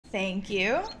Thank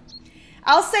you.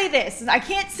 I'll say this. I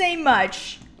can't say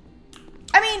much.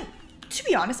 I mean, to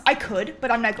be honest, I could,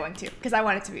 but I'm not going to because I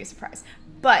want it to be a surprise.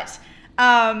 But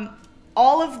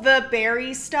all of the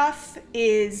berry stuff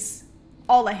is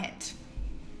all a hint.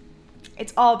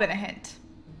 It's all been a hint.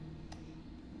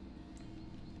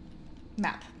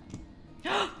 Map.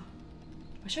 What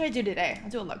should I do today? I'll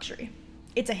do a luxury.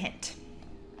 It's a hint.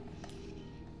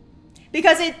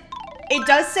 Because it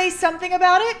does say something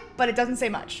about it, but it doesn't say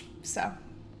much. So.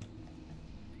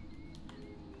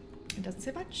 It doesn't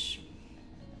say much.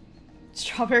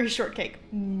 Strawberry shortcake.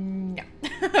 No.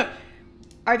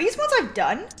 Are these ones I've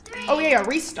done? Oh yeah,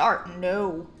 restart.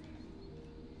 No.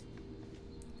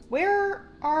 Where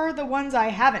are the ones I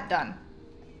haven't done?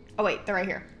 Oh wait, they're right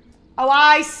here. Oh,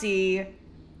 I see.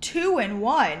 2 and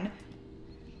 1.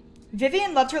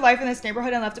 Vivian loved her life in this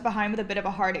neighborhood and left it behind with a bit of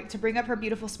a heartache. To bring up her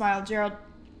beautiful smile, Gerard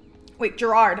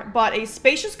bought a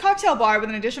spacious cocktail bar with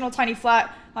an additional tiny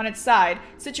flat on its side.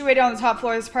 Situated on the top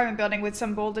floor of this apartment building with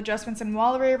some bold adjustments and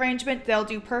wall rearrangement, they'll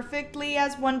do perfectly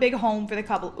as one big home for the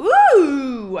couple.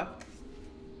 Ooh!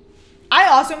 I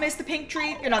also missed the pink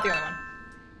tree. You're not the only one.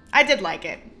 I did like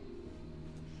it.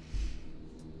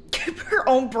 Her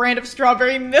own brand of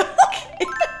strawberry milk.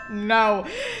 No.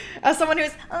 As someone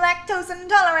who's lactose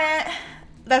intolerant,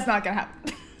 that's not gonna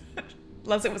happen.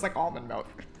 Unless it was like almond milk.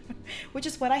 Which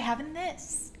is what I have in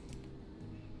this.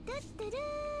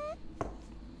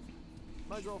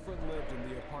 My girlfriend lived in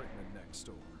the apartment next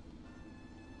door.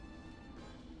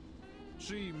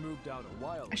 She moved out a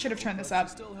while ago. I should have turned this up.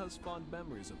 She still has fond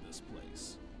memories of this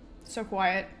place. So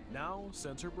quiet. Now,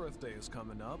 since her birthday is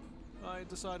coming up, I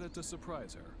decided to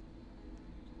surprise her.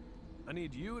 I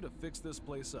need you to fix this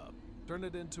place up. Turn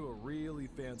it into a really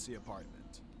fancy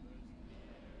apartment.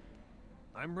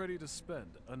 I'm ready to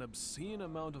spend an obscene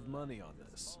amount of money on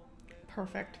this.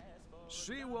 Perfect.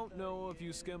 She won't know if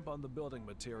you skimp on the building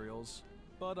materials,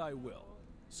 but I will,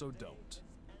 so don't.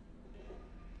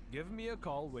 Give me a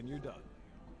call when you're done.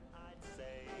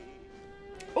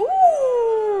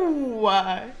 Ooh!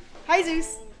 Hi,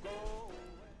 Zeus.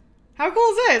 How cool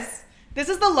is this? This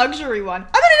is the luxury one. I'm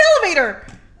in an elevator!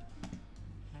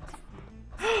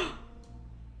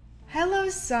 Hello,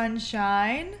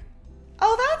 sunshine.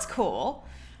 Oh, that's cool.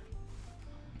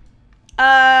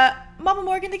 Mama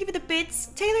Morgan, thank you for the bits.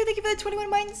 Taylor, thank you for the 21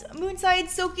 mines. Moonside,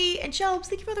 Silky, and Shelves,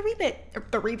 thank you for the rebit.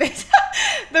 The rebit.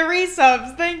 The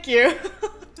resubs, thank you.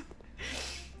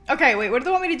 Okay, wait, what do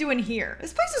they want me to do in here?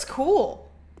 This place is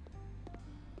cool.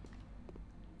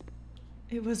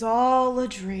 It was all a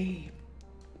dream.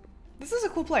 This is a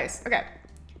cool place. Okay.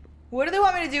 What do they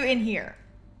want me to do in here?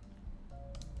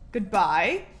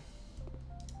 Goodbye.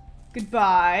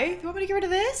 Goodbye. You want me to get rid of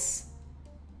this?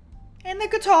 And the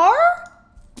guitar?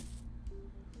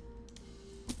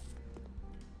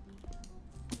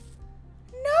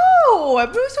 No! It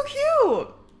was so cute.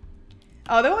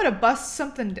 Oh, they want me to bust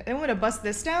something. They want me to bust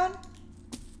this down?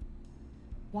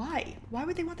 Why? Why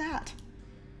would they want that?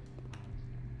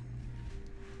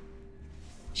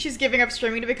 She's giving up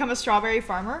streaming to become a strawberry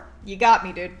farmer? You got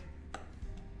me, dude.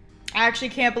 I actually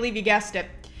can't believe you guessed it.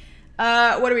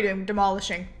 What are we doing?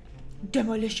 Demolishing.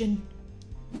 Demolition.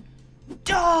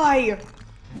 Die!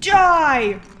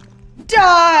 Die!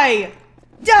 Die!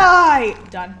 Die!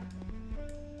 Done.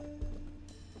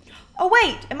 Oh,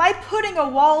 wait. Am I putting a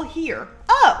wall here?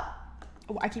 Oh!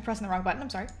 Oh, I keep pressing the wrong button. I'm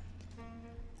sorry.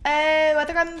 Oh, I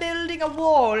think I'm building a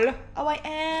wall. Oh, I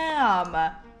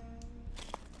am.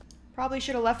 Probably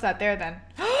should have left that there then.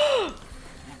 Oh,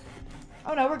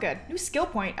 no, we're good. New skill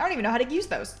point. I don't even know how to use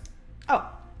those.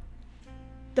 Oh.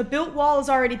 The built wall is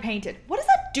already painted. What does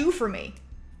that do for me?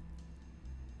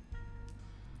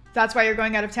 That's why you're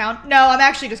going out of town? No, I'm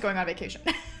actually just going on vacation.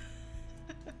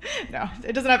 No,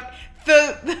 it doesn't have...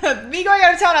 Me going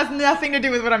out of town has nothing to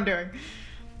do with what I'm doing.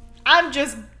 I'm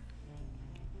just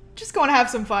going to have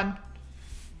some fun.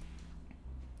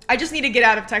 I just need to get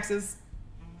out of Texas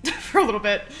for a little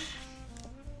bit.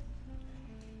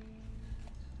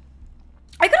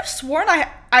 I could have sworn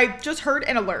I just heard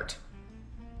an alert.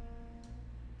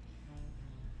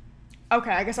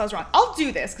 Okay, I guess I was wrong. I'll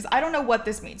do this because I don't know what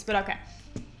this means, but okay.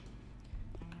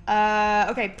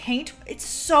 Okay, paint. It's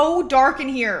so dark in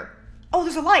here. Oh,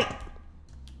 there's a light.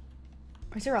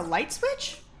 Is there a light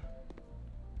switch?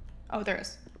 Oh, there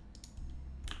is.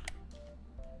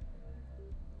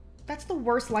 That's the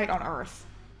worst light on earth.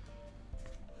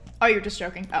 Oh, you're just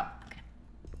joking. Oh, okay.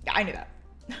 Yeah, I knew that.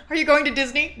 Are you going to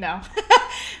Disney? No.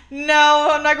 No,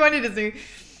 I'm not going to Disney.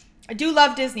 I do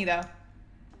love Disney, though.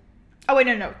 Oh, wait,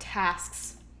 no.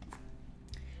 Tasks.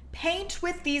 Paint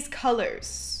with these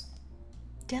colors.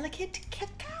 Delicate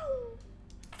cacao.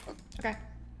 Okay.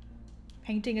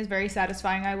 Painting is very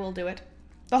satisfying. I will do it.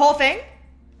 The whole thing?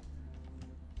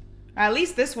 At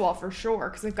least this wall for sure,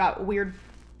 because they've got weird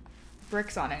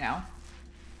bricks on it now.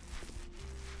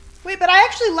 Wait, but I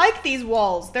actually like these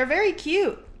walls. They're very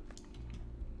cute.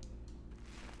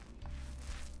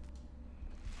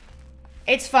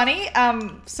 It's funny,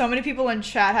 so many people in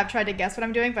chat have tried to guess what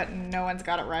I'm doing, but no one's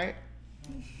got it right.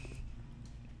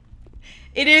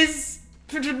 It is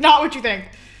not what you think.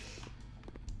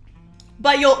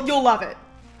 But you'll love it.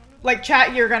 Like,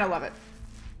 chat, you're gonna love it.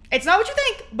 It's not what you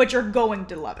think, but you're going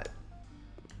to love it.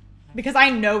 Because I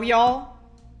know y'all.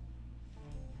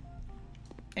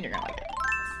 And you're gonna like it.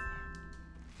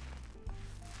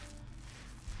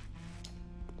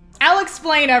 I'll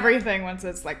explain everything once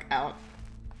it's, like, out.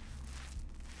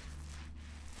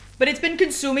 But it's been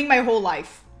consuming my whole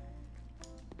life.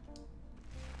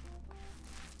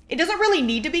 It doesn't really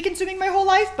need to be consuming my whole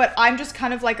life, but I'm just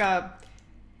kind of like a...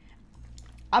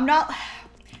 I'm not...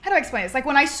 How do I explain this? Like,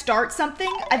 when I start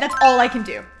something, that's all I can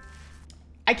do.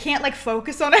 I can't, like,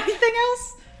 focus on anything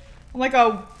else. I'm like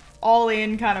a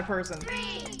all-in kind of person. 3.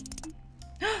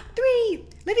 3!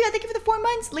 Livia, thank you for the 4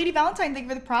 months. Lady Valentine, thank you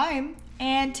for the Prime.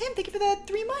 And Tim, thank you for the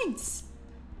 3 months.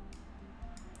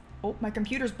 Oh, my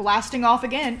computer's blasting off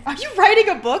again. Are you writing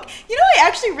a book? You know, I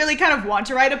actually really kind of want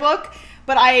to write a book,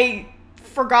 but I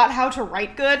forgot how to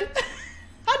write good.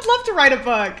 I'd love to write a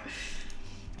book.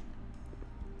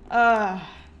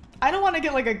 I don't want to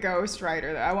get like a ghost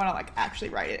writer though. I want to like actually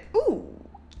write it. Ooh,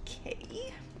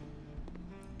 okay.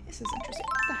 This is interesting.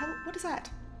 What the hell? What is that?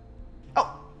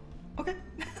 Oh, okay.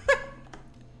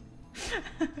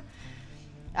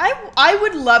 I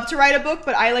would love to write a book,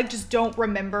 but I like just don't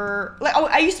remember. Like, oh,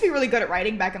 I used to be really good at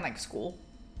writing back in like school,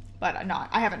 but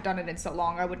I haven't done it in so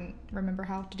long. I wouldn't remember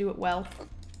how to do it well.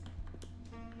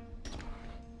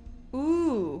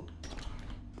 Ooh.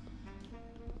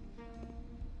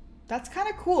 That's kind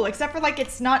of cool, except for like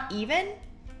it's not even,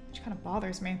 which kind of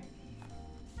bothers me.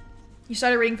 You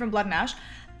started reading from Blood and Ash?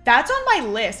 That's on my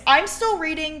list. I'm still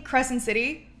reading Crescent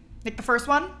City, like the first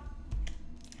one.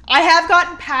 I have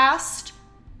gotten past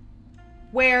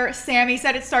where Sammy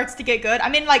said it starts to get good.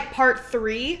 I'm in like part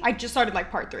 3. I just started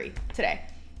like part 3 today.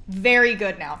 Very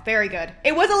good now, very good.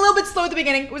 It was a little bit slow at the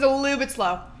beginning. It was a little bit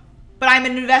slow, but I'm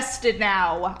invested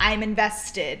now. I'm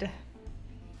invested.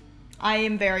 I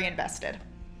am very invested.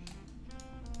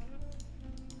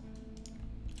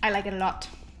 I like it a lot.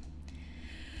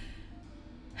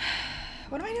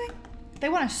 What am I doing? They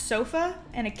want a sofa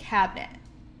and a cabinet.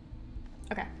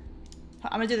 Okay.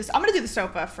 I'm gonna do this. I'm gonna do the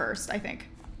sofa first, I think.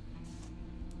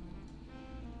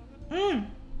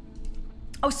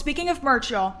 Oh, speaking of merch,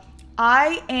 y'all.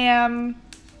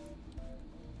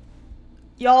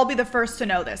 Y'all will be the first to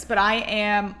know this, but I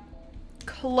am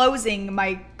closing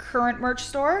my current merch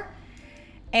store.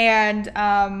 And,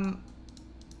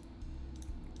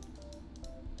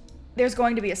 there's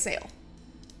going to be a sale.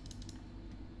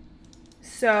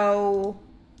 So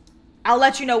I'll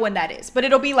let you know when that is, but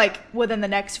it'll be like within the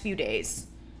next few days.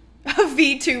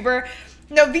 VTuber.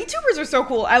 No, VTubers are so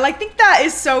cool. I think that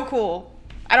is so cool.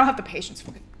 I don't have the patience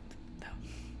for it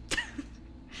though.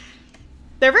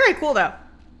 They're very cool though.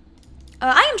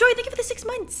 I enjoyed. Thank you for the 6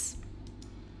 months.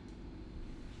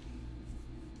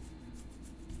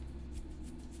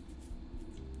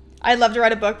 I'd love to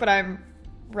write a book, but I'm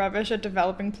rubbish at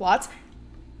developing plots.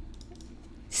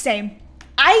 Same.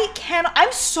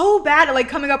 I'm so bad at like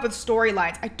coming up with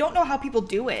storylines. I don't know how people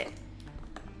do it.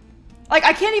 Like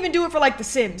I can't even do it for like The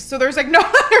Sims. So there's like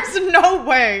there's no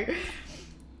way.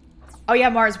 Oh yeah,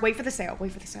 Mars, wait for the sale.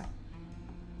 Wait for the sale.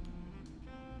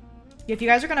 If you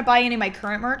guys are gonna buy any of my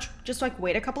current merch, just like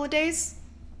wait a couple of days.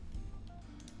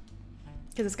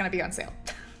 Because it's gonna be on sale.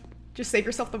 Just save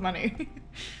yourself the money.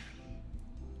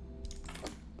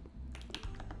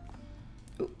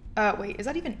 Wait, is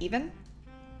that even?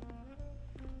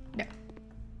 No.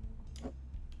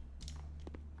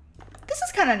 This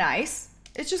is kind of nice.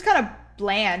 It's just kind of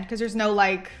bland because there's no,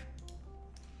 like,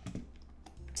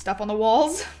 stuff on the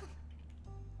walls.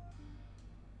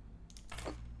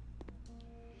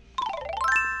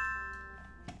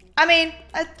 I mean,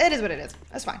 it is what it is.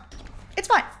 That's fine. It's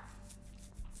fine.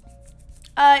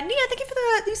 Nia, thank you for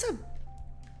the new sub.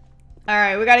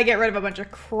 Alright, we gotta get rid of a bunch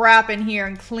of crap in here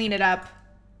and clean it up.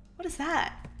 What is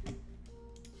that?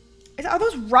 Are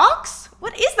those rocks?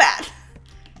 What is that?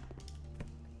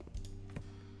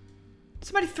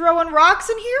 Somebody throwing rocks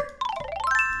in here?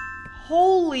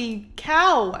 Holy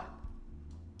cow.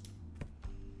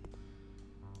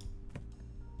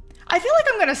 I feel like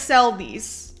I'm gonna sell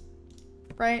these.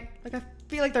 Right? Like, I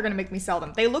feel like they're gonna make me sell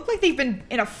them. They look like they've been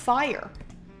in a fire.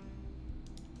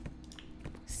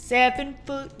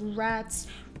 7-foot rats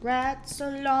Rats so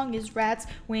long as rats.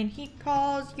 When he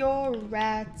calls your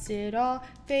rats, it all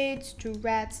fades to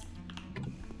rats.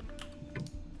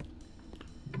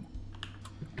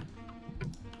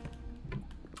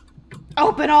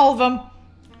 Open all of them.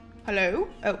 Hello?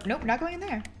 Oh, nope, not going in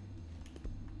there.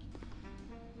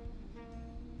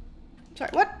 Sorry,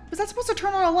 what? Was that supposed to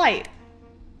turn on a light?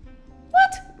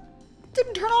 What?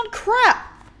 Didn't turn on crap.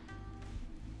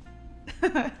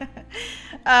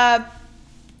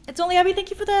 It's only Abby.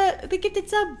 Thank you for the gifted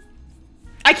sub.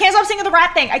 I can't stop singing the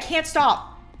rat thing. I can't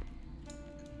stop.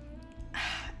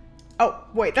 Oh,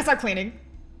 wait, that's not cleaning.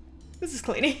 This is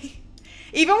cleaning.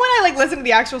 Even when I like listen to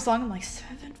the actual song, I'm like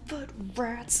 7-foot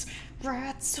rats,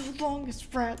 rats so long as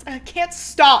rats. I can't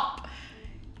stop.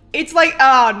 It's like,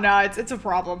 oh no, it's a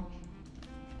problem.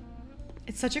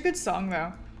 It's such a good song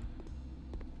though.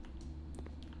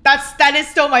 That is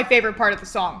still my favorite part of the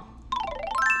song.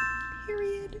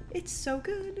 Period. It's so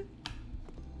good.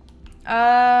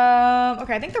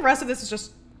 Okay, I think the rest of this is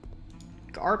just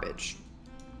garbage.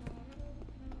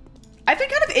 I've been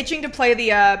kind of itching to play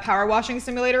the power washing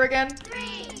simulator again.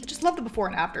 I just love the before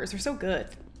and afters. They're so good.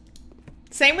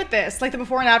 Same with this. Like the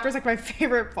before and after is like my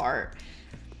favorite part.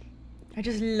 I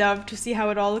just love to see how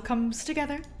it all comes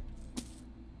together.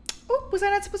 Oh, was I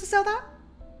not supposed to sell that?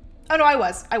 Oh no, I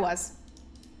was.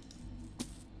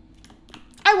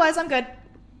 I'm good.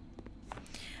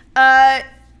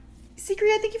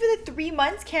 Secret, thank you for the 3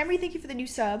 months. Camry, thank you for the new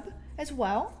sub as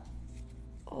well.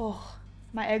 Oh,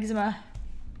 my eczema.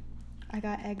 I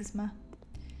got eczema.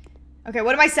 Okay,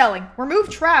 what am I selling? Remove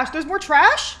trash. There's more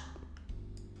trash?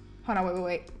 Hold on,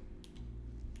 wait.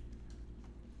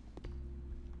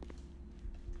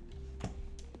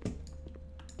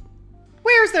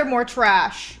 Where's there more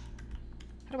trash?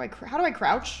 How do I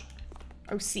crouch?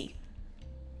 Oh, C.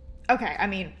 Okay, I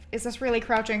mean, is this really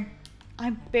crouching?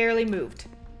 I'm barely moved.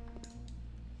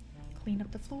 Clean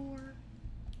up the floor.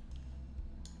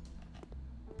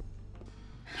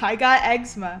 I got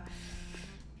eczema.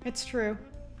 It's true.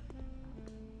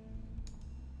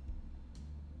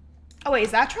 Oh, wait,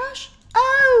 is that trash?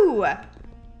 Oh!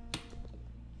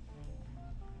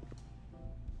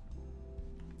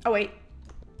 Oh, wait.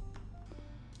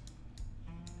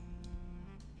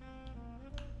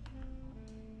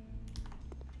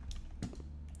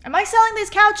 Am I selling these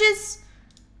couches?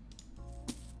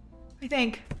 I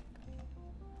think.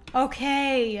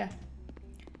 Okay.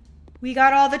 We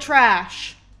got all the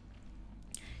trash.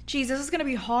 Jeez, this is gonna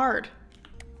be hard.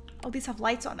 Oh, these have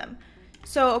lights on them.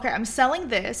 So, okay, I'm selling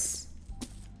this.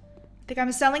 I think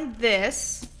I'm selling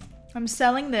this. I'm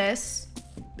selling this.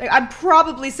 Like, I'm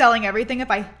probably selling everything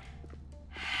if I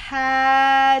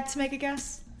had to make a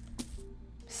guess.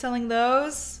 Selling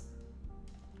those.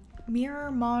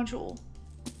 Mirror module.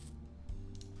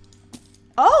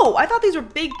 Oh, I thought these were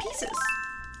big pieces.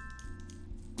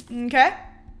 Okay.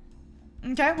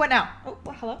 Okay, what now? Oh,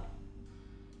 well, hello.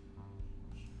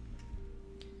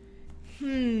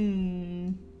 7-foot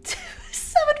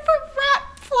rat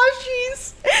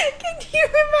plushies. Can you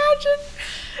imagine?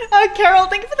 Carol,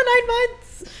 thank you for the 9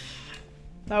 months.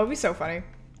 That would be so funny.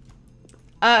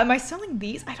 Am I selling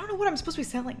these? I don't know what I'm supposed to be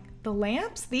selling. The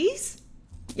lamps? These?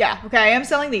 Yeah, okay, I am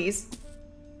selling these.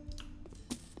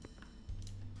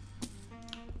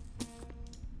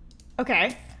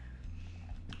 Okay.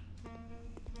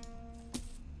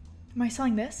 Am I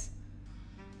selling this?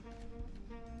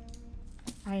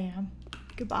 I am.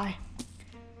 Goodbye.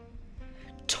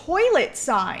 Toilet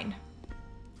sign.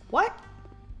 What?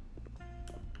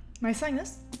 Am I selling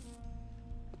this?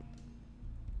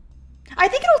 I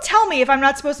think it'll tell me if I'm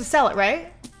not supposed to sell it,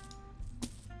 right?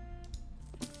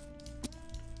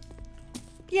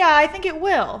 Yeah, I think it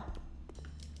will.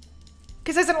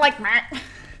 Because isn't it like, meh,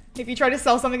 if you try to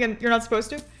sell something and you're not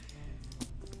supposed to?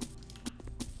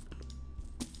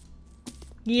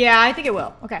 Yeah, I think it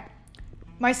will. Okay.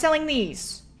 Am I selling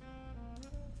these?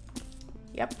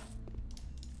 Yep.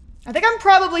 I think I'm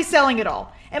probably selling it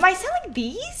all. Am I selling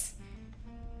these?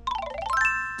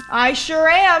 I sure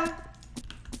am.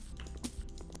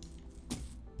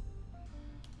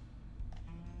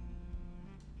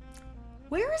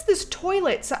 Where is this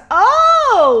toilet?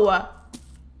 Oh!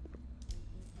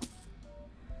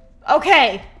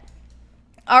 Okay.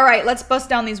 All right, let's bust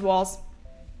down these walls.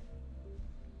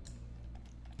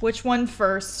 Which one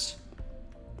first?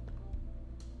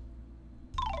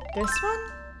 This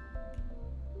one?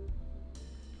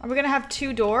 Are we gonna have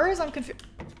 2 doors? I'm confused.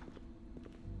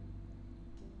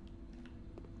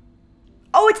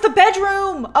 Oh, it's the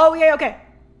bedroom! Oh, yeah, okay.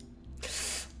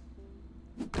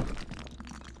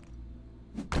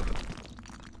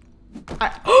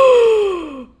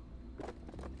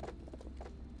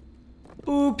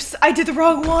 Oops, I did the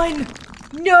wrong one.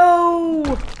 No.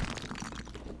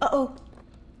 Uh-oh.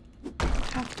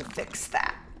 Have to fix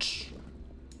that.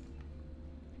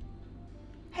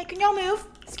 Hey, can y'all move?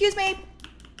 Excuse me.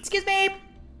 Excuse me.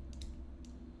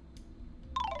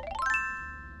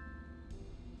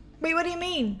 Wait, what do you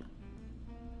mean?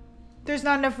 There's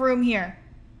not enough room here.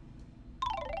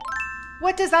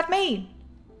 What does that mean?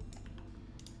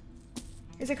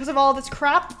 Is it because of all this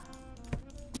crap?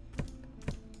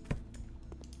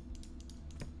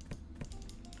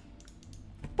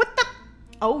 What the?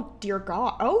 Oh, dear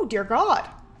God. Oh, dear God.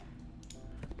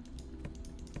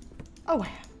 Oh,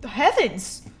 the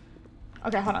heavens.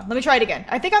 Okay, hold on. Let me try it again.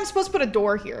 I think I'm supposed to put a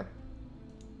door here.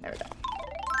 There we go.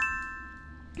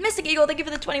 Mystic Eagle, thank you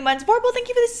for the 20 months. Vorpal, thank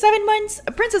you for the 7 months.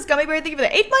 Princess Gummy Bear, thank you for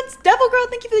the 8 months. Devil Girl,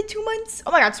 thank you for the 2 months.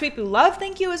 Oh my God, Sweet Blue Love,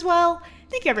 thank you as well.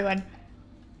 Thank you, everyone.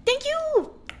 Thank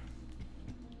you.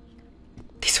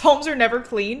 These homes are never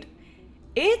cleaned.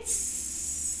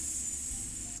 It's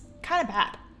kind of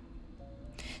bad.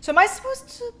 So am I supposed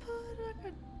to put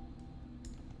a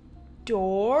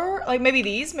door? Like maybe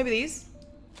these? Maybe these?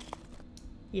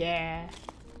 Yeah.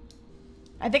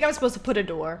 I think I'm supposed to put a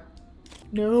door.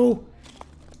 No.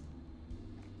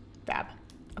 Fab.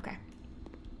 Okay.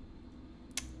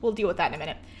 We'll deal with that in a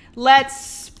minute.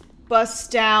 Let's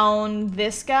bust down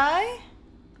this guy.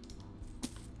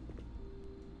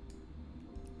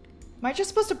 Am I just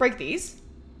supposed to break these?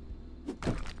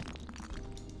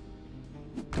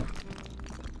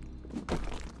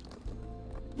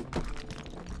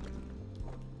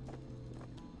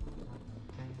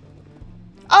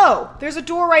 Oh, there's a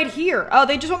door right here. Oh,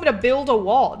 they just want me to build a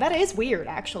wall. That is weird,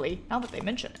 actually, now that they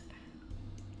mention it.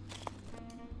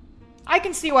 I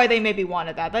can see why they maybe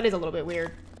wanted that. That is a little bit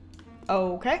weird.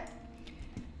 Okay.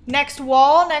 Next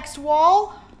wall, next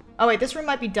wall. Oh, wait, this room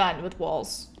might be done with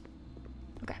walls.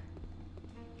 Okay.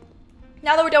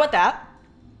 Now that we're done with that,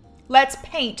 let's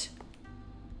paint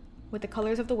with the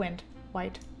colors of the wind.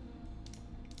 White.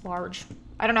 Large.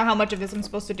 I don't know how much of this I'm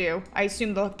supposed to do. I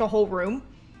assume the whole room.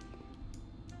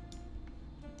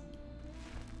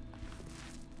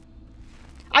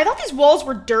 I thought these walls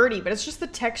were dirty, but it's just the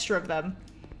texture of them.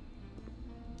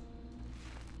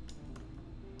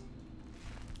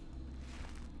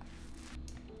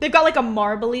 They've got like a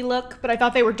marbly look, but I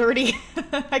thought they were dirty.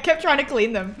 I kept trying to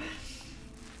clean them.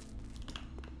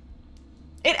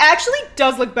 It actually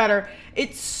does look better.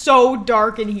 It's so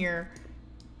dark in here.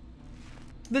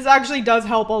 This actually does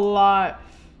help a lot.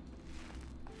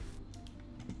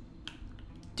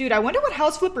 Dude, I wonder what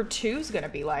House Flipper 2 is gonna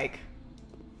be like.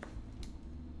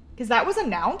 Because that was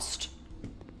announced.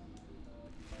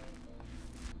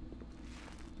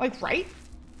 Like, right?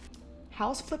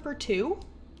 House Flipper 2?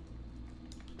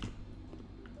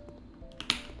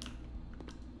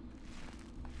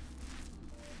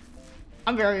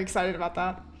 I'm very excited about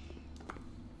that.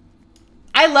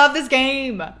 I love this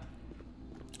game.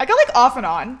 I got like off and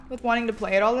on with wanting to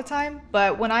play it all the time,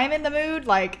 but when I'm in the mood,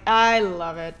 like, I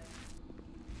love it.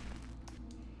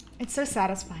 It's so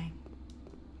satisfying.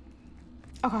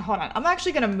 Okay, hold on. I'm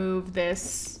actually gonna move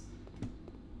this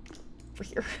over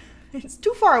here. It's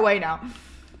too far away now.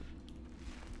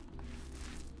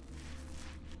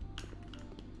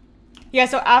 Yeah,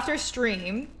 so after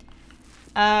stream,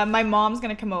 my mom's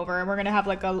gonna come over and we're gonna have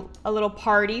like a little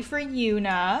party for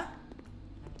Yuna.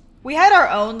 We had our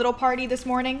own little party this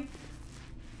morning.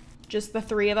 Just the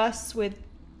 3 of us with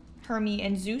Hermie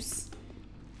and Zeus.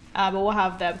 But we'll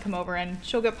have them come over and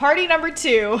she'll get party number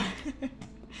 2.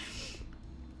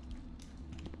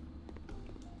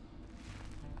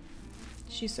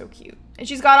 She's so cute. And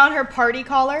she's got on her party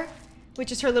collar,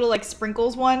 which is her little like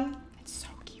sprinkles one. It's so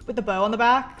cute with the bow on the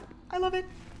back. I love it.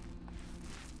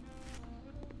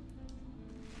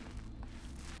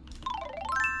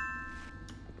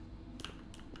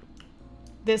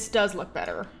 This does look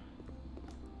better.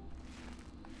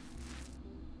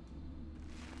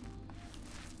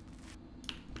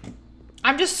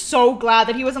 I'm just so glad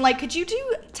that he wasn't like, could you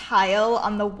do tile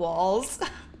on the walls?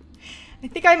 I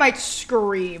think I might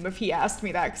scream if he asked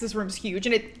me that because this room's huge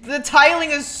and the tiling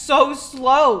is so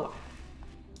slow.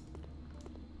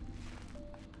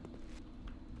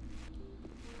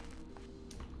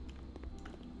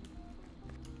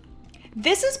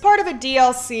 This is part of a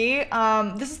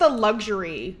DLC. This is the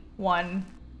luxury one.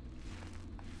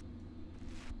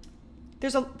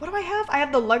 There's a, what do I have? I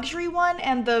have the luxury one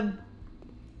and the,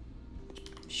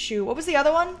 shoot, what was the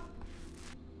other one?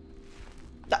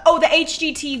 Oh, the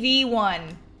HGTV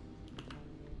one.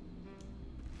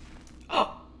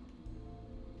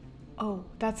 Oh,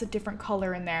 that's a different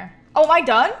color in there. Oh, am I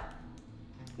done?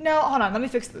 No, hold on, let me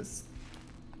fix this.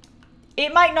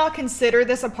 It might not consider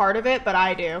this a part of it, but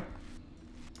I do.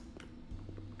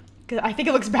 I think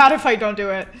it looks bad if I don't do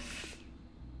it.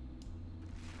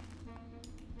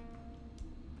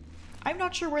 I'm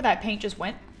not sure where that paint just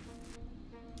went.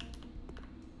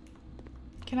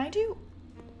 Can I do...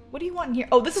 What do you want in here?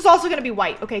 Oh, this is also going to be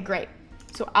white. Okay, great.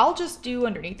 So I'll just do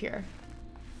underneath here.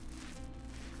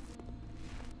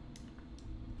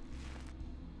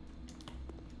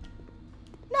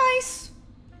 Nice.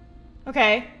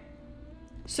 Okay.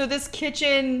 So this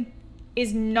kitchen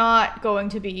is not going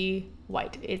to be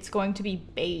white. It's going to be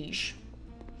beige.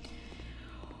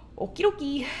 Okie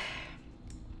dokie.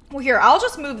 Well, here, I'll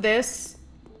just move this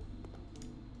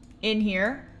in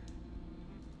here.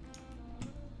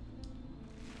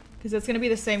 Because it's going to be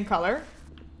the same color.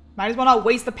 Might as well not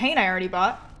waste the paint I already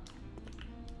bought.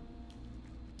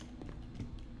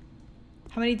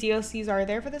 How many DLCs are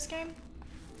there for this game?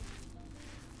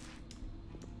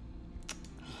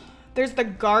 There's the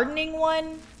gardening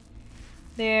one.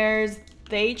 There's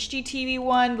the HGTV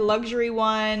one, the luxury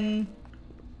one.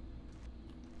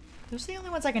 Those are the only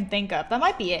ones I can think of. That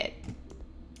might be it.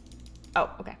 Oh,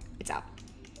 okay. It's out.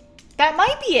 That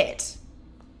might be it.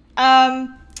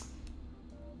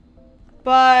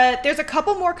 But there's a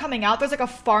couple more coming out. There's like a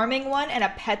farming one and a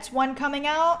pets one coming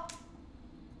out.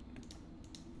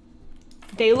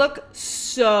 They look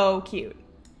so cute.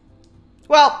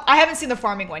 Well, I haven't seen the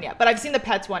farming one yet, but I've seen the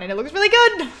pets one and it looks really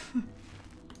good.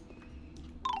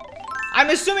 I'm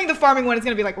assuming the farming one is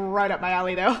going to be like right up my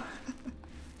alley though.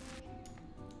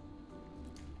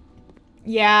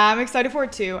 Yeah, I'm excited for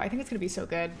it too. I think it's going to be so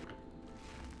good.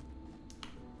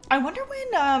 I wonder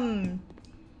when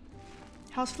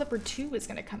House Flipper 2 is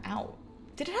going to come out.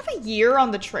 Did it have a year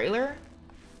on the trailer?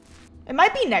 It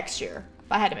might be next year,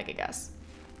 if I had to make a guess.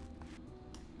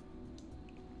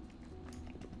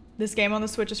 This game on the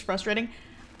Switch is frustrating.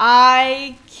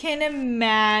 I can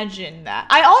imagine that.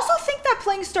 I also think that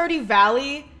playing Stardew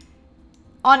Valley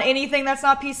on anything that's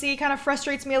not PC kind of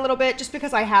frustrates me a little bit, just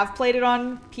because I have played it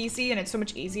on PC and it's so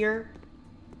much easier.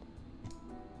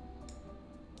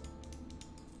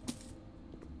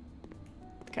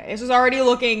 Okay, this is already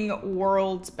looking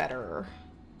worlds better.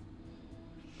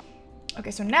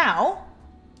 Okay, so now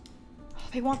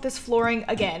they want this flooring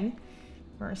again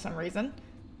for some reason.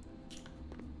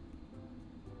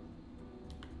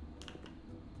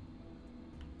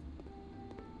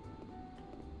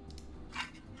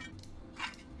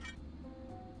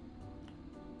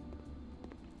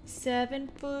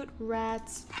 Seven-foot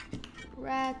rats,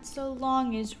 rats so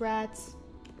long as rats.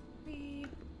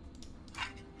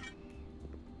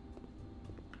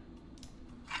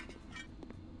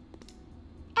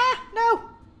 Ah, no!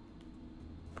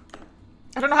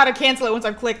 I don't know how to cancel it once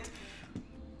I've clicked.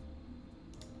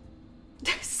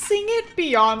 Sing it,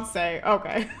 Beyonce.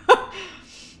 Okay.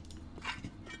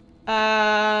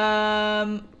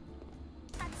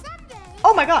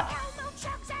 Oh my god.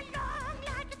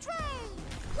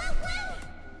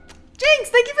 Jinx,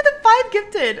 thank you for the 5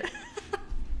 gifted.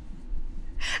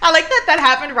 I like that that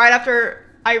happened right after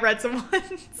I read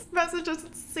someone's message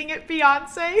just sing it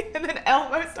Beyonce and then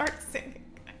Elmo starts singing.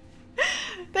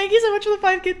 Thank you so much for the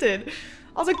 5 gifted.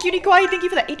 Also Cutie Kawaii, thank you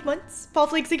for the 8 months. Paul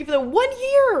Flakes, thank you for the 1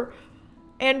 year.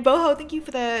 And Boho, thank you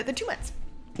for the 2 months.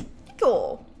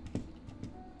 Cool.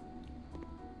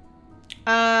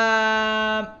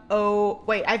 Oh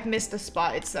wait, I've missed a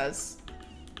spot, it says.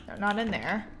 No, not in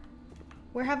there.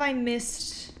 Where have I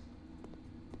missed?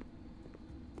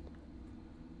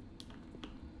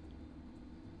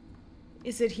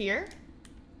 Is it here?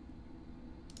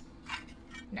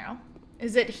 No.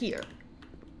 Is it here?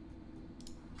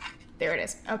 There it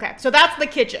is. Okay, so that's the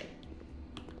kitchen.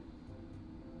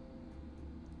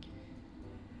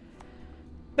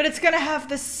 But it's gonna have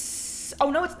this. Oh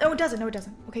no, it doesn't. No, it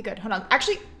doesn't. Okay, good. Hold on.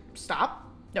 Actually, stop.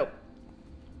 Nope.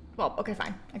 Well, okay,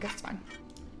 fine. I guess it's fine.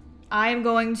 I'm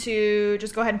going to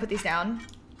just go ahead and put these down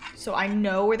so I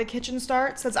know where the kitchen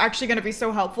starts. That's actually going to be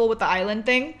so helpful with the island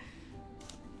thing.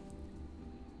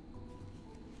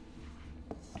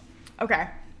 Okay.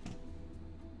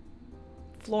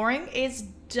 Flooring is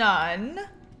done.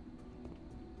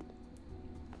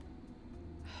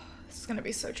 This is going to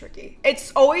be so tricky.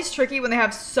 It's always tricky when they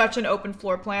have such an open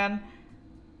floor plan.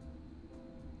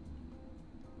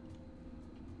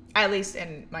 At least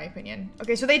in my opinion.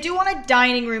 Okay, so they do want a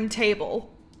dining room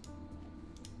table.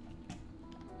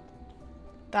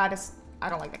 That is... I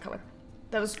don't like that color.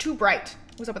 That was too bright.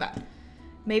 What's up with that?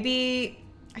 Maybe...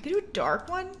 I could do a dark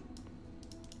one?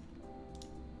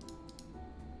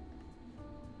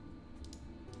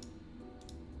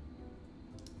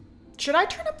 Should I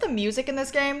turn up the music in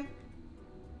this game?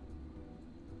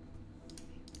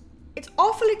 It's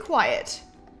awfully quiet.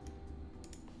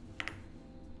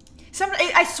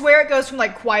 I swear it goes from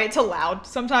like quiet to loud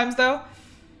sometimes though.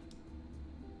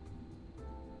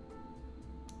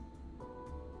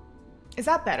 Is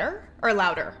that better or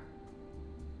louder?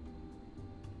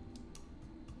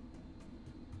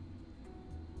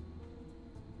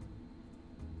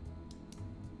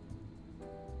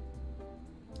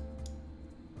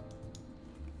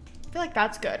 I feel like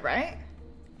that's good, right?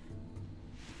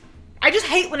 I just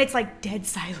hate when it's like dead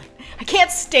silent. I can't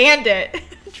stand it.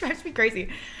 It drives me crazy.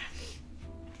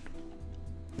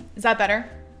 Is that better?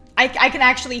 I can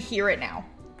actually hear it now.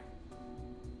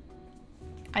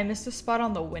 I missed a spot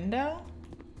on the window.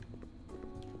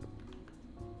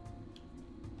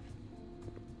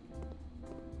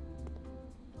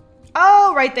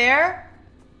 Oh, right there.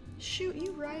 Shoot,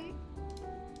 you right.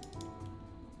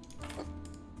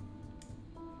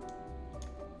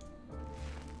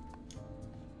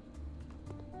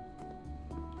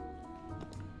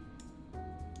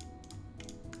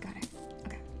 Got it.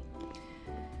 Okay.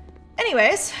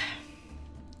 Anyways,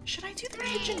 should I do the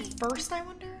kitchen first, I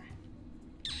wonder?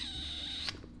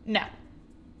 No.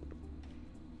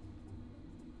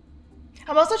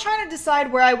 I'm also trying to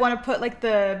decide where I want to put like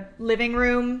the living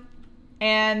room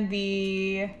and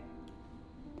the...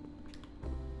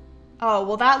 Oh,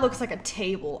 well that looks like a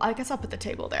table. I guess I'll put the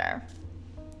table there.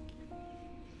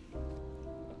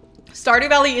 Stardew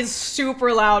Valley is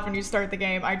super loud when you start the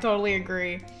game. I totally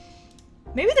agree.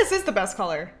 Maybe this is the best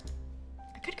color.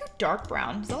 I could go dark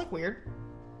brown. Does that look weird?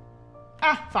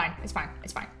 Ah, fine. It's fine.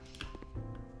 It's fine.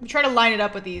 I'm trying to line it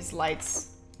up with these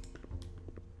lights.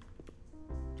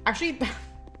 Actually,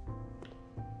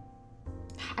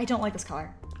 I don't like this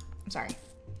color. I'm sorry.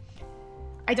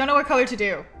 I don't know what color to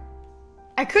do.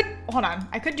 I could, hold on.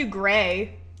 I could do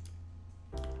gray.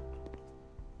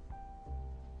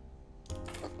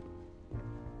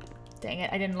 Dang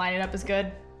it, I didn't line it up as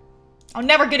good. I'll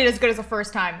never get it as good as the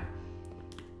first time.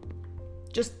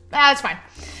 Just, it's fine.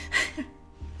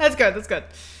 That's good, that's good.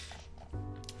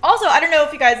 Also, I don't know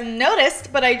if you guys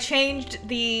noticed, but I changed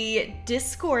the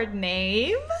Discord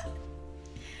name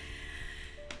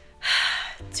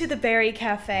to the Berry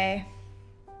Cafe.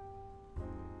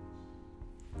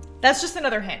 That's just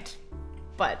another hint,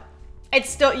 but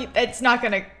it's still, it's not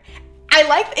gonna,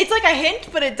 it's like a hint,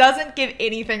 but it doesn't give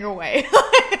anything away.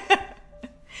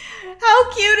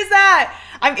 How cute is that?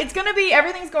 It's gonna be,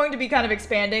 everything's going to be kind of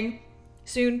expanding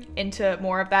soon into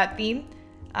more of that theme.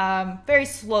 Very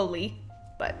slowly.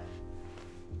 But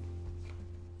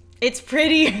it's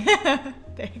pretty.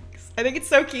 Thanks. I think it's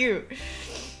so cute.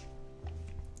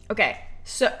 Okay,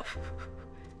 so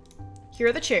here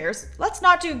are the chairs. Let's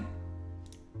not do...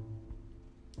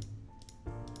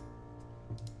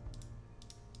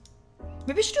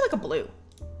 Maybe we should do like a blue.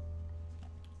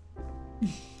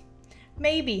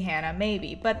 Maybe, Hannah,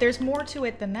 maybe. But there's more to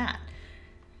it than that.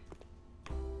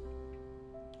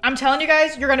 I'm telling you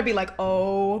guys, you're gonna be like,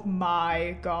 oh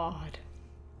my god.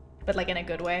 But like in a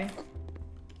good way.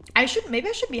 Maybe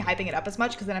I should be hyping it up as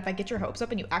much, because then if I get your hopes up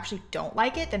and you actually don't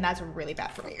like it, then that's really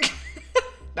bad for me.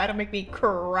 That'll make me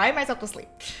cry myself to sleep.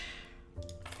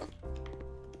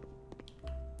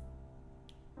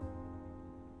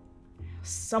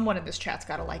 Someone in this chat's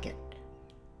gotta like it.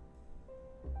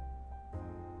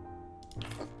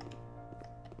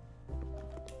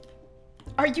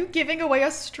 Are you giving away a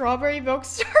strawberry milk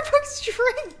Starbucks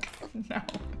drink? No.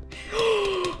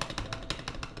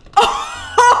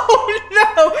 Oh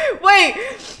no! Wait!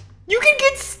 You can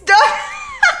get stuck!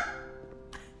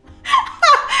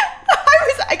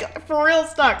 I got for real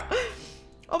stuck.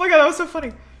 Oh my god, that was so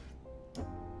funny.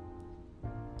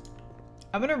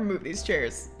 I'm gonna remove these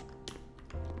chairs.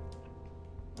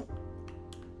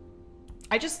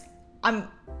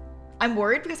 I'm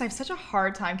worried because I have such a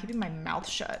hard time keeping my mouth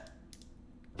shut.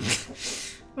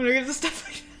 When I get to stuff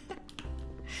like that.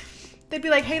 They'd be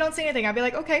like, hey, don't say anything. I'd be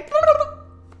like, okay.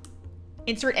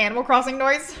 Insert Animal Crossing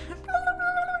noise.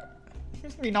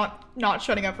 Me not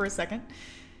shutting up for a second.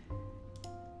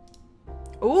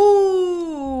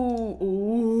 Ooh.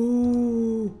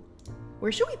 Ooh.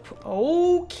 Where should we put?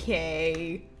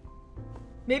 Okay.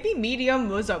 Maybe medium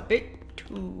was a bit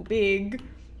too big.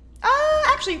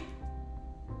 Actually.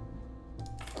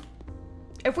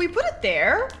 If we put it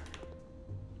there.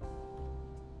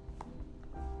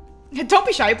 Don't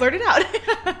be shy, blurt it out.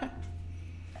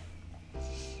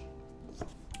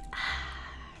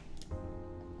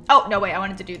 Oh, no, wait, I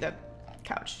wanted to do the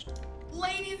couch.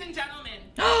 Ladies and gentlemen,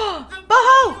 the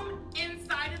volume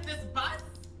inside of this bus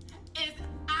is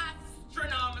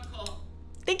astronomical.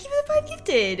 Thank you for the 5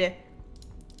 gifted.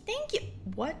 Thank you.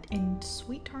 What in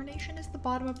sweet tarnation is the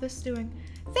bottom of this doing?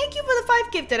 Thank you for the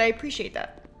 5 gifted. I appreciate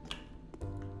that.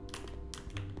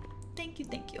 Thank you,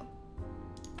 thank you.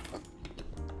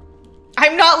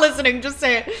 I'm not listening, just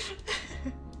say it.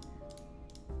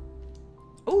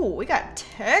 Ooh, we got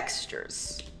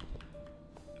textures.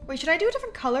 Wait, should I do a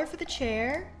different color for the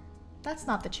chair? That's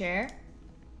not the chair.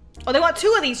 Oh, they want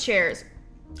 2 of these chairs.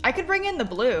 I could bring in the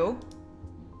blue.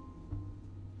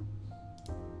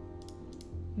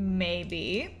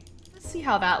 Maybe. Let's see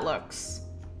how that looks.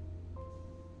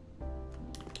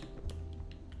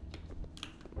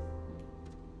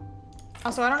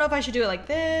 Also, I don't know if I should do it like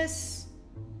this.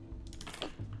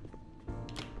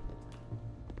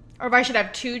 Or if I should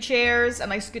have 2 chairs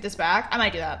and like scoot this back. I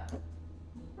might do that.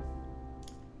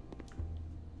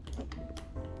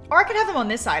 Or I could have them on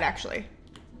this side, actually.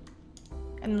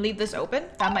 And leave this open.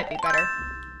 That might be better.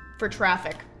 For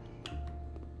traffic.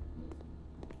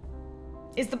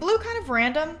 Is the blue kind of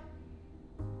random?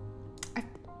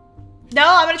 No,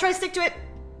 I'm gonna try to stick to it.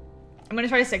 I'm gonna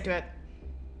try to stick to it.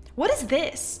 What is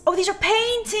this? Oh, these are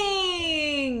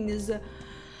paintings!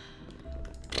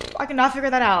 I cannot figure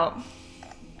that out.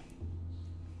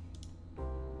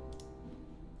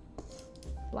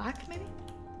 Black, maybe?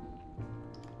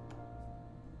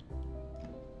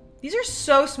 These are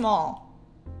so small.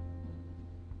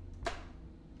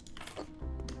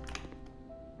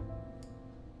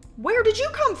 Where did you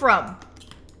come from?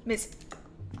 Miss,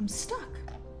 I'm stuck.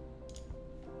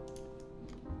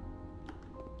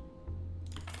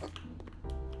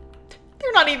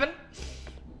 They're not even.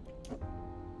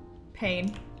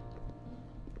 Pain.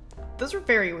 Those were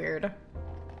very weird.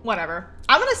 Whatever.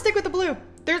 I'm gonna stick with the blue.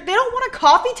 They don't want a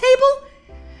coffee table?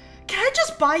 Can I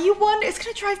just buy you one? It's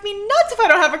gonna drive me nuts if I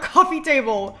don't have a coffee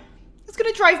table. It's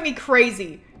gonna drive me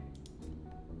crazy.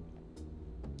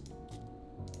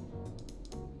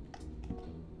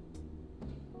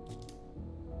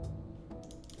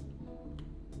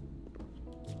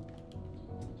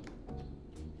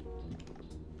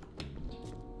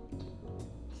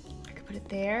 I could put it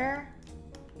there.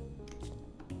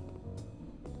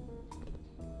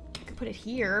 I could put it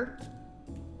here.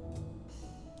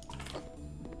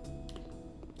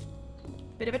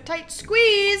 Bit of a tight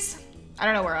squeeze. I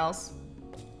don't know where else.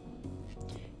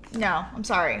 No, I'm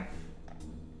sorry.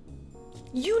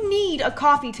 You need a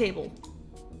coffee table.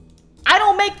 I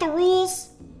don't make the rules,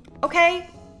 okay?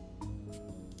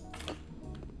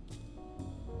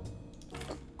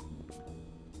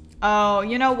 Oh,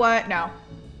 you know what? No.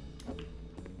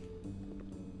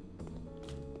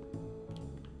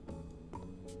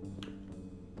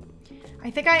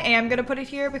 I think I am gonna put it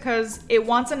here because it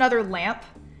wants another lamp.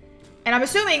 And I'm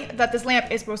assuming that this lamp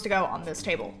is supposed to go on this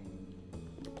table.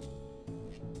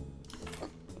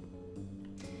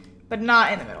 But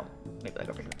not in the middle. Maybe like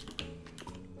over here.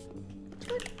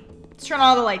 Let's turn on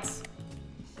all the lights.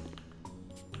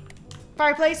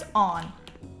 Fireplace on.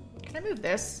 Can I move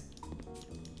this?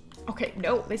 Okay,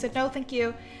 no. They said no, thank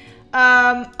you.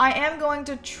 I am going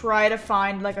to try to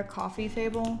find like a coffee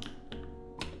table.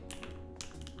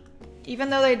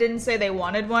 Even though they didn't say they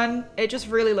wanted one, it just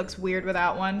really looks weird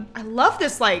without one. I love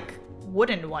this, like,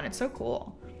 wooden one. It's so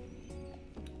cool.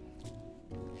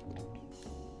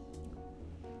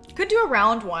 Could do a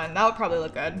round one. That would probably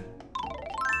look good.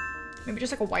 Maybe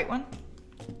just like a white one.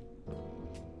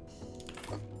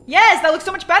 Yes, that looks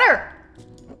so much better.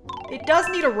 It does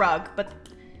need a rug, but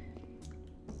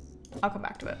I'll come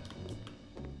back to it.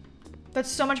 That's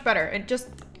so much better. It just,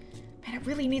 man, it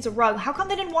really needs a rug. How come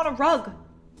they didn't want a rug?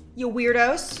 You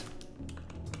weirdos.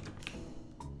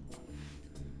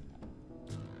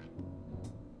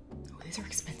 Oh, these are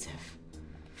expensive.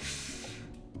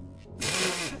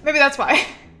 Maybe that's why.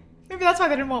 Maybe that's why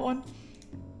they didn't want one.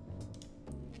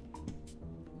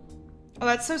 Oh,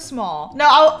 that's so small. No,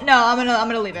 I'm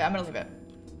gonna leave it. I'm gonna leave it.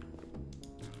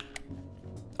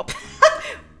 Oh.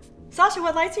 Sasha,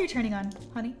 what lights are you turning on,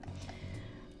 honey?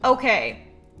 Okay.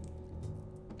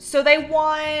 So they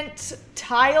want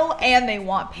tile and they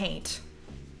want paint.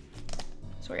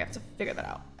 So we have to figure that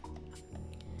out.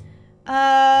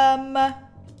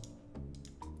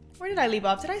 Where did I leave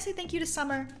off? Did I say thank you to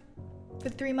Summer for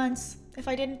the 3 months? If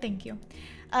I didn't, thank you.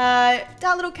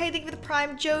 That little K, thank you for the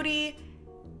Prime. Jody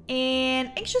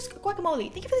and Anxious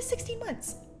Guacamole, thank you for the 16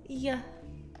 months. Yeah.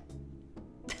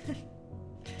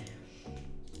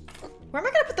 Where am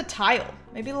I gonna put the tile?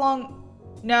 Maybe along,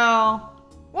 no.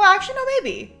 Well, actually, no,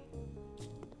 maybe.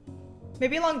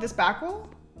 Maybe along this back wall?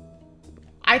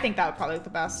 I think that would probably look the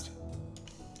best.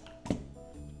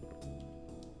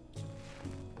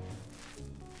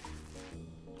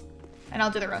 And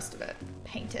I'll do the rest of it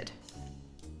painted.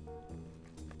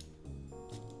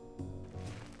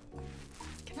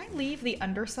 Can I leave the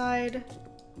underside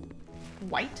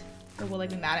white? Or will they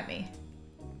be mad at me?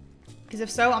 Because if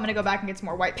so, I'm gonna go back and get some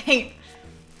more white paint.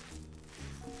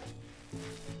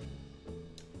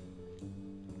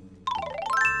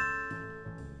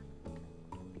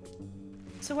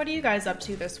 So what are you guys up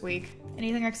to this week?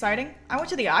 Anything exciting? I went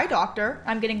to the eye doctor.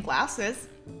 I'm getting glasses.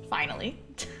 Finally.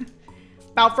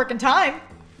 About frickin' time.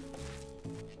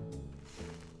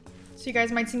 So you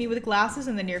guys might see me with glasses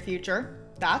in the near future.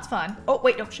 That's fun. Oh,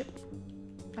 wait, no, shit.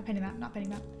 Not painting that, not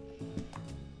painting that.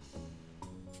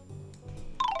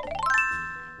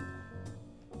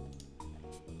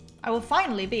 I will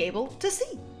finally be able to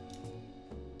see.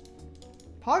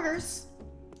 Poggers.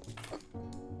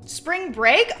 Spring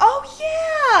break? Oh,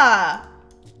 yeah!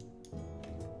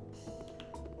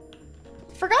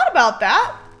 Forgot about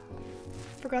that.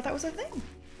 Forgot that was a thing.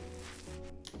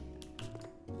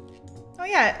 Oh,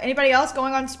 yeah. Anybody else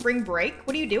going on spring break?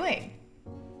 What are you doing?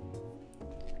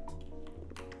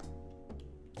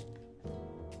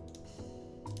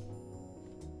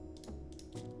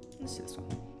 Let's see this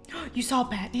one. You saw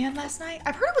Batman last night?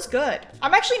 I've heard it was good.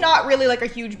 I'm actually not really like a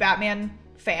huge Batman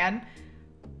fan,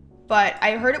 but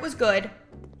I heard it was good,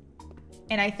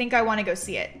 and I think I want to go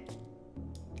see it.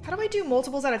 How do I do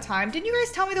multiples at a time? Didn't you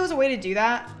guys tell me there was a way to do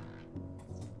that?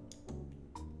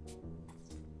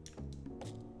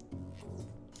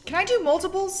 Can I do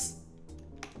multiples?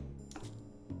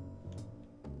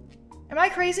 Am I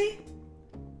crazy?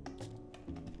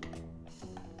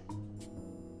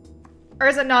 Or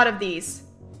is it not of these?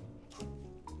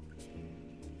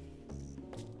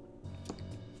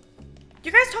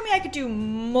 You guys told me I could do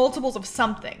multiples of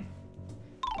something.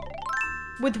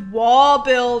 With wall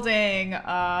building.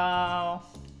 Oh.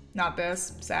 Not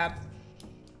this. Sad.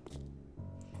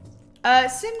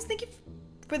 Sims, thank you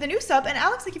for the new sub. And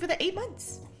Alex, thank you for the 8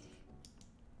 months.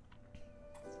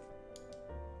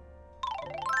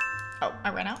 Oh,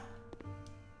 I ran out.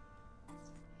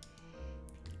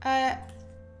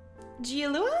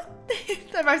 Gialua?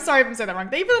 I'm sorry if I'm saying that wrong.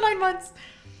 Thank you for the 9 months.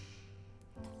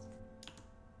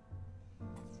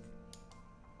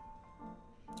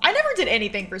 I never did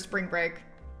anything for spring break,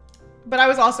 but I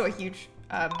was also a huge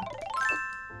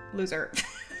loser.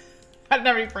 I didn't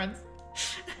have any friends.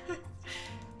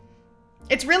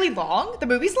 It's really long? The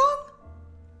movie's long?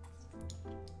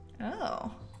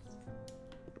 Oh.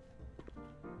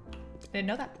 Didn't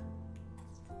know that.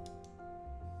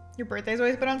 Your birthday's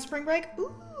always been on spring break?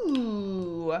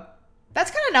 Ooh.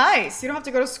 That's kind of nice. You don't have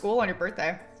to go to school on your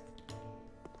birthday.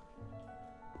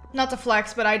 Not to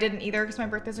flex, but I didn't either because my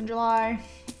birthday's in July.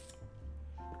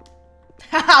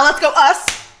 Haha, let's go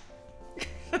us!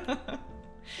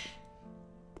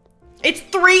 It's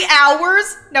 3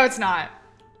 hours? No, it's not.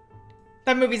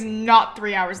 That movie's not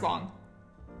 3 hours long.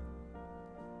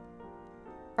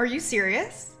 Are you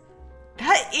serious?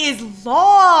 That is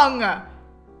long! I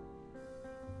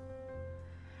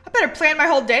better plan my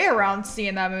whole day around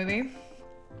seeing that movie.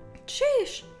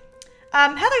 Sheesh.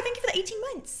 Heather, thank you for the 18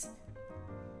 months.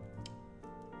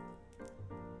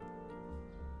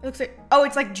 It looks like, oh,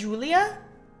 it's like Julia?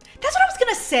 That's what I was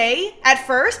gonna say at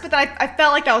first, but then I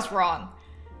felt like that was wrong.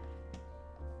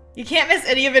 You can't miss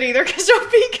any of it either because you'll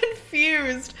be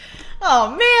confused. Oh,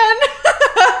 man.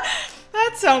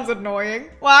 That sounds annoying.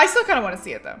 Well, I still kind of want to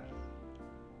see it, though.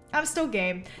 I'm still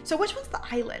game. So which one's the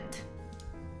island?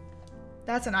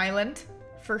 That's an island,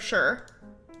 for sure.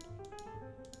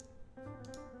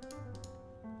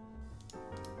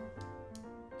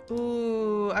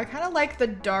 Ooh, I kind of like the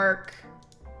dark.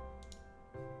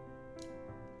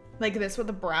 Like this with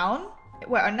the brown?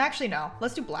 Well, and actually, no.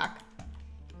 Let's do black.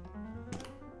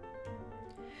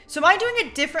 So am I doing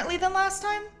it differently than last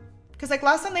time? Because like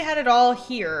last time they had it all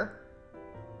here.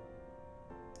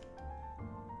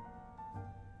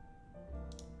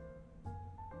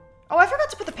 Oh, I forgot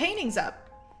to put the paintings up.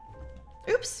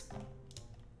 Oops.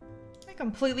 I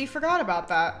completely forgot about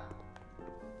that.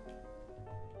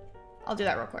 I'll do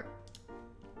that real quick.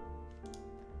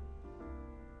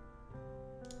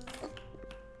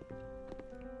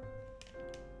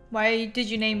 Why did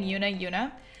you name Yuna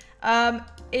Yuna?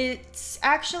 It's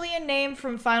actually a name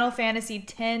from Final Fantasy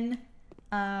X.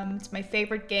 It's my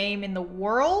favorite game in the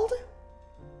world.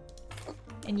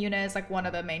 And Yuna is like one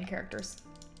of the main characters.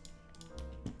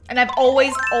 And I've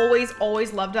always, always,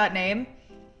 always loved that name.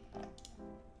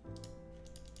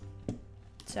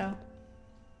 So,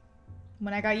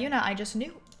 when I got Yuna, I just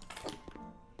knew.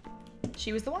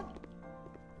 She was the one.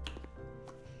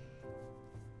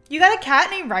 You got a cat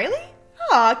named Riley?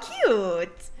 Aw,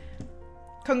 cute.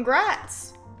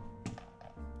 Congrats.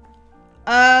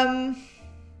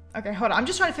 Okay, hold on. I'm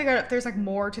just trying to figure out if there's like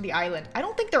more to the island. I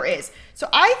don't think there is. So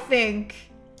I think...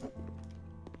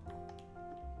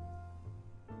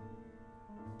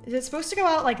 Is it supposed to go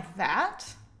out like that?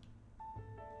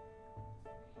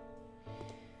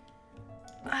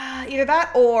 Either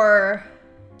that or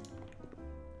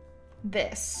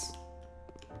this.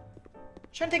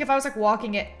 Trying to think if I was like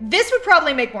walking it. This would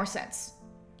probably make more sense.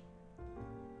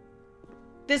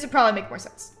 This would probably make more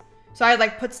sense. So I'd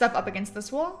like put stuff up against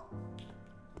this wall.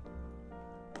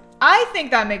 I think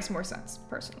that makes more sense,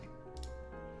 personally.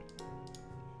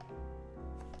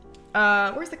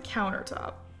 Where's the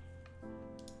countertop?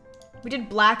 We did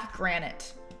black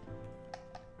granite.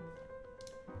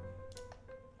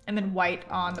 And then white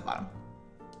on the bottom.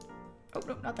 Oh,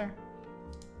 no, not there.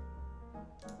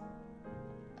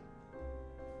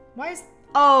 Why is...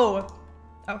 Oh!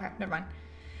 Okay, never mind.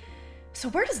 So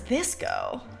where does this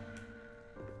go?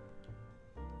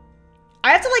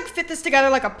 I have to, like, fit this together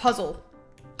like a puzzle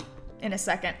in a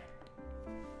second.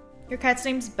 Your cat's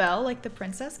name's Belle, like the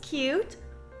princess. Cute.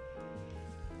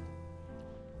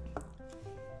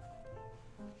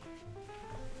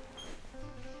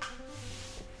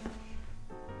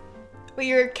 Wait,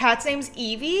 your cat's name's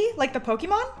Eevee? Like the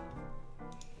Pokemon?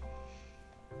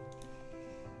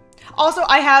 Also,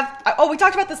 I have... Oh, we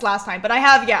talked about this last time, but I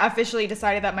have, yeah, officially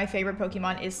decided that my favorite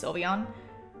Pokemon is Sylveon.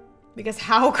 Because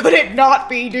how could it not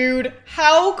be, dude?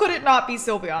 How could it not be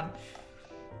Sylveon?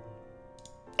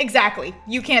 Exactly.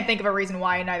 You can't think of a reason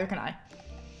why, and neither can I.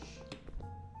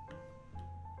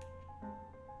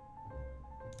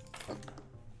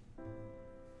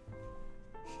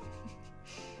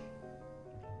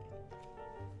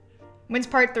 When's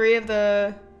part 3 of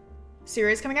the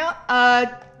series coming out?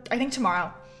 I think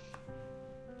tomorrow.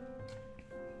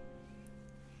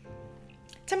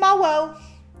 Tomorrow.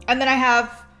 And then I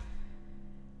have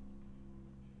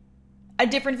a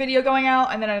different video going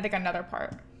out, and then I think another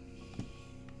part.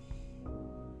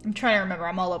 I'm trying to remember.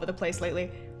 I'm all over the place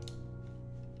lately.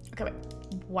 Okay, wait.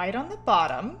 White on the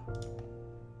bottom.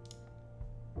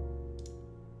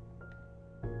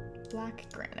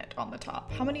 Black granite on the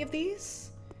top. How many of these?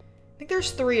 I think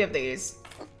there's 3 of these.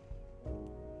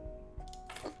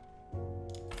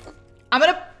 I'm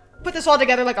gonna put this all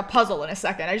together like a puzzle in a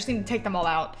second. I just need to take them all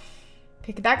out.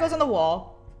 Okay, that goes on the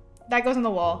wall. That goes on the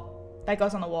wall. That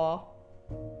goes on the wall.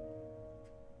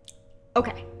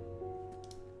 Okay.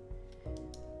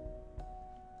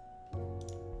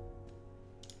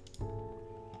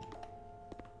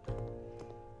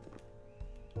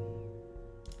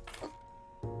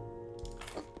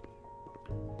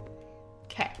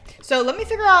 Okay, so let me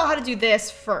figure out how to do this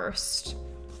first.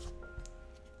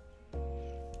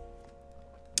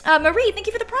 Marie, thank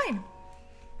you for the prime.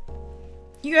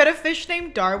 You had a fish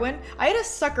named Darwin? I had a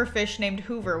sucker fish named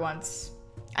Hoover once.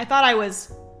 I thought I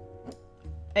was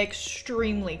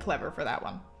extremely clever for that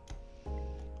one.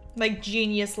 Like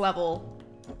genius level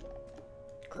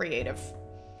creative.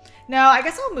 Now, I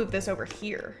guess I'll move this over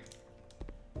here.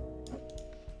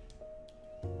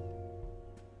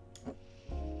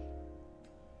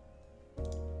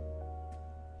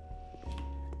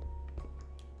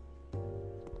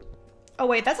 Oh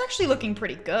wait, that's actually looking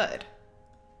pretty good.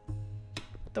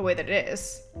 The way that it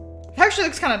is. It actually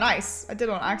looks kind of nice. I did it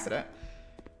on accident.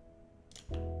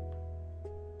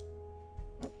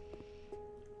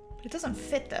 But it doesn't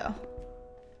fit though.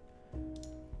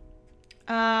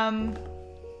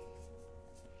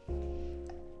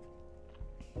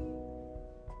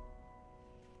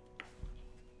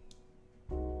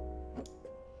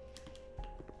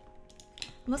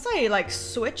 Unless I like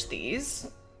switch these.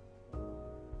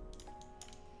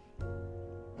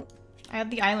 I have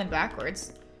the island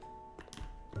backwards.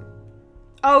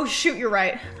 Oh, shoot, you're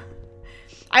right.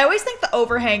 I always think the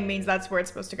overhang means that's where it's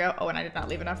supposed to go. Oh, and I did not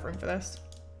leave enough room for this.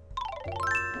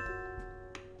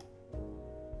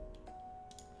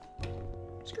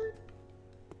 Skirt.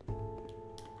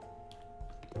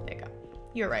 There you go.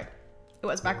 You're right. It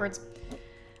was backwards.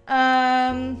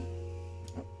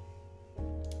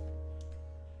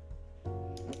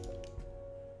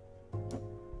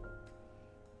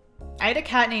 I had a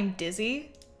cat named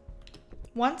Dizzy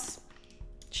once.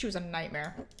 She was a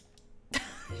nightmare.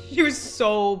 She was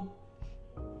so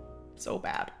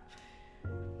bad.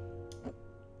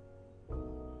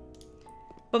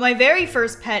 But my very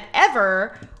first pet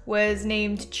ever was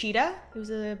named Cheetah. It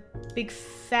was a big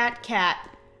fat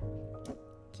cat.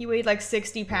 He weighed like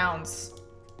 60 pounds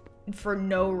for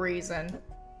no reason.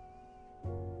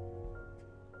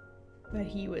 But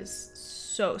he was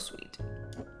so sweet.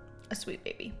 A sweet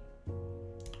baby.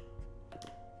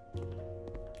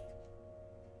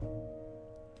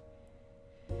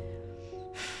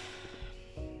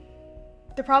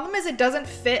 The problem is it doesn't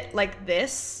fit like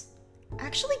this. I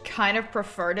actually kind of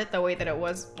preferred it the way that it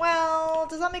was. Well,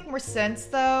 does that make more sense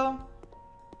though?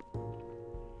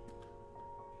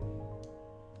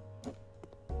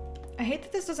 I hate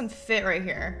that this doesn't fit right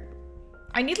here.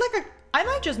 I need like I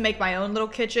might just make my own little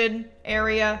kitchen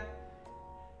area.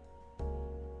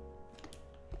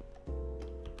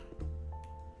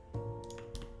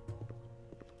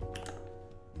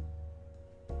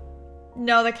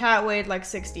 No, the cat weighed like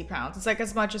 60 pounds. It's like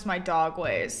as much as my dog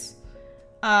weighs.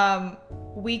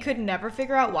 We could never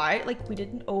figure out why. Like, we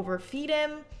didn't overfeed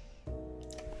him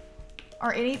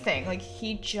or anything. Like,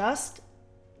 he just...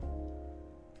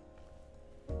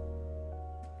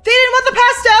 They didn't want the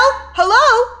pastel?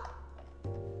 Hello?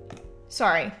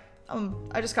 Sorry.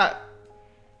 I just got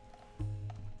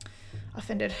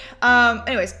offended.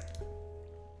 Anyways.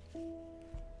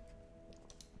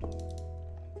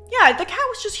 Yeah, the cat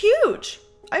was just huge.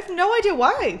 I have no idea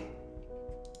why.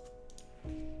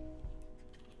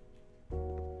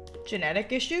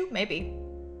 Genetic issue? Maybe.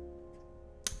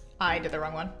 I did the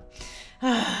wrong one.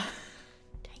 Dang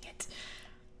it.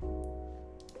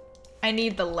 I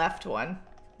need the left one,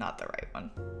 not the right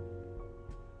one.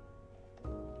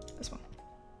 This one.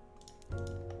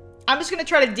 I'm just gonna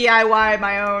try to DIY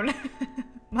my own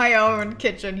my own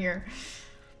kitchen here.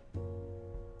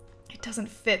 It doesn't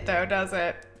fit though, does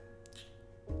it?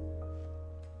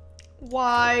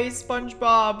 Why,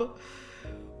 SpongeBob?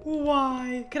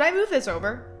 Why? Can I move this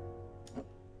over?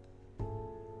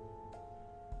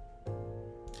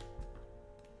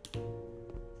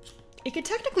 It could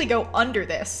technically go under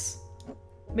this.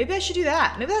 Maybe I should do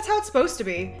that. Maybe that's how it's supposed to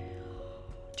be.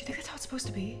 Do you think that's how it's supposed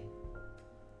to be?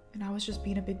 And I was just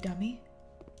being a big dummy?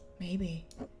 Maybe.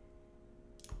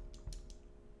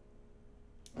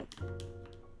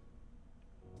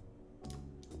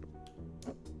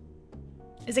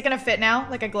 Is it gonna fit now?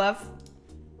 Like a glove?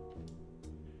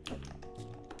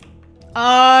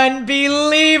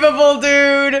 Unbelievable,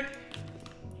 dude!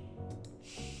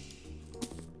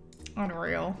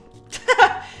 Unreal.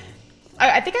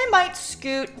 I think I might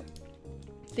scoot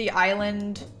the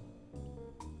island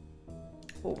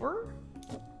over.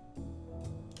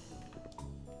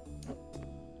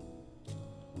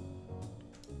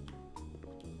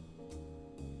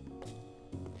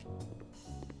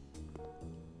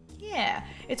 Yeah,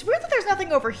 it's weird that there's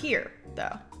nothing over here,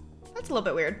 though. That's a little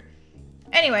bit weird.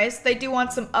 Anyways, they do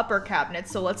want some upper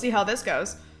cabinets, so let's see how this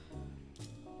goes.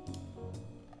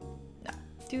 No,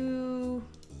 do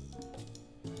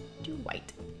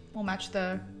white. We'll match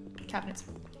the cabinets.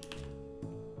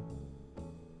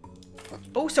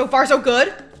 Oh, so far so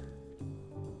good.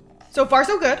 So far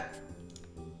so good.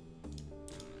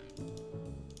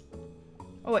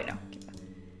 Oh wait, no.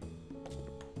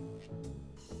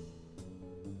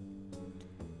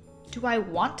 Do I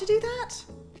want to do that?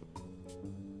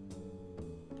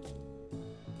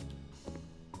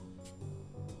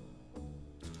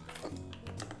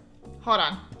 Hold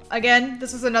on. Again,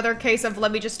 this is another case of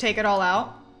let me just take it all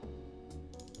out.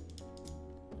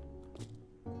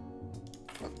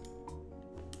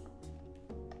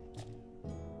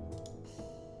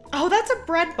 Oh, that's a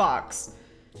bread box.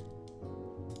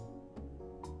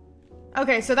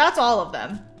 Okay, so that's all of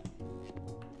them.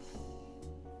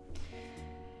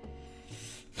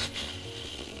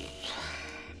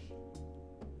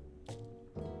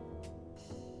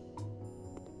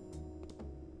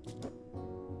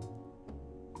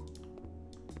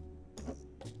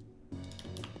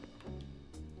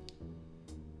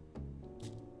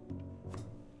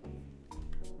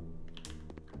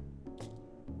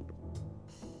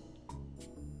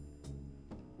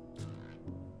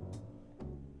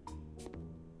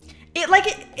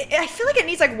 I feel like it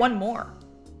needs like one more.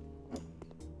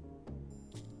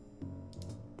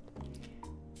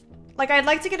 Like, I'd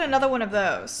like to get another one of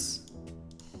those.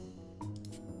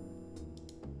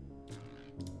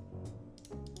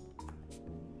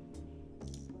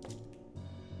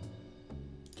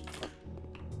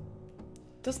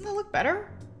 Doesn't that look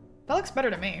better? That looks better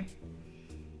to me.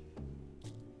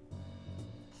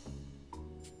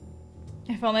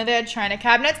 If only they had china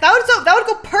cabinets. That would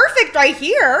go perfect right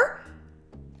here.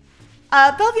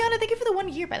 Belviana, thank you for the 1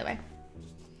 year, by the way.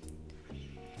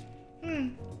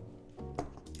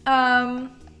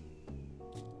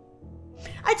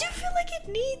 I do feel like it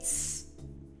needs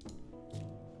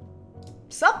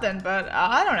something, but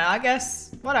I don't know. I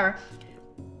guess whatever.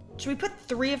 Should we put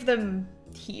 3 of them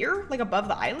here, like above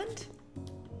the island?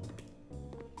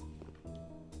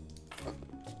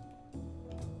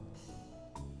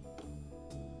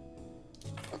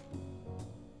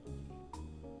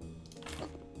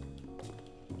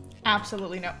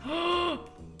 Absolutely no.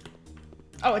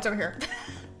 Oh, it's over here.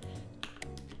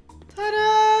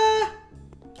 Ta-da!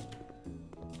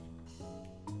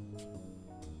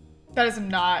 That is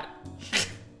not.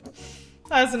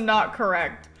 That is not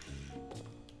correct.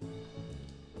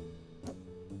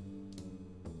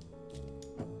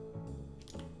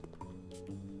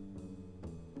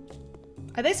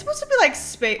 Are they supposed to be like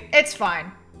space? It's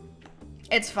fine.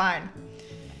 It's fine.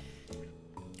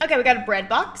 Okay, we got a bread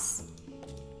box.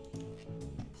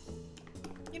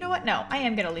 what? No, I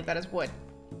am gonna leave that as wood.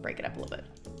 Break it up a little bit.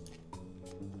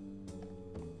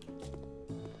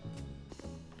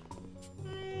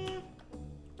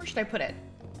 Where should I put it?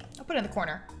 I'll put it in the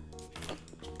corner.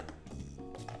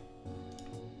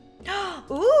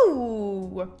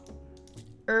 Ooh!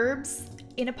 Herbs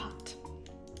in a pot.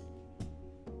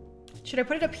 Should I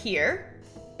put it up here?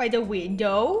 By the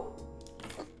window?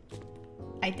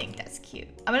 I think that's cute.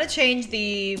 I'm gonna change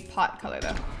the pot color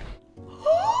though.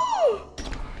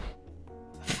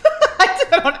 I did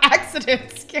that on accident.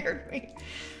 It scared me.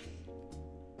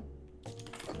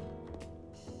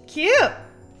 Cute.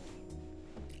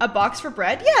 A box for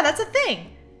bread? Yeah, that's a thing.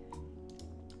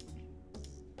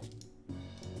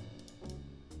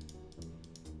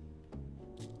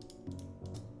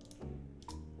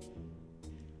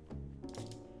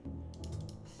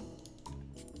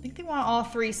 I think they want all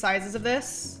 3 sizes of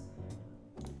this.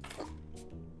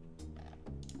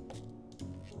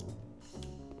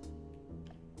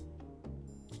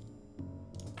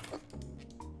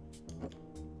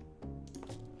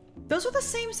 Those are the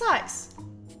same size.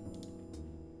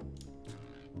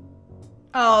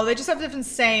 Oh, they just have different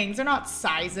sayings. They're not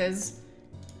sizes.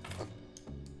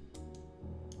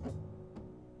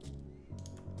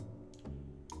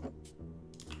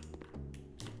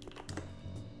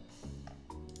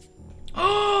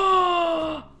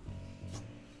 Oh!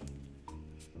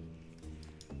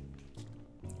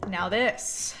 Now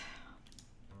this.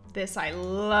 This I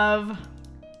love.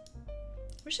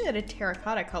 Wish they had a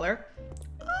terracotta color.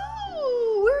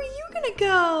 Oh, where are you gonna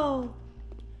go?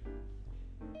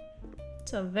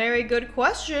 It's a very good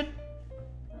question.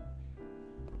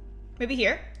 Maybe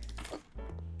here?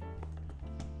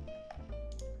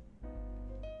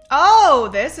 Oh,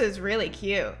 this is really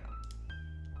cute.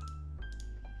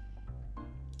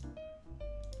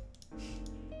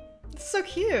 It's so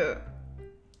cute.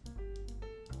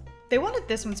 They wanted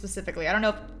this one specifically. I don't know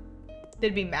if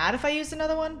they'd be mad if I used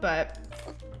another one, but...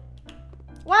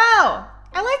 Wow!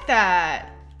 I like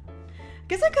that. I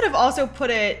guess I could have also put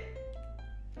it...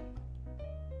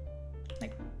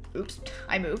 Like, oops,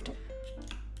 I moved.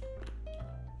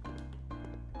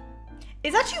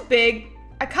 Is that too big?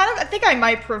 I think I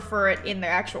might prefer it in the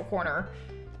actual corner.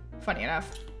 Funny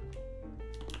enough.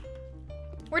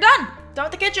 We're done! Done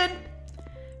with the kitchen!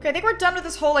 Okay, I think we're done with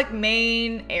this whole, like,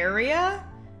 main area.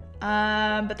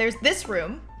 But there's this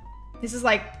room. This is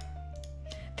like...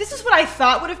 This is what I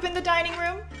thought would have been the dining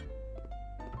room.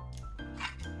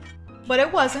 But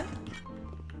it wasn't.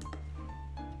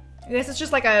 I guess it's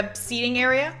just like a seating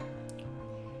area.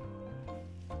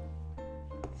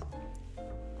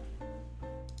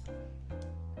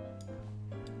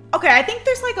 Okay, I think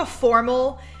there's like a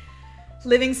formal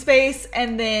living space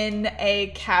and then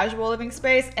a casual living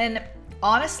space. And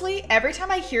honestly, every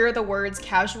time I hear the words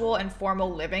casual and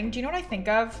formal living, do you know what I think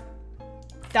of?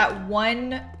 That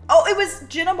one... Oh, it was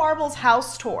Jenna Marbles'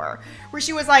 house tour, where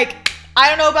she was like, I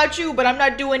don't know about you, but I'm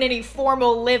not doing any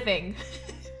formal living.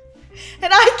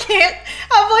 And I can't...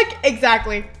 I'm like,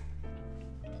 exactly.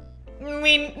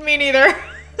 Me neither.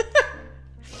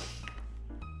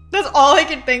 That's all I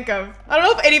can think of. I don't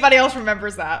know if anybody else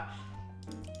remembers that.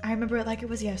 I remember it like it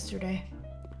was yesterday.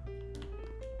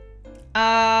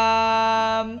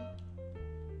 I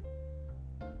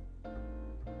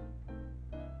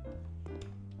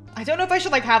don't know if I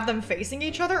should like have them facing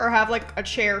each other or have like a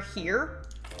chair here.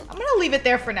 I'm gonna leave it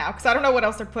there for now because I don't know what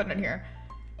else they're putting in here.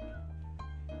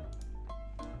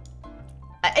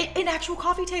 An actual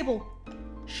coffee table.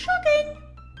 Shocking.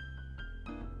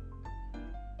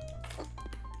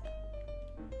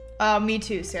 Me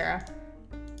too, Sarah.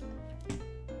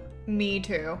 Me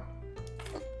too.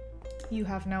 You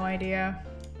have no idea.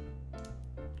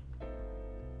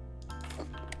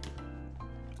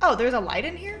 Oh, there's a light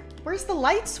in here? Where's the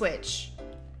light switch?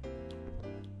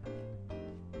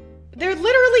 There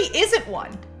literally isn't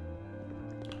one.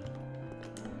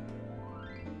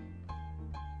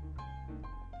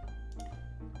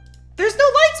 There's no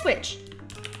light switch.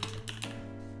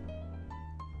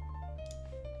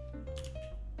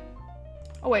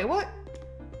 Oh wait, what?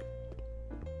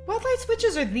 What light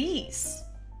switches are these?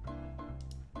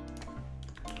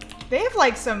 They have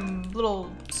like some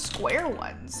little square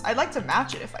ones. I'd like to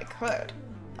match it if I could.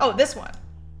 Oh, this one.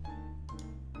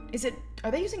 Is it,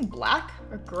 are they using black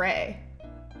or gray?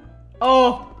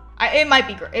 Oh, it might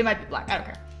be gray. It might be black. I don't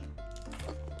care.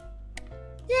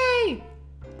 Yay!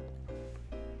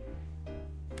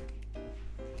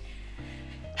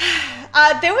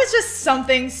 There was just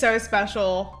something so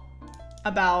special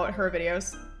about her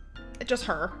videos. Just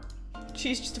her.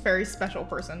 She's just a very special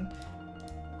person.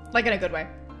 Like in a good way.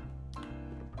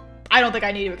 I don't think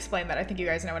I need to explain that. I think you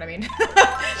guys know what I mean.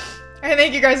 I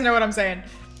think you guys know what I'm saying.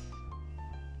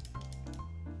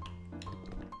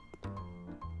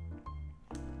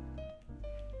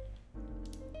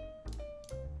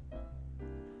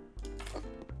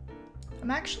 I'm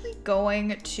actually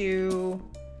going to...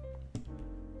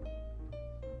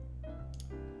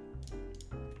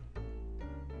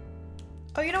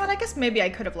 Oh, you know what? I guess maybe I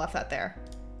could have left that there.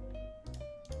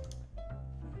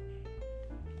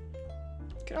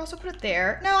 Could also put it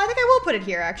there. No, I think I will put it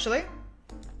here, actually.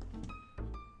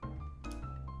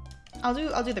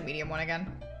 I'll do the medium one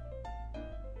again.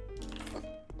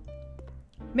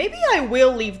 Maybe I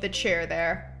will leave the chair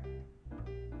there.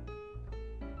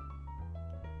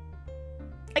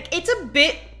 Like, it's a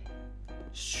bit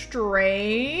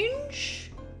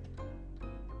strange.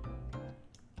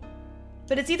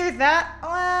 But it's either that,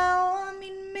 well, I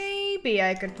mean, maybe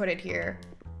I could put it here.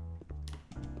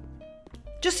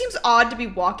 Just seems odd to be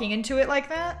walking into it like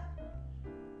that.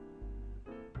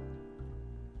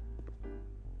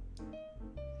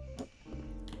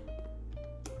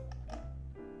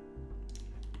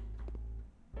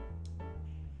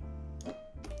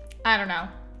 I don't know.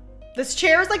 This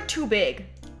chair is like too big.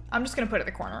 I'm just gonna put it in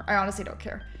the corner. I honestly don't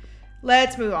care.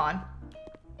 Let's move on.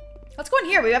 Let's go in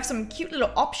here. We have some cute little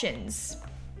options.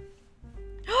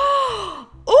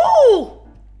 Oh!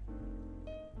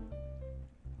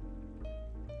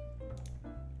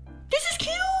 This is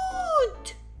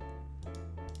cute!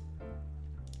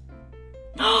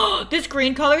 This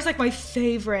green color is like my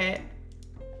favorite.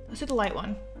 Let's do the light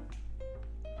one.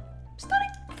 Stunning.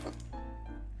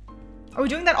 Are we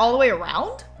doing that all the way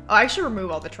around? Oh, I should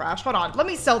remove all the trash. Hold on. Let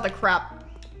me sell the crap.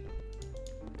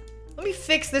 Let me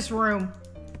fix this room.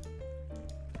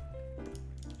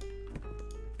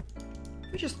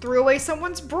 We just threw away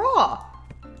someone's bra.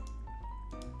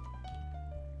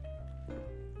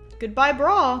 Goodbye,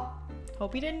 bra.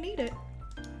 Hope you didn't need it.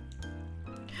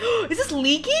 Is this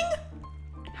leaking?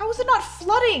 How is it not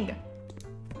flooding?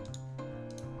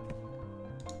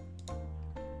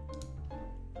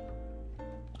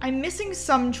 I'm missing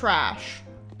some trash.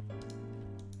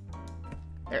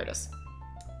 There it is.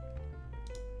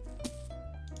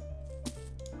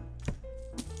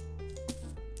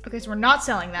 Okay, so we're not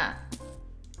selling that.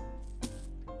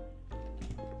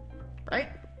 Right?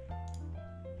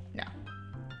 No.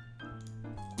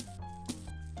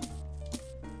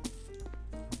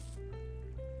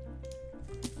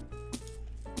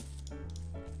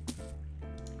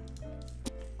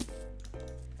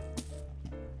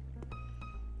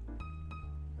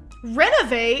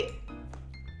 Renovate?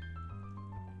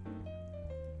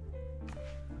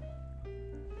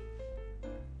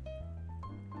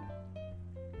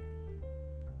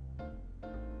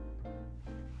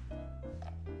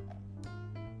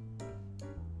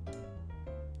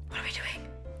 What are we doing?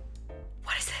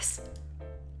 What is this?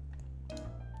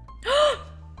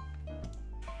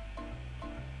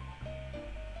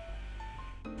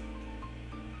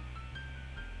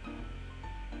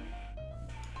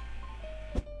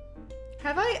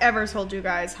 Have I ever told you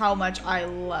guys how much I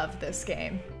love this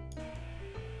game?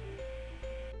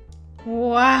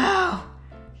 Wow.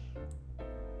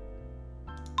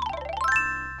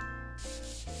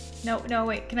 No,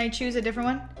 wait. Can I choose a different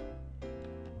one?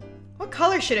 What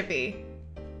color should it be?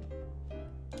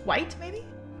 White, maybe?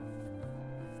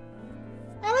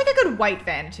 I like a good white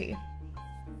vanity.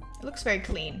 It looks very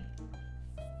clean.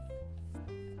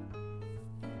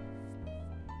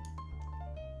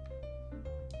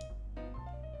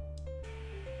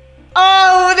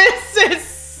 Oh, this is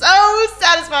so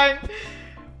satisfying.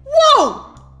 Whoa!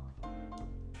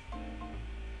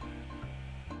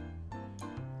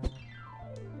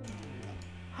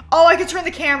 Oh, I could turn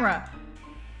the camera.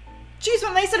 Jeez,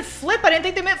 when they said flip, I didn't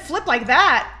think they meant flip like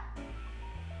that.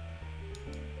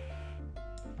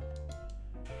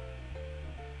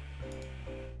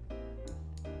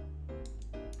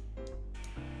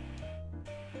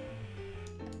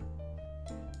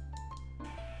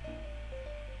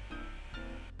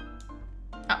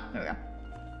 Oh, there we go.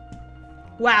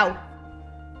 Wow.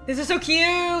 This is so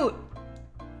cute.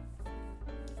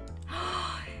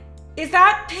 Is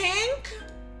that pink?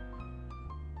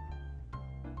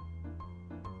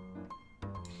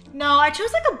 No, I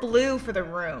chose like a blue for the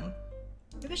room.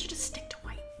 Maybe I should just stick to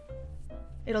white.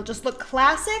 It'll just look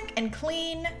classic and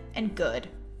clean and good.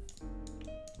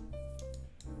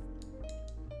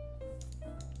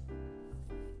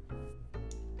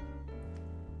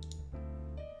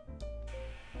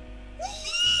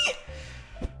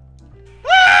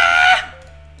 Ah!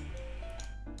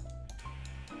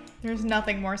 There's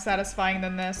nothing more satisfying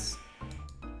than this.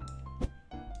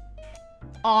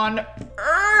 On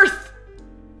Earth!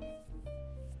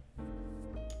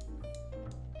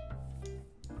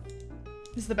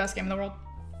 This is the best game in the world.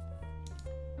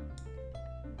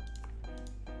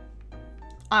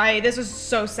 This was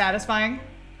so satisfying.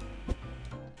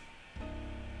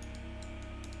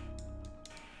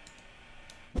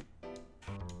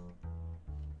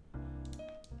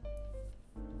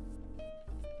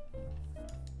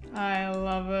 I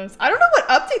love this. I don't know what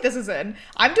update this is in.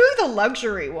 I'm doing the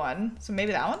luxury one, so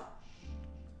maybe that one?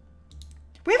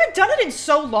 We haven't done it in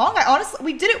so long.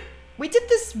 We did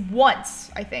this once,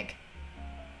 I think.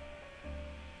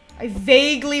 I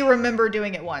vaguely remember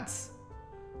doing it once.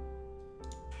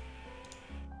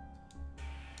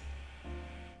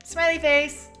 Smiley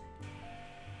face.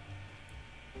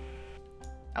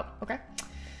 Oh, okay.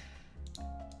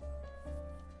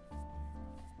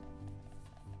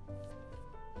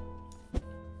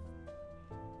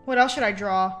 What else should I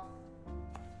draw?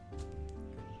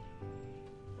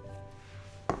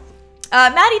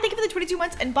 Maddie, thank you for the 22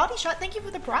 months. And Body Shot, thank you for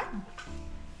the prime.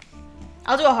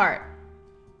 I'll do a heart.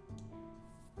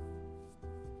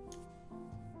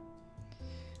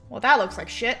 Well, that looks like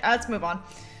shit. Let's move on.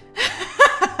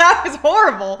 That was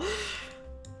horrible.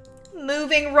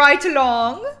 Moving right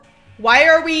along. Why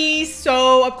are we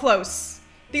so up close?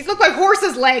 These look like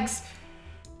horses' legs.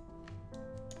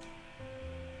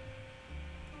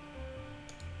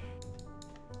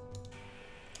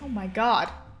 Oh my god.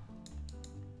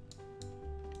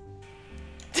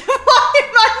 Why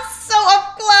am I so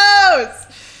up close?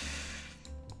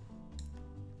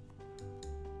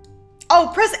 Oh,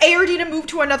 press A or D to move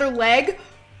to another leg?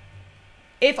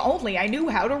 If only I knew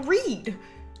how to read.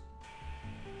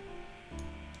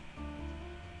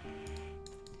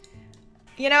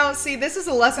 You know, see, this is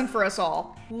a lesson for us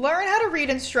all. Learn how to read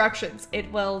instructions. It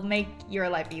will make your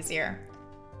life easier.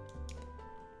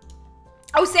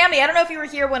 Oh, Sammy, I don't know if you were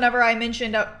here whenever I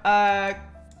mentioned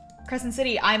Crescent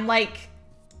City. I'm like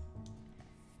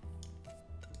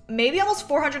maybe almost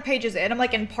 400 pages in. I'm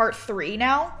like in part 3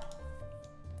 now.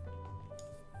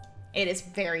 It is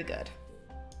very good.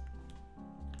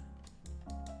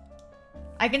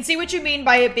 I can see what you mean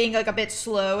by it being like a bit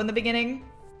slow in the beginning.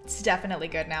 It's definitely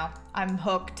good now. I'm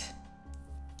hooked.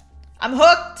 I'm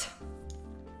hooked!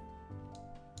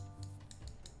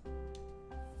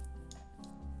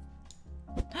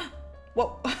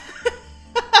 Whoa.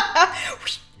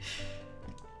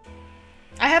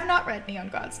 I have not read Neon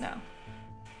Gods now.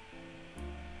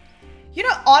 You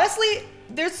know, honestly,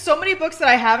 there's so many books that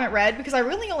I haven't read because I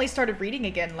really only started reading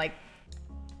again, like,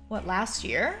 what, last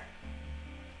year?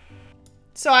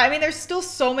 So, I mean, there's still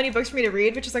so many books for me to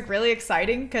read, which is, like, really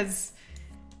exciting because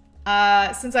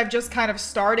since I've just kind of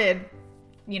started,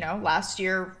 you know, last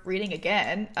year reading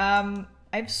again, I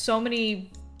have so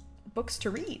many books to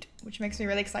read, which makes me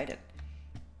really excited.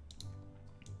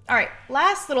 All right,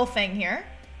 last little thing here.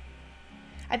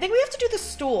 I think we have to do the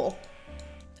stool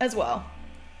as well.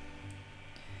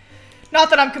 Not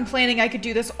that I'm complaining, I could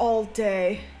do this all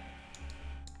day.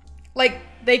 Like,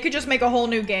 they could just make a whole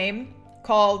new game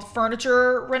called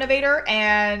Furniture Renovator,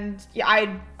 and yeah,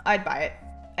 I'd buy it.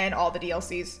 And all the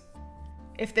DLCs.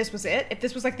 If this was it, if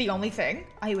this was like the only thing,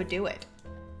 I would do it.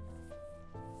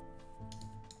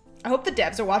 I hope the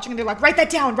devs are watching and they're like, write that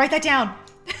down, write that down.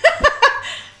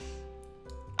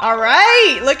 All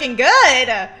right, looking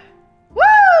good. Woo!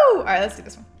 All right, let's do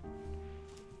this one.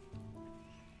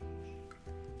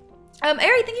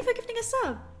 Ari, thank you for gifting a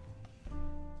sub.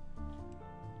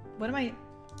 What am I?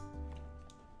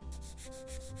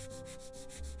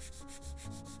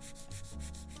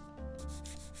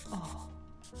 Oh,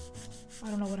 I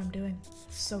don't know what I'm doing.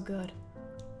 It's so good.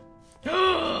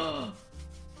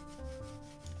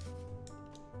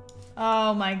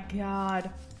 Oh my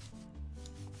god.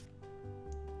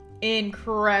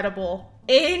 Incredible.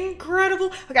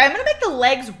 Incredible. Okay, I'm gonna make the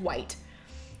legs white.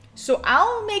 So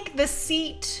I'll make the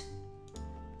seat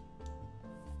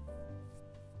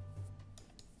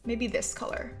maybe this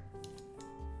color.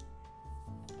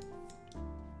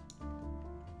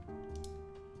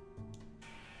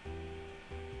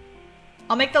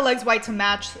 I'll make the legs white to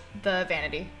match the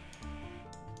vanity.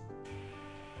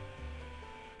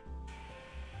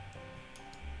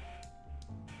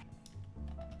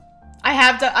 I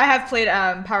have played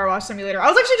Power Wash Simulator. I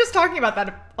was actually just talking about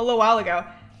that a little while ago.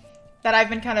 That I've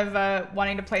been kind of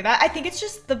wanting to play that. I think it's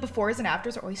just the befores and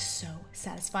afters are always so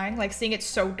satisfying. Like seeing it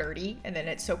so dirty and then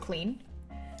it's so clean.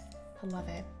 I love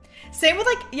it. Same with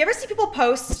like, you ever see people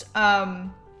post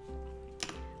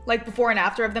like before and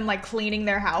after of them like cleaning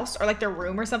their house or like their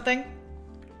room or something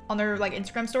on their like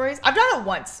Instagram stories? I've done it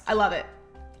once. I love it.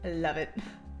 I love it.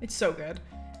 It's so good.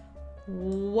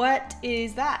 What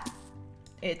is that?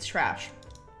 It's trash.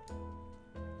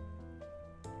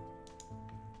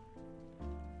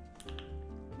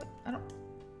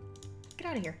 Get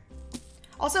out of here.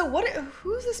 Also,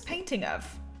 who's this painting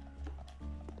of?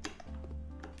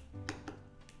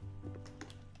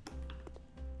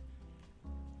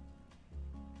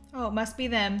 Oh, it must be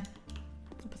them.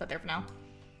 I'll put that there for now.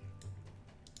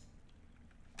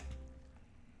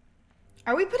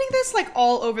 Are we putting this like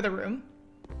all over the room?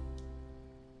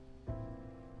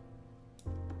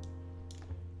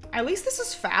 At least this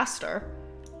is faster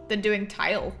than doing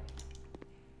tile.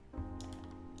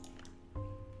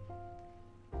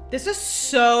 This is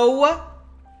so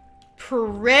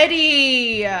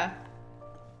pretty. I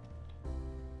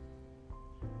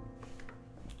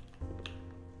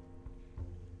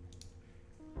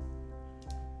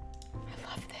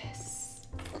love this.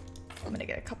 I'm gonna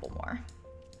get a couple more.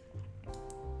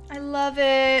 I love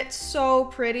it. So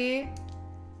pretty.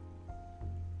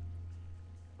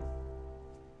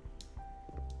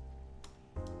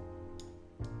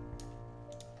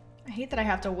 I hate that I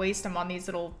have to waste them on these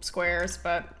little squares,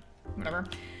 but whatever.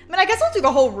 I mean, I guess I'll do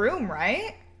the whole room,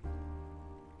 right?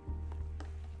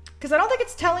 Because I don't think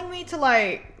it's telling me to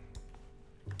like...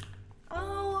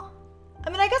 Oh... I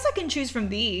mean, I guess I can choose from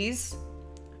these.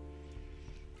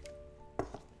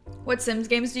 What Sims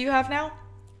games do you have now?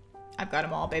 I've got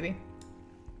them all, baby.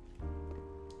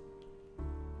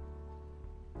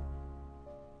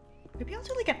 Maybe I'll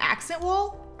do like an accent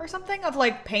wall or something of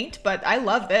like paint, but I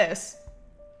love this.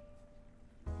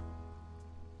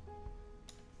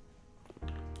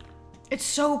 It's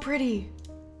so pretty.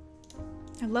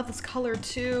 I love this color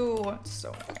too. It's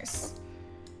so nice.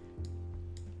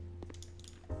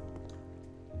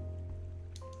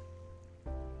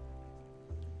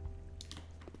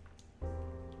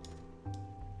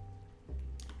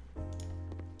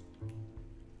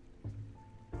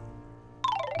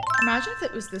 Imagine if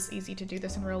it was this easy to do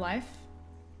this in real life.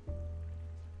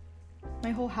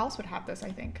 My whole house would have this,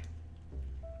 I think.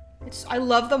 I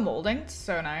love the molding. It's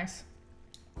so nice.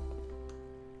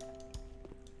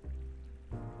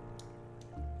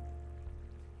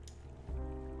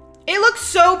 It looks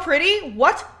so pretty.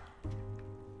 What?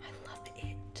 I love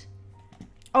it.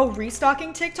 Oh,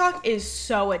 restocking TikTok is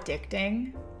so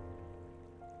addicting.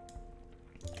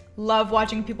 Love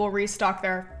watching people restock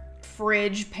their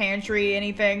fridge, pantry,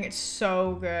 anything. It's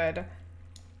so good.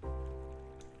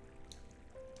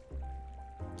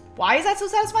 Why is that so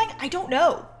satisfying? I don't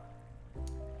know.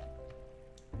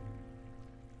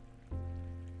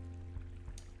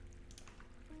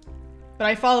 But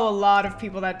I follow a lot of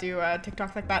people that do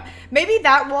TikToks like that. Maybe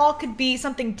that wall could be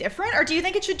something different? Or do you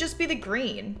think it should just be the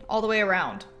green all the way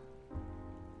around?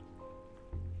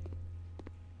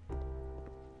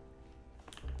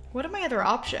 What are my other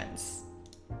options?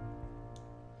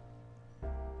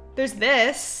 There's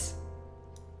this.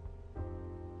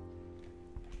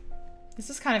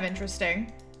 This is kind of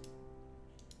interesting.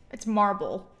 It's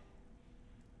marble.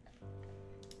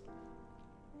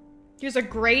 Here's a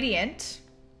gradient.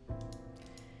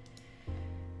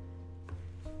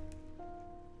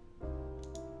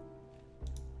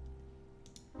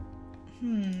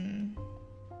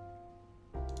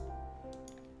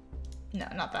 No,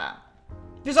 not that.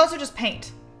 There's also just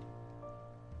paint.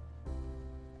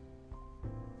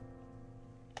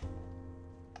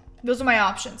 Those are my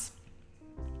options.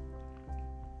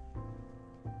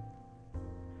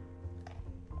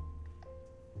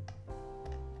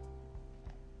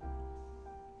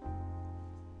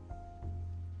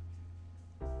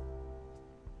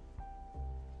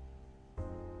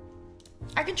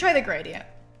 I can try the gradient.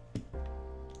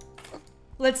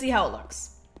 Let's see how it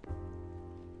looks.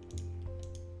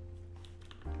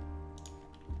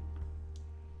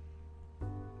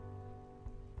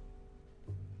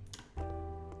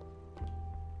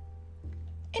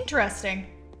 Interesting.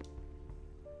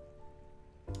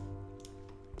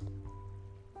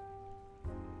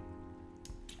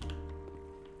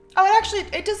 Oh,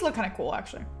 it does look kind of cool,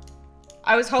 actually.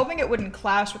 I was hoping it wouldn't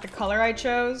clash with the color I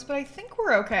chose, but I think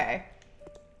we're okay.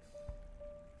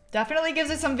 Definitely gives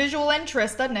it some visual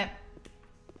interest, doesn't it?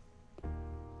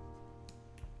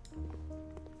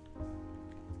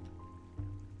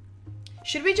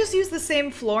 Should we just use the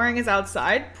same flooring as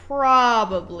outside?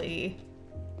 Probably.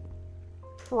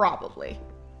 Probably.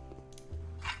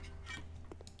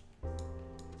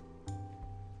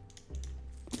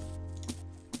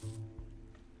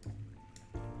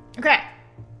 Okay.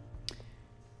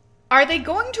 Are they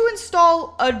going to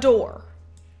install a door?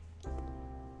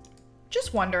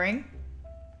 Just wondering.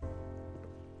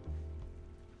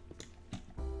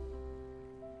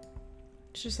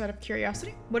 Just out of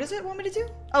curiosity. What does it want me to do?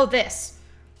 Oh, this.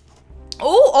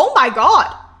 Oh my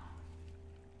god.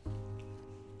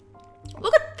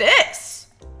 Look at this.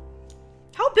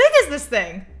 How big is this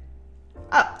thing?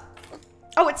 Oh.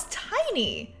 Oh, it's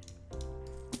tiny.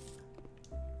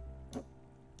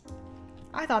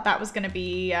 I thought that was gonna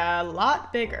be a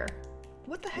lot bigger.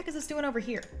 What the heck is this doing over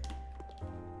here?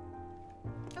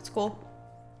 That's cool.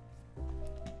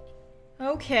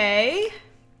 Okay.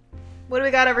 What do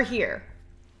we got over here?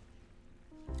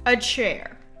 A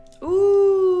chair.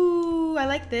 Ooh, I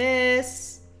like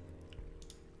this.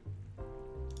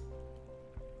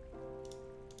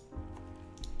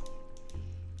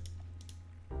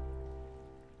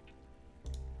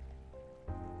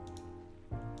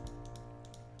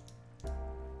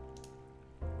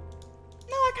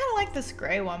 No, I kind of like this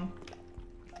gray one.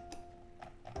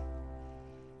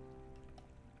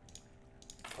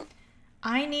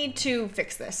 I need to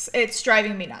fix this. It's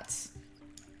driving me nuts.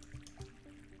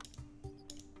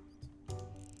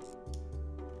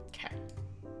 Okay.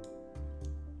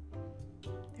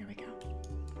 There we go.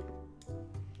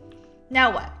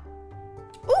 Now what?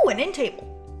 Ooh, an end table.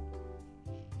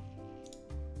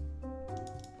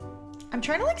 I'm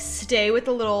trying to like stay with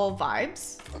the little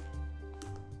vibes.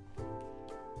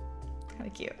 Kind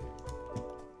of cute.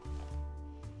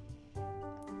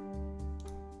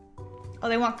 Oh,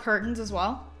 they want curtains as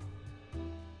well?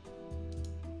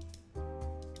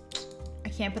 I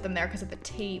can't put them there because of the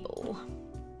table.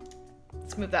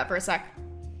 Let's move that for a sec.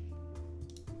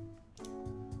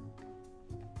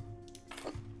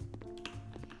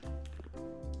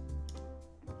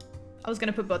 I was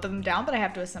gonna put both of them down, but I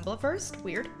have to assemble it first.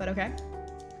 Weird, but okay.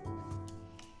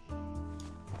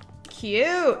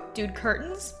 Cute! Dude,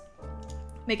 curtains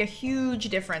make a huge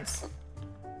difference.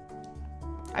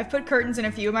 I've put curtains in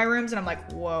a few of my rooms and I'm like,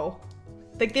 whoa.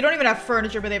 Like, they don't even have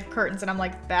furniture, but they have curtains and I'm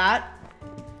like, that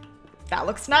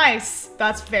looks nice.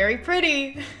 That's very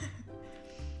pretty.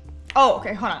 Oh,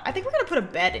 okay, hold on. I think we're gonna put a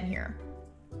bed in here.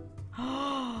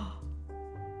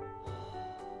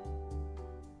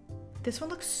 This one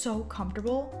looks so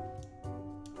comfortable.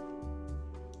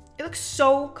 It looks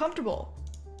so comfortable.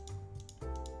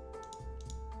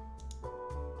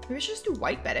 Maybe we should just do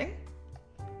white bedding.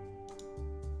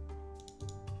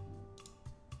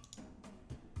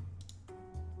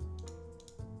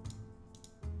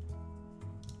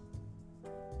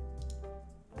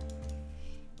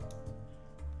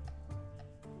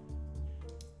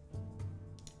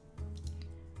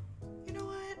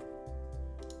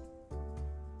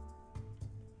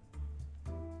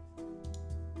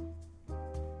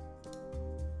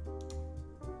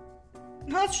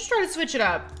 Let's just try to switch it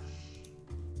up.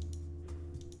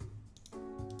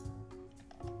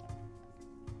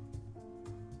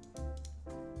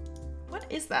 What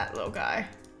is that little guy?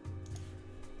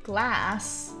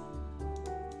 Glass.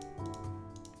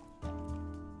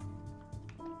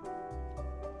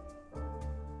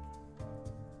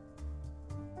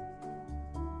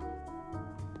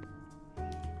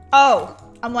 Oh,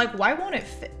 I'm like, why won't it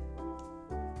fit?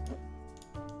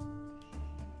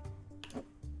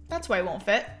 That's why it won't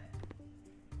fit.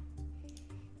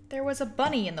 There was a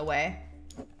bunny in the way.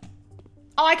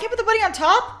 Oh, I can't put the bunny on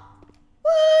top?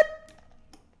 What?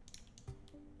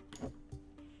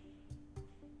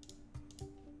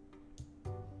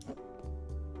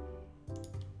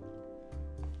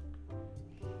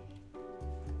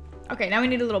 Okay, now we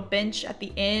need a little bench at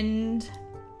the end.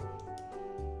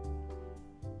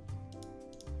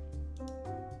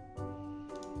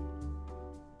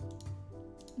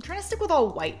 I'm trying to stick with all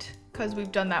white because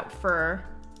we've done that for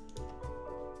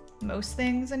most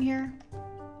things in here.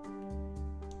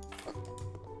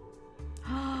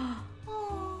 Oh,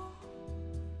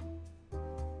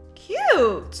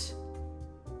 cute.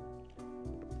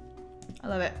 I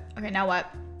love it. Okay, now what?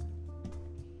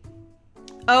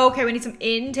 Oh, okay, we need some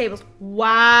end tables.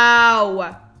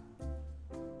 Wow.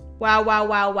 Wow, wow,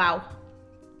 wow, wow.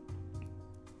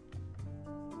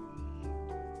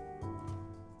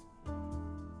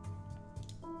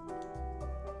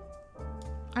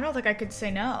 I don't think I could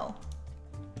say no.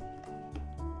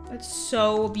 That's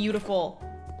so beautiful.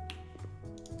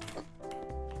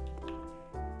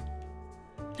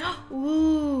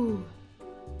 Ooh.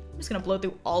 I'm just gonna blow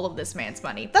through all of this man's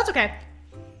money. That's okay.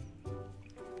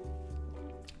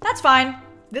 That's fine.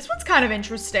 This one's kind of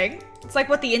interesting. It's like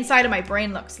what the inside of my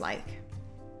brain looks like.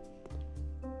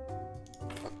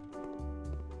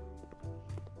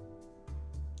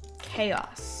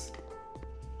 Chaos.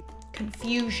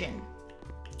 Confusion.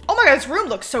 Oh my god, this room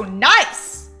looks so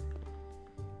nice!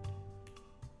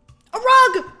 A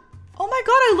rug! Oh my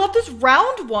god, I love this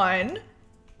round one.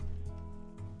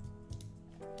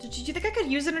 Do you think I could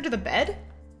use it under the bed?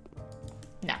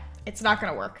 No, it's not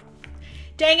gonna work.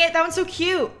 Dang it, that one's so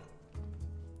cute.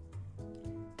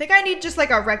 I think I need just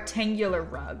like a rectangular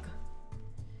rug.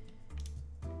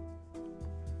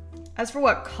 As for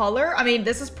what color, I mean,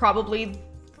 this is probably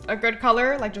a good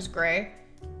color, like just gray.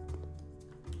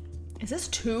 Is this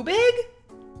too big?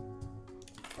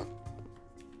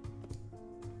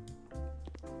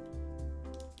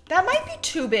 That might be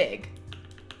too big.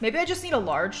 Maybe I just need a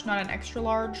large, not an extra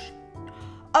large.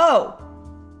 Oh.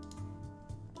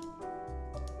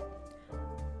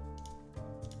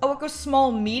 Oh, it goes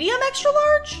small, medium, extra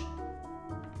large?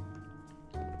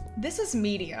 This is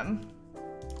medium.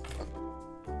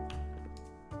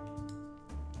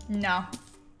 No.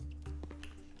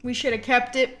 We should have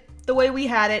kept it the way we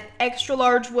had it. Extra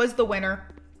large was the winner.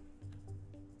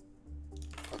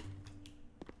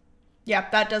 Yeah,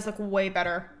 that does look way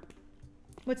better.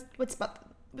 What's about...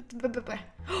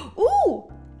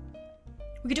 Ooh!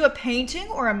 We could do a painting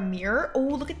or a mirror. Oh,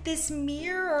 look at this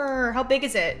mirror. How big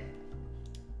is it?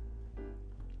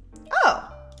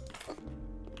 Oh.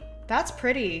 That's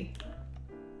pretty.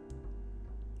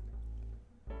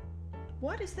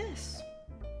 What is this?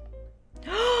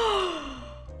 Whoa.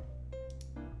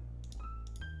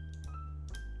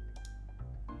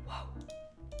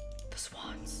 The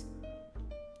swans.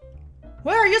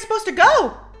 Where are you supposed to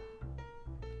go?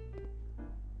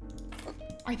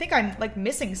 I think I'm like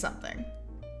missing something.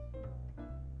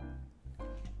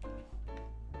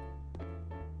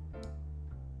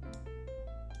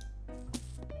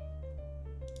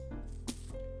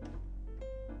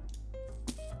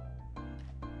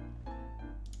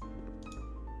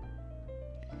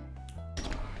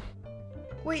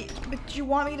 Wait, but do you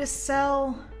want me to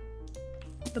sell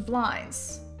the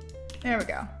blinds? There we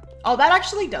go. Oh, that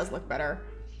actually does look better.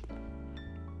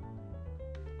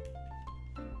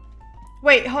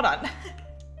 Wait, hold on.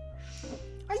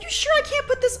 Are you sure I can't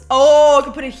put this? Oh, I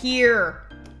can put it here.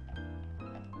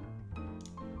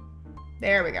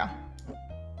 There we go.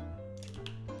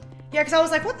 Yeah, because I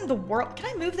was like, what in the world? Can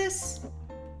I move this?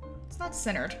 It's not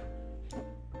centered.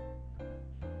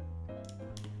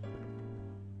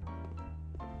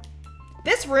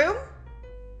 This room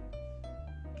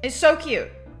is so cute.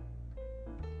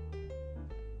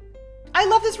 I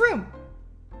love this room.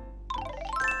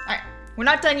 Alright, we're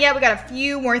not done yet. We got a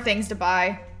few more things to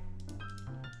buy.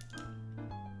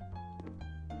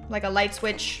 Like a light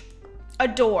switch, a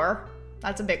door.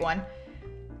 That's a big one.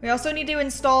 We also need to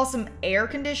install some air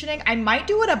conditioning. I might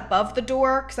do it above the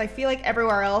door because I feel like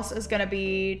everywhere else is gonna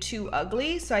be too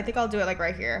ugly. So I think I'll do it like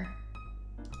right here.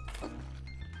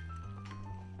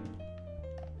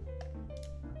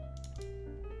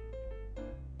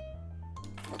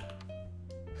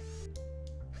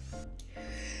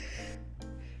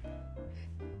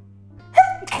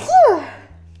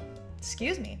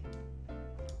 Excuse me.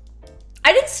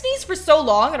 I didn't sneeze for so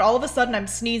long and all of a sudden I'm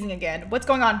sneezing again. What's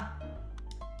going on?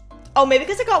 Oh, maybe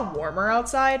because it got warmer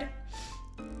outside.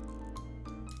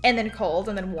 And then cold,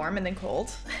 and then warm, and then cold.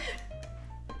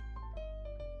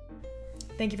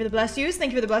 Thank you for the bless yous.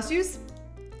 Thank you for the bless yous.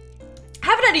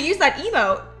 Haven't had to use that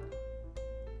emote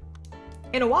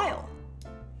in a while.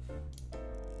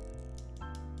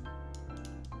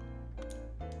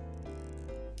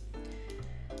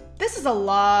 This is a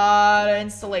lot of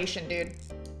installation, dude.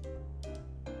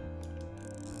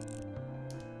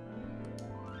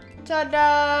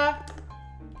 Ta-da!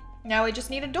 Now we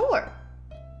just need a door.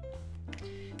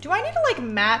 Do I need to like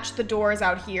match the doors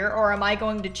out here or am I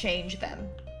going to change them?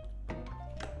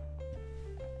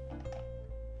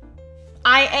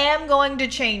 I am going to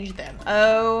change them.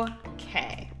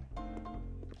 Okay.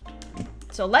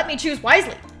 So let me choose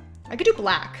wisely. I could do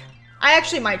black. I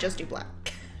actually might just do black.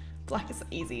 Black is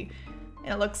easy.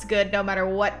 And it looks good no matter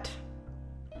what.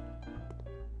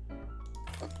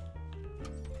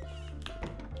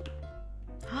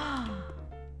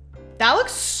 That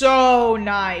looks so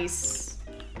nice.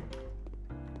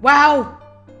 Wow.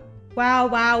 Wow,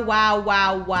 wow, wow,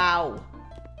 wow, wow.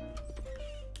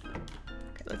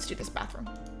 Okay, let's do this bathroom.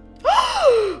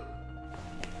 Oh.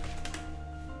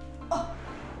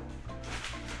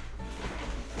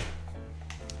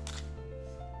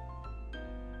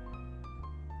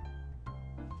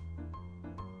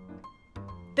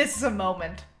 This is a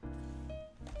moment.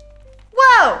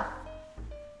 Whoa!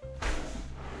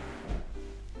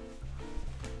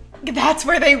 That's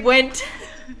where they went.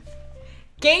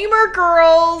 Gamer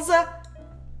girls.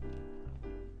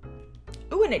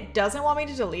 Ooh, and it doesn't want me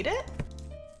to delete it?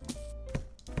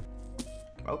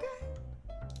 Okay.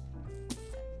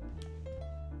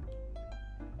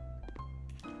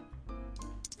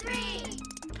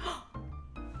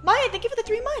 Maya, thank you for the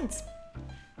 3 months.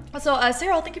 Also,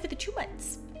 Sarah, thank you for the 2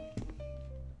 months.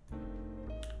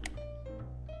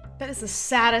 That is the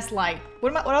saddest light.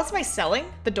 What else am I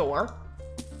selling? The door.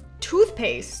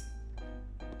 Toothpaste.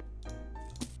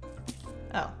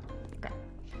 Oh.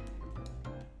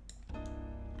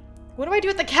 What do I do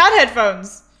with the cat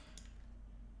headphones?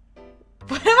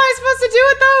 What am I supposed to do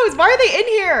with those? Why are they in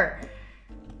here?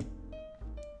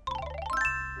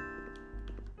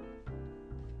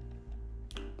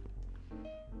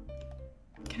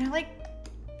 Can I, like,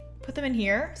 put them in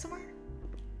here somewhere?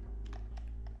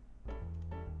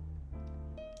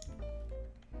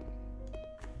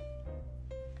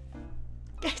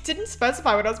 It didn't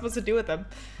specify what I was supposed to do with them.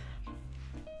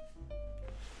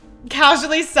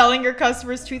 Casually selling your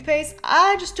customers toothpaste.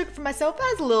 I just took it for myself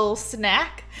as a little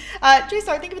snack.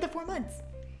 J-Star, thank you for the 4 months.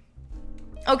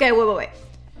 Okay, wait.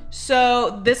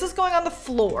 So this is going on the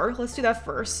floor. Let's do that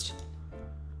first.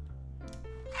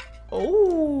 Oh,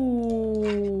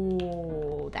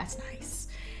 that's nice.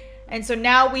 And so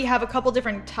now we have a couple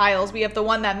different tiles. We have the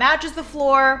one that matches the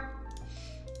floor.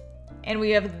 And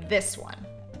we have this one.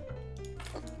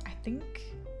 I think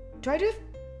I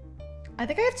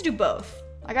have to do both.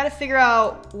 I gotta figure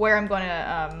out where I'm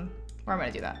gonna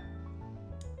do that.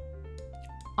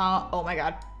 Oh my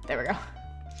god. There we go. I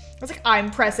was like,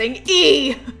 I'm pressing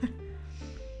E!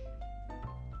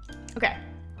 Okay.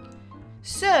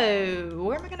 So,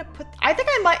 where am I gonna put... I think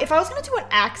I might... If I was gonna do an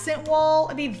accent wall,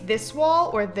 it'd be this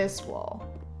wall or this wall.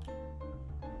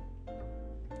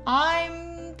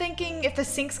 I'm thinking if the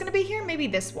sink's gonna be here, maybe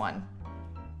this one.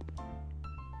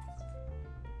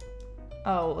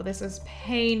 Oh, this is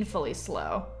painfully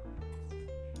slow.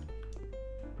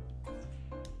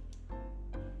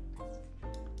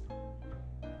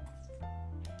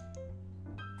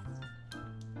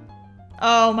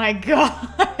 Oh my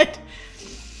god.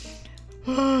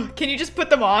 Can you just put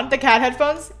them on, the cat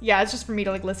headphones? Yeah, it's just for me to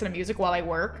like listen to music while I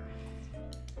work.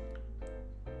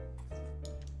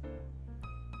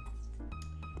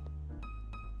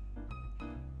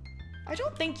 I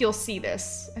don't think you'll see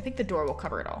this. I think the door will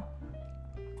cover it all.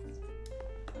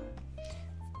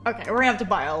 Okay, we're gonna have to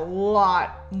buy a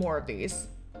lot more of these.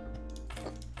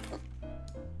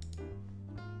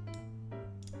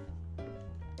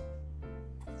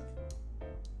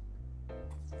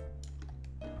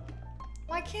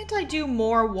 Why can't I do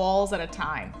more walls at a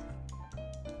time?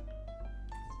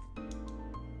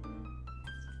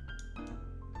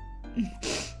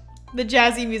 The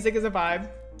jazzy music is a vibe.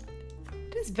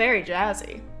 It is very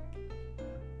jazzy.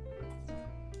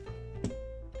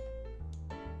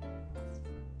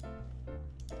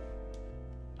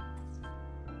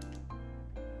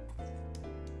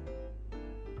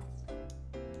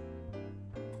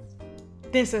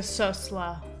 This is so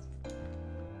slow.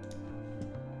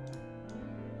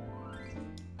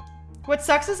 What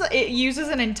sucks is it uses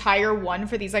an entire one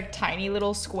for these like tiny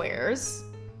little squares.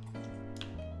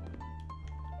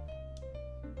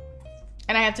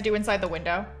 And I have to do inside the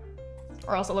window,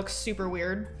 or else it looks super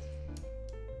weird.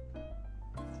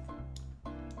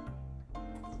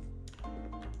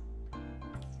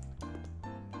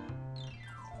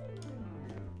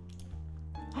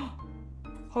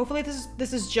 Hopefully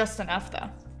this is just enough though.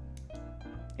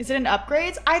 Is it an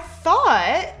upgrades? I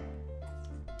thought.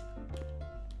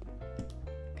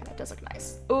 Okay, that does look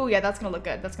nice. Oh yeah, that's gonna look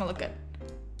good. That's gonna look good.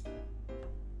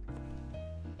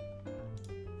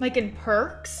 Like in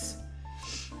perks.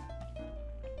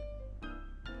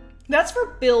 That's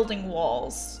for building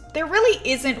walls. There really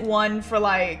isn't one for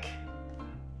like...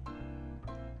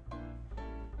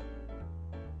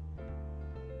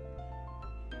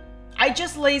 I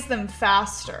just lays them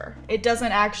faster. It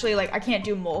doesn't actually like, I can't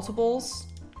do multiples.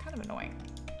 Kind of annoying.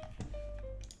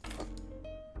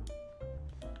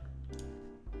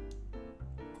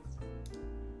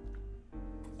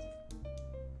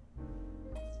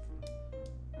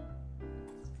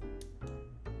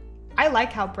 I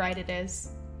like how bright it is.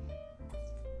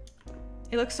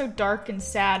 It looks so dark and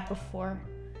sad before.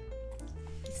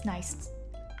 It's nice.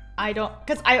 I don't,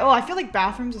 cause I feel like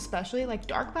bathrooms especially, like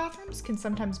dark bathrooms can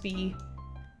sometimes be,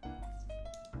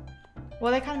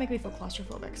 well, they kind of make me feel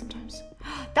claustrophobic sometimes.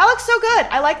 That looks so good.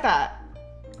 I like that.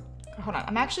 Hold on,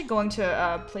 I'm actually going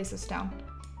to place this down.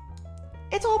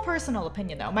 It's all personal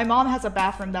opinion though. My mom has a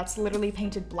bathroom that's literally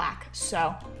painted black,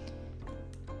 so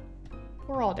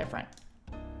we're all different.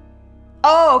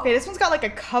 Oh, okay, this one's got like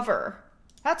a cover.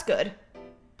 That's good.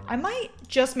 I might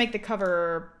just make the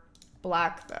cover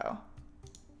black though.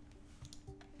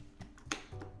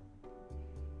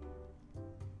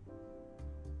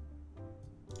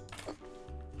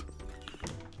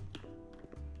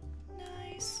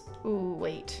 Nice. Ooh,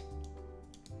 wait.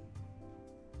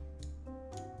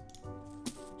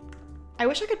 I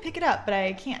wish I could pick it up, but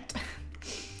I can't.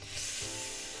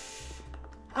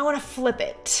 I want to flip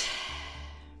it.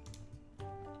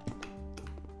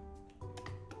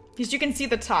 Because you can see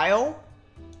the tile.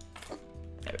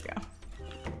 There we go.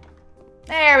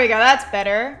 There we go, that's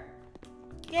better.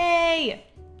 Yay!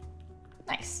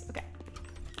 Nice, okay.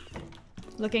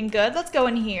 Looking good. Let's go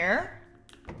in here.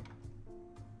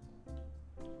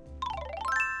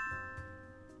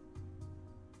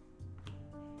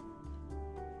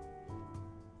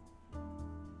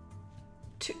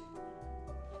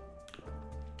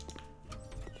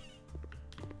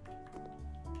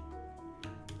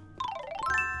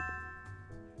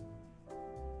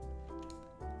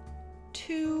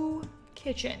 Two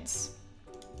kitchens.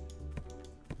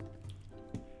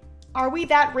 Are we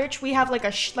that rich? We have like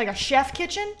a chef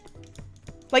kitchen?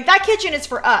 Like that kitchen is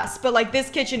for us, but like this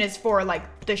kitchen is for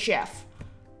like the chef.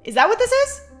 Is that what this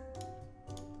is?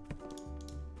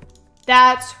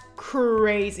 That's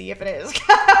crazy if it is.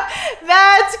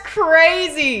 That's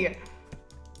crazy.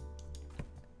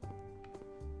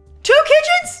 Two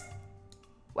kitchens?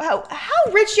 Wow,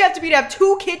 how rich do you have to be to have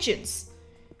two kitchens?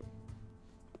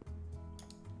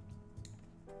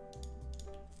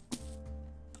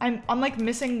 I'm like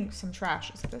missing some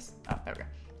trash. Is it this? Oh, there we go.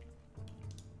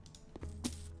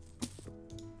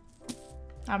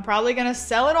 I'm probably gonna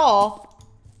sell it all.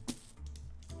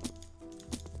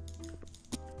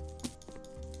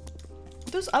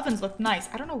 Those ovens look nice.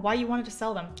 I don't know why you wanted to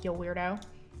sell them, you weirdo.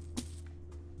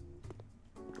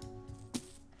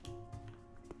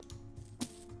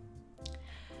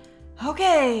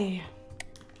 Okay.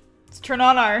 Let's turn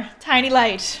on our tiny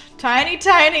light. Tiny,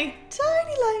 tiny,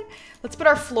 tiny light. Let's put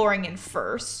our flooring in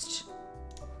first.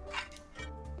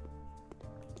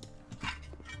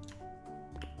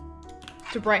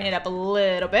 To brighten it up a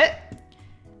little bit.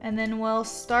 And then we'll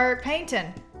start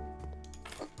painting.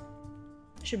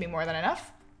 Should be more than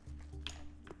enough.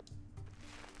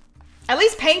 At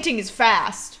least painting is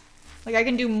fast. Like I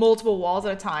can do multiple walls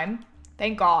at a time.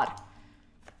 Thank God.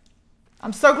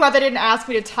 I'm so glad they didn't ask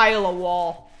me to tile a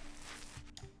wall.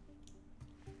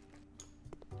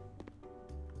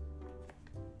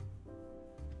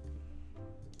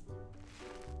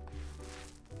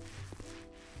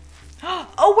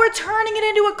 Oh, we're turning it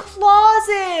into a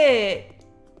closet.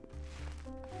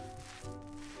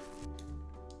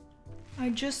 I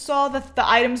just saw the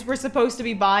items we're supposed to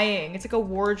be buying. It's like a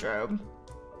wardrobe.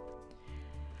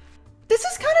 This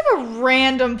is kind of a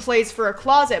random place for a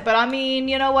closet, but I mean,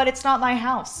 you know what? It's not my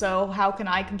house, so how can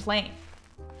I complain?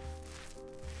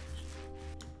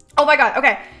 Oh my God,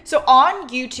 okay. So on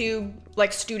YouTube,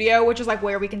 like Studio, which is like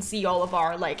where we can see all of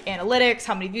our like analytics,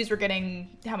 how many views we're getting,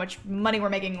 how much money we're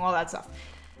making, all that stuff.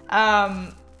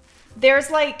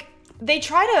 There's like, they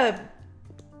try to,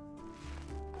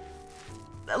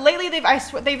 lately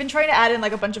they've been trying to add in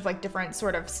like a bunch of like different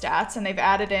sort of stats, and they've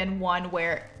added in one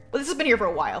where, well, this has been here for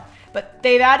a while, but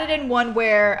they've added in one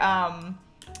where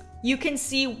you can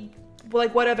see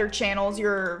like what other channels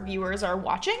your viewers are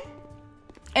watching.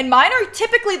 And mine are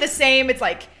typically the same. It's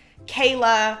like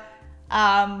Kayla,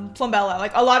 Plumbella,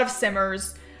 like a lot of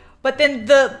simmers. But then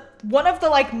one of the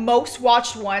like most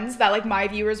watched ones that like my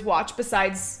viewers watch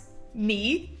besides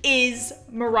me is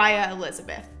Mariah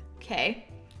Elizabeth. Okay.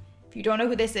 If you don't know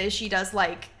who this is, she does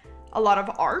like a lot of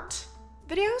art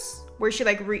videos where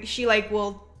she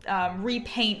will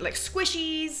repaint like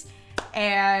squishies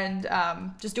and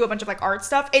just do a bunch of like art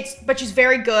stuff. But she's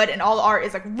very good, and all the art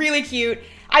is like really cute.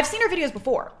 I've seen her videos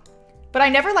before, but I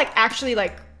never like actually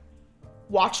like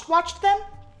watched them.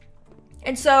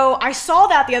 And so I saw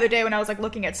that the other day when I was like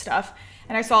looking at stuff,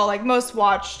 and I saw like most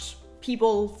watched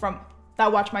people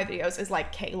that watch my videos is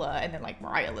like Kayla and then like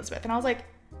Mariah Elizabeth. And I was like,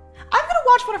 I'm gonna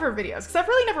watch one of her videos because I've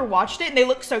really never watched it and they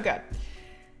look so good.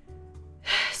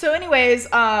 So anyways,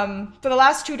 for the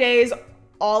last 2 days,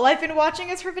 all I've been watching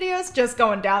is her videos, just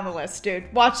going down the list,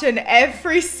 dude. Watching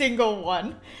every single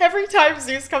one. Every time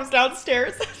Zeus comes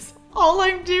downstairs, that's all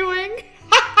I'm doing.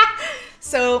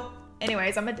 So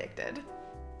anyways, I'm addicted.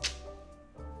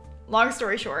 Long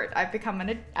story short, I've become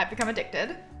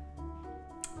addicted.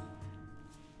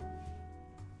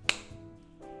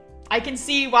 I can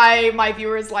see why my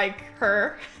viewers like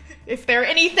her, if they're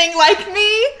anything like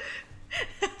me.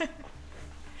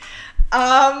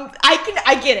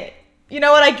 I get it. You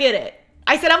know what? I get it.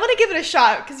 I said, I'm gonna give it a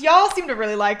shot because y'all seem to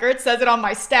really like her. It says it on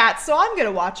my stats, so I'm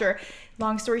gonna watch her.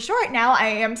 Long story short, now I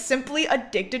am simply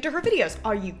addicted to her videos.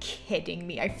 Are you kidding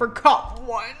me? I forgot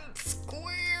one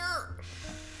square.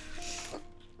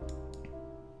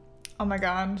 Oh my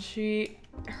God,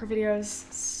 her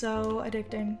videos, so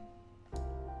addicting.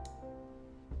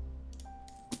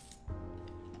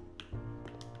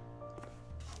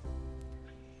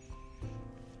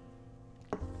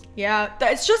 Yeah,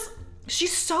 it's just,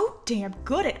 she's so damn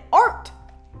good at art.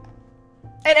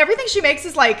 And everything she makes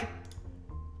is like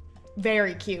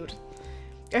very cute.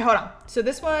 Okay, hold on. So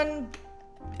this one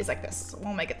is like this. So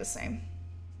we'll make it the same.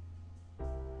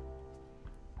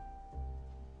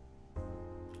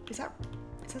 Is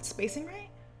that spacing right?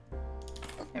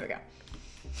 There we go.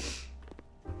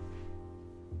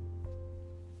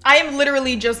 I am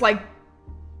literally just like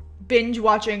binge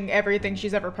watching everything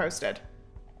she's ever posted.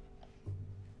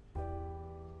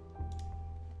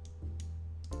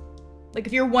 Like,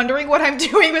 if you're wondering what I'm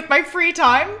doing with my free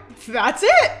time, that's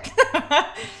it.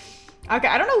 Okay,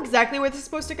 I don't know exactly where this is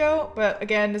supposed to go, but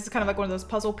again, this is kind of like one of those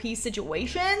puzzle piece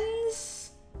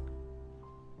situations.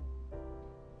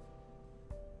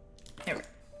 There we go.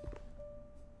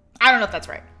 I don't know if that's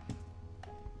right.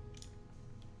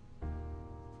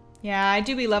 Yeah, I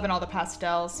do be loving all the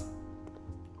pastels.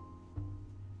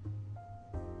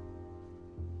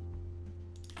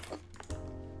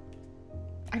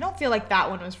 I don't feel like that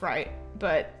one was right,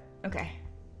 but okay.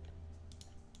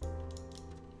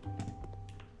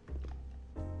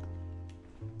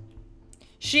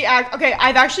 Okay,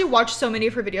 I've actually watched so many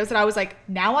of her videos that I was like,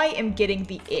 now I am getting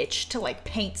the itch to like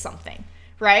paint something,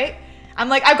 right? I'm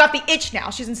like, I've got the itch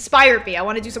now. She's inspired me. I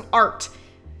want to do some art.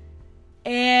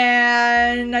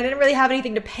 And I didn't really have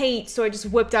anything to paint, so I just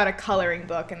whipped out a coloring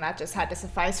book, and that just had to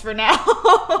suffice for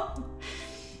now.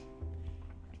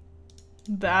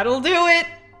 That'll do it.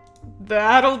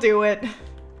 That'll do it.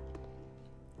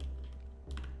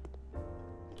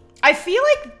 I feel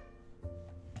like...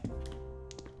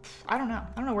 I don't know.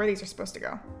 I don't know where these are supposed to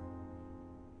go.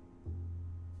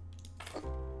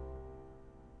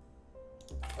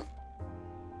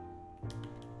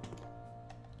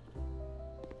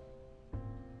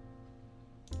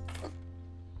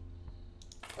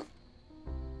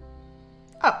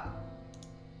 Oh.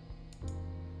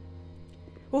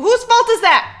 Well, whose fault is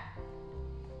that?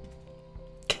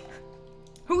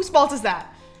 Whose fault is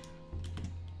that?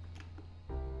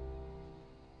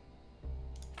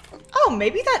 Oh,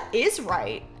 maybe that is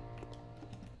right.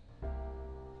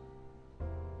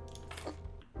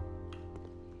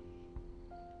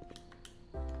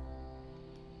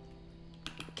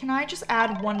 Can I just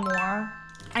add one more?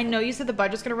 I know you said the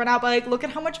budget's gonna run out, but like, look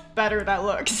at how much better that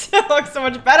looks. It looks so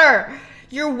much better.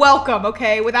 You're welcome,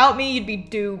 okay? Without me, you'd be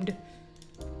doomed.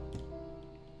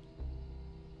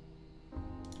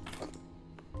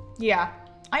 Yeah,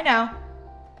 I know.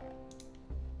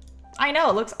 I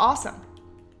know, it looks awesome.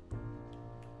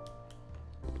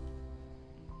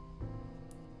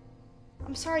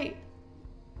 I'm sorry.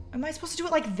 Am I supposed to do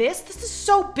it like this? This is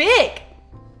so big.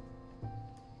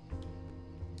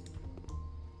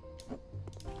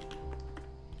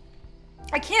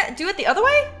 I can't do it the other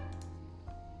way?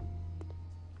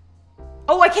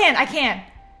 Oh, I can.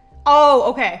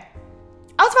 Oh, okay.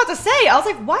 I was about to say, I was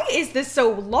like, why is this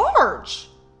so large?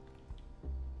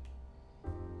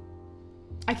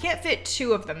 I can't fit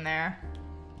two of them there.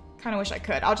 Kind of wish I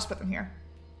could. I'll just put them here.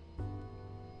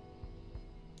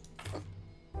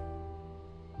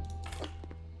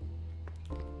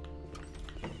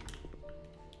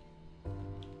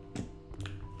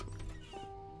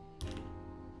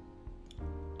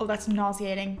 Oh, that's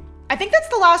nauseating. I think that's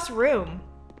the last room.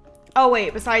 Oh,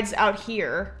 wait, besides out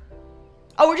here.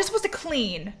 Oh, we're just supposed to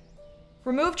clean.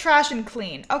 Remove trash and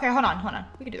clean. Okay, hold on.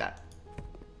 We can do that.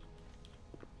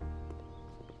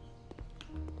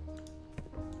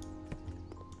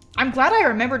 I'm glad I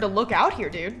remembered to look out here,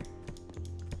 dude.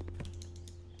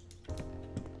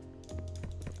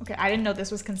 Okay, I didn't know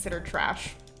this was considered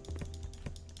trash.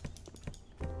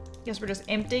 Guess we're just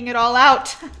emptying it all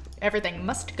out. Everything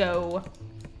must go.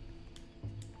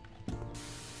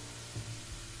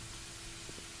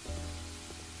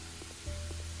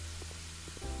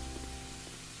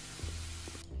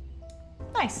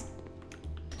 Nice.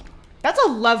 That's a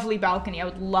lovely balcony. I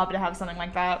would love to have something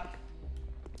like that.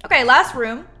 Okay, last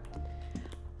room.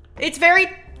 It's very...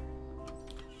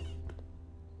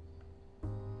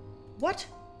 What?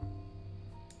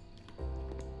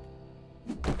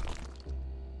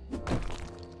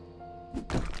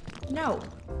 No.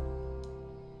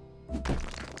 Am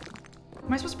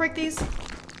I supposed to break these?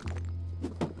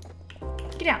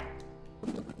 Get down.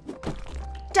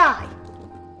 Die.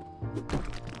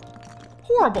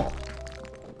 Horrible.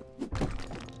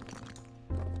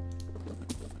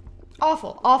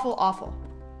 Awful, awful, awful.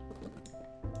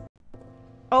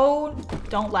 Oh,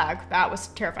 don't lag. That was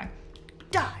terrifying.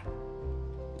 Die.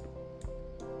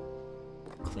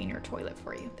 Clean your toilet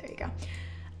for you. There you go.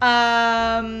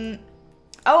 Oh,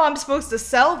 I'm supposed to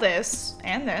sell this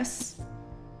and this.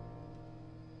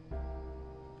 I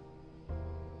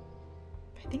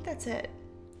think that's it.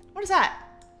 What is that?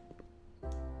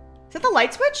 Is that the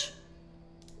light switch?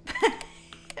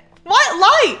 What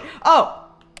light? Oh.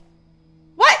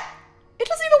 What? It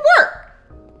doesn't even work.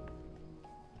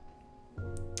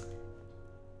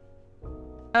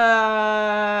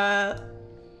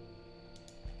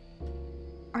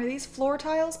 these floor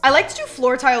tiles? I like to do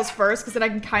floor tiles first because then I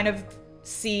can kind of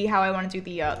see how I want to do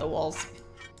the walls.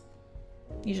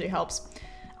 Usually helps.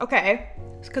 Okay,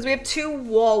 because we have 2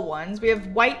 wall ones. We have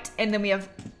white and then we have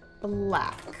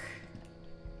black.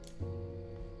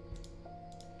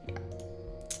 Yeah.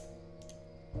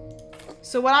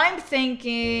 So what I'm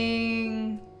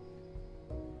thinking,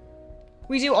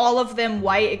 we do all of them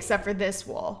white except for this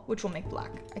wall, which will make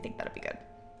black. I think that'll be good.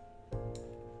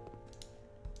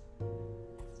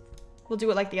 We'll do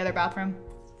it like the other bathroom.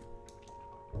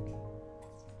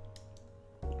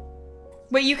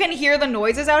 Wait, you can hear the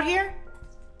noises out here?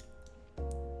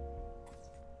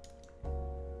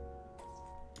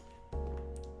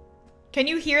 Can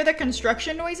you hear the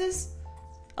construction noises?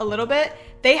 A little bit.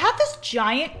 They had this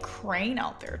giant crane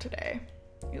out there today.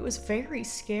 It was very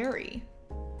scary.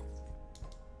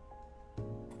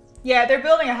 Yeah, they're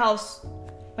building a house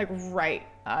like right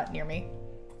near me.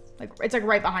 Like it's like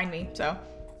right behind me, so.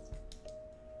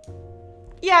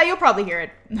 Yeah, you'll probably hear it.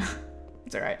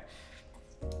 It's all right.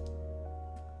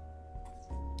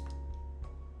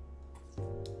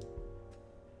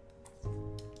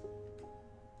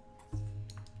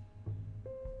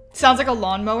 Sounds like a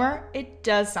lawnmower. It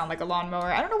does sound like a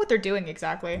lawnmower. I don't know what they're doing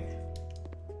exactly.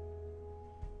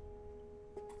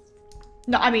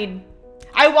 No, I mean,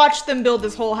 I watched them build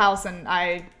this whole house and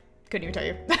I couldn't even tell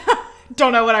you.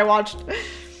 Don't know what I watched.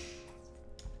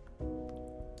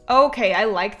 Okay, I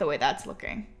like the way that's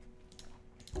looking.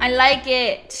 I like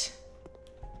it.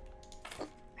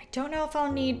 I don't know if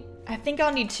I'll need, I think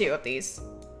I'll need 2 of these.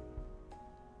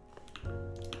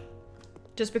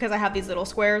 Just because I have these little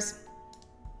squares.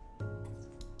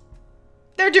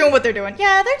 They're doing what they're doing.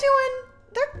 Yeah,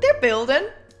 they're building.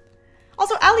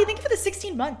 Also, Ali, thank you for the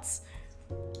 16 months.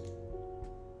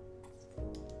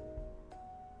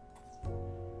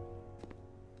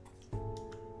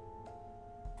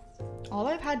 All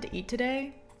I've had to eat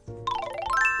today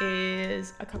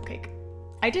is a cupcake.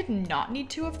 I did not need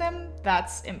 2 of them.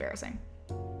 That's embarrassing.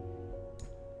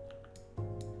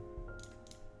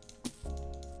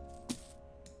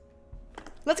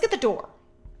 Let's get the door.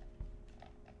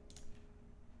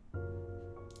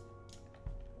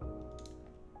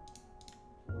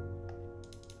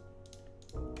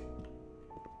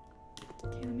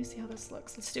 Okay, let me see how this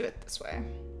looks. Let's do it this way.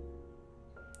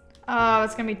 Oh,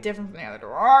 it's gonna be different from the other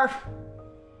door.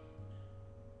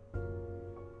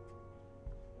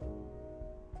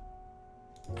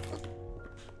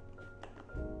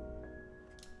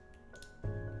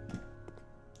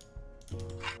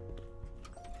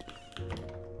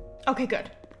 Okay, good.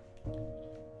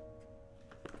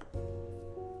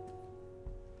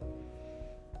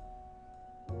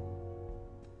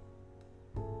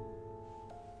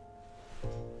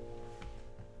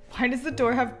 Why does the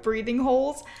door have breathing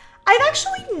holes? I've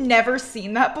actually never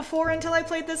seen that before until I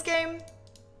played this game.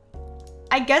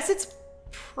 I guess it's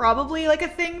probably like a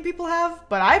thing people have,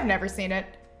 but I've never seen it.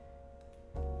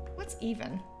 What's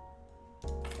even?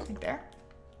 I think there.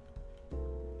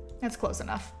 That's close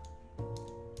enough.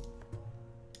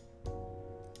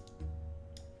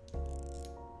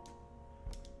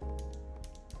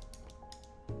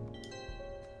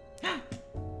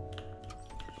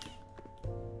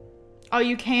 Oh,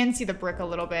 you can see the brick a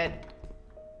little bit.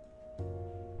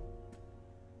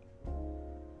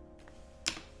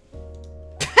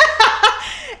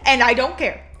 And I don't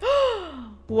care.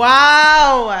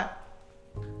 Wow.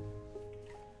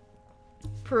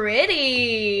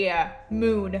 Pretty.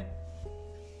 Moon.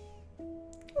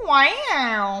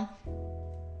 Wow.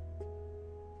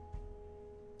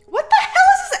 What the hell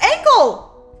is this angle?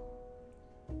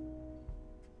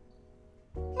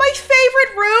 My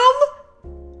favorite room?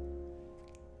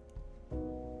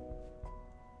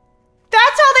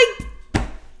 That's how they...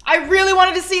 I really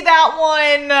wanted to see that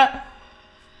one.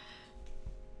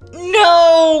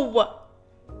 No!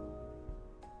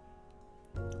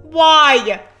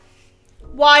 Why?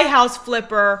 Why, House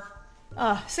Flipper?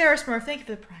 Sarah Smurf, thank you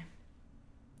for the prime.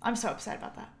 I'm so upset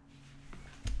about that.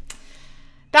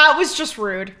 That was just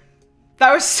rude.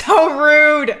 That was so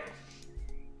rude.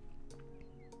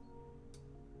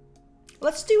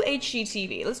 Let's do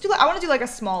HGTV. Let's do, I want to do like a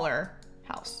smaller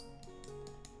house.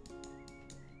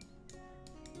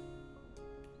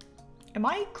 Am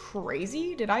I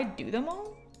crazy? Did I do them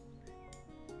all?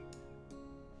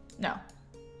 No.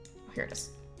 Oh, here it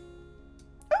is.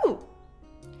 Ooh!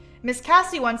 Miss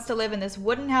Cassie wants to live in this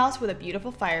wooden house with a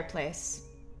beautiful fireplace.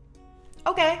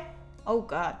 Okay. Oh,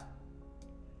 God.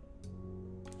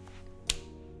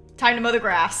 Time to mow the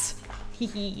grass.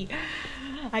 Hee.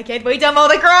 I can't wait to mow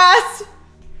the grass!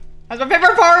 That's my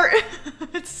favorite part!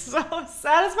 It's so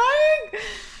satisfying!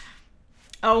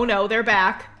 Oh no, they're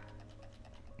back.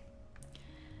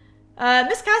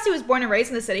 Miss Cassie was born and raised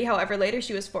in the city, however, later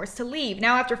she was forced to leave.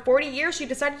 Now, after 40 years, she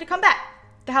decided to come back.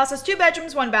 The house has 2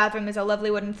 bedrooms, 1 bathroom. There's a lovely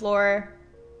wooden floor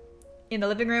in the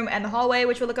living room and the hallway,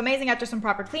 which will look amazing after some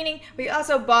proper cleaning. We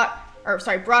also brought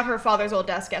her father's old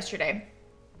desk yesterday.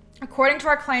 According to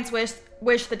our client's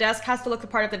wish, the desk has to look the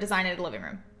part of the design in the living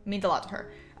room. It means a lot to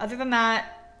her. Other than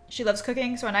that, she loves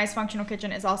cooking, so a nice functional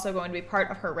kitchen is also going to be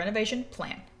part of her renovation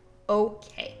plan.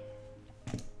 Okay.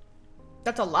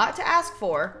 That's a lot to ask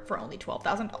for only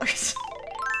 $12,000.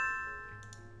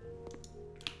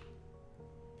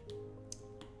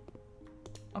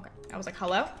 Okay, I was like,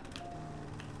 hello?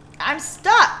 I'm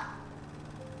stuck!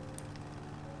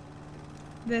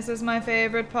 This is my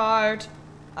favorite part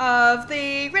of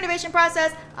the renovation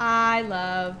process. I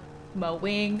love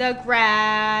mowing the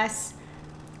grass.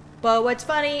 But what's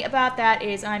funny about that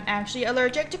is I'm actually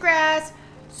allergic to grass,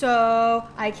 so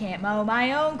I can't mow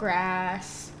my own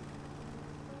grass.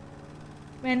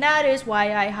 And that is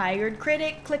why I hired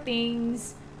Critic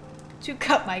Clippings to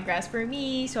cut my grass for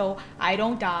me so I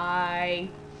don't die.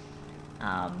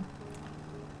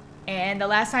 And the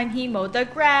last time he mowed the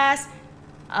grass,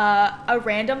 a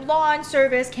random lawn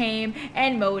service came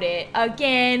and mowed it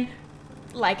again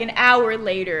like an hour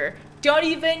later. Don't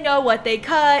even know what they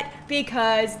cut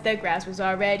because the grass was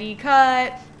already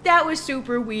cut. That was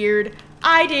super weird.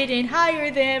 I didn't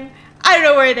hire them. I don't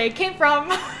know where they came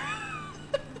from.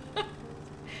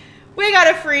 We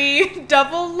got a free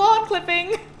double lawn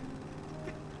clipping.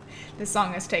 This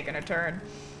song has taken a turn.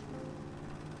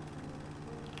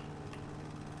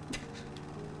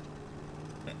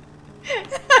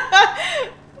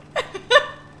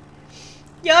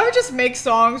 Y'all ever just make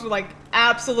songs with like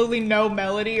absolutely no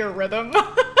melody or rhythm?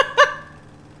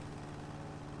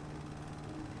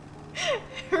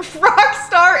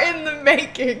 Rockstar in the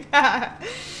making. Oh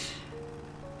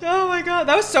my god,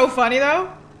 that was so funny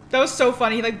though. That was so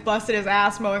funny. He like busted his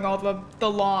ass mowing all the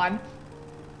lawn.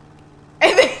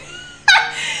 And then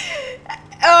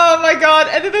oh my god.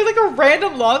 And then there's like a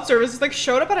random lawn service just like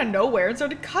showed up out of nowhere and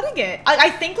started cutting it. I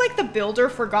think like the builder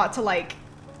forgot to like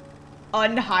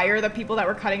unhire the people that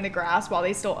were cutting the grass while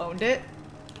they still owned it.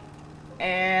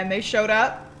 And they showed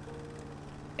up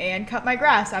and cut my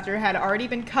grass after it had already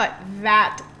been cut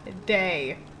that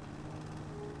day.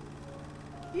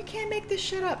 You can't make this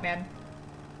shit up, man.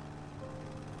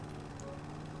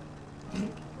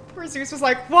 Poor Zeus was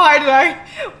like, why did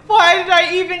I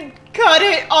even cut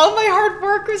it? All my hard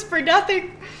work was for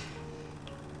nothing.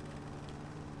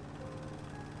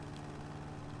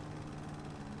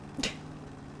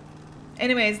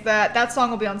 Anyways, that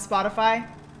song will be on Spotify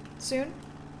soon.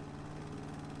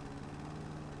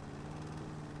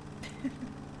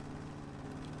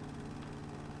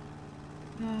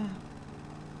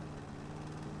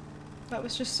 That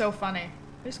was just so funny.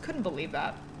 I just couldn't believe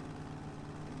that.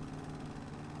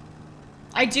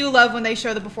 I do love when they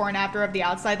show the before and after of the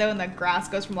outside though, and the grass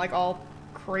goes from like all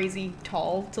crazy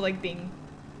tall to like being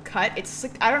cut. It's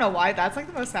like, I don't know why, that's like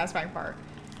the most satisfying part.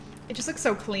 It just looks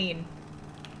so clean.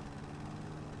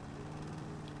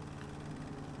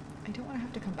 I don't want to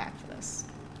have to come back for this.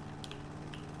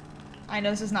 I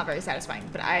know this is not very satisfying,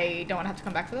 but I don't want to have to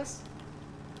come back for this.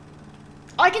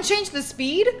 Oh, I can change the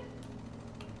speed?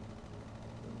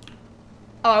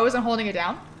 Oh, I wasn't holding it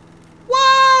down?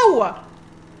 Whoa!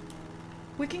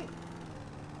 We can...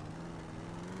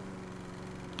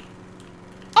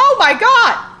 Oh my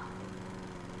god!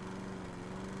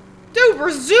 Dude,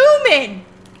 we're zooming!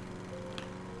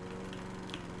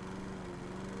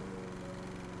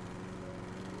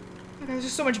 Okay, this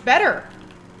is so much better.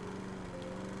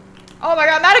 Oh my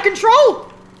god, I'm out of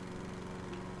control!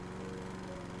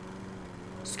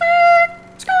 Skirt!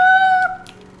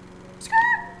 Skirt! Skirt!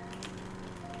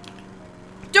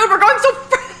 Dude, we're going so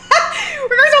fast!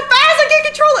 We're going so fast, I can't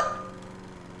control it!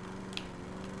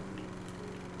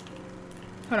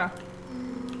 Hold on.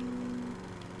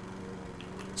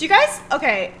 Do you guys...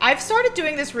 Okay, I've started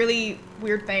doing this really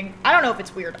weird thing. I don't know if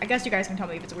it's weird. I guess you guys can tell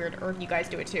me if it's weird or if you guys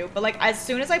do it too. But like, as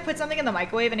soon as I put something in the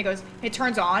microwave and it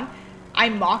turns on, I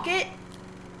mock it.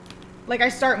 Like, I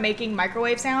start making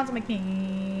microwave sounds. I'm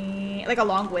like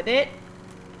along with it.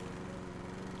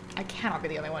 I cannot be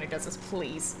the only one who does this,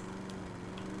 please.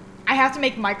 I have to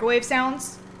make microwave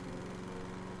sounds.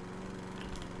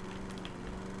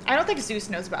 I don't think Zeus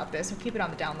knows about this. I'll keep it on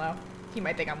the down low. He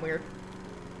might think I'm weird.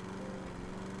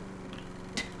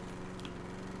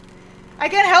 I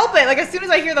can't help it. Like, as soon as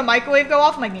I hear the microwave go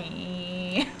off, I'm like,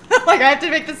 like, I have to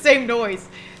make the same noise.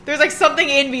 There's like something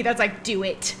in me that's like, do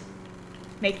it.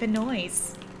 Make the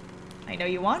noise. I know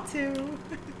you want to.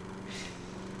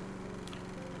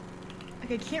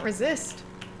 Like, I can't resist.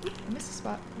 Oop, I missed a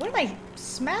spot. What am I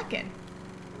smacking?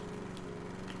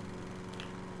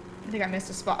 I think I missed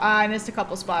a spot. I missed a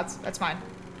couple spots. That's fine.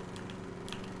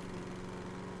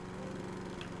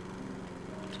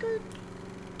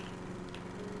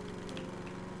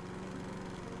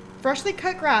 Freshly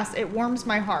cut grass. It warms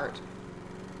my heart.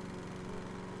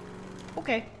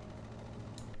 Okay.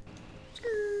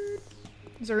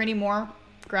 Is there any more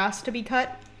grass to be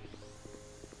cut?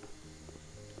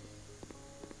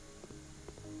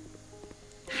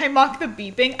 I mock the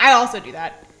beeping. I also do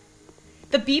that.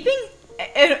 The beeping,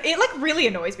 it like really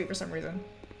annoys me for some reason.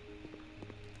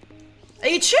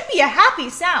 It should be a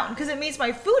happy sound because it means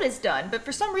my food is done, but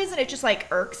for some reason it just like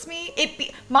irks me.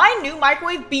 My new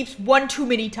microwave beeps one too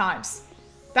many times.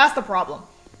 That's the problem.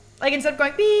 Like instead of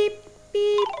going beep,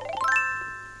 beep,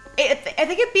 I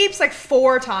think it beeps like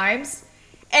 4 times,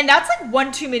 and that's like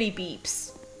one too many beeps.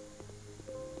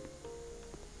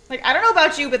 Like, I don't know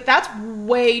about you, but that's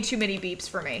way too many beeps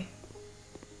for me.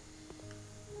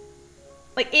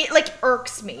 Like, it, like,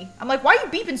 irks me. I'm like, why are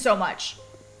you beeping so much?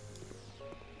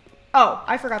 Oh,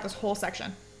 I forgot this whole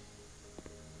section.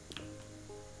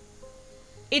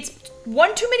 It's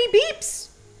one too many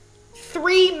beeps.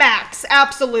 3 max,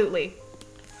 absolutely.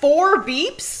 4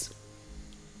 beeps?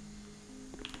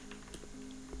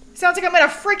 Sounds like I'm in a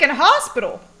freaking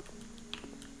hospital.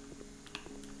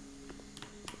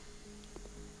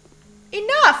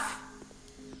 Enough!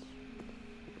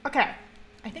 Okay.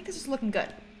 I think this is looking good.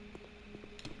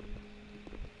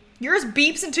 Yours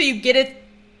beeps until you get it.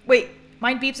 Wait,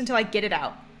 mine beeps until I get it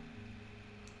out.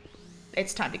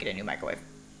 It's time to get a new microwave.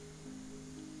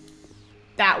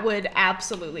 That would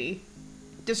absolutely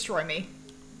destroy me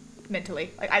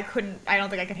mentally. Like, I don't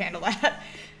think I could handle that.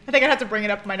 I think I'd have to bring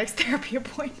it up in my next therapy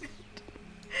appointment.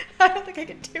 I don't think I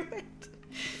could do it.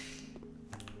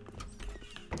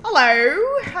 Hello,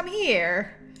 I'm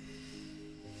here.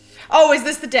 Oh, is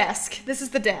this the desk? This is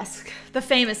the desk. The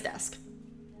famous desk.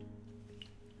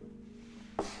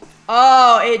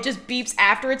 Oh, it just beeps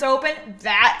after it's open?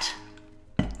 That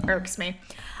irks me.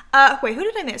 Wait, who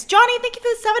did I miss? Johnny, thank you for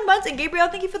the 7 months, and Gabriel,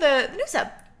 thank you for the new sub.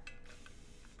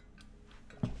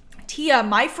 Tia,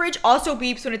 my fridge also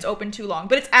beeps when it's open too long,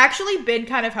 but it's actually been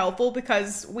kind of helpful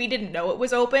because we didn't know it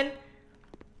was open.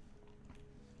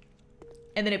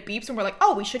 And then it beeps and we're like,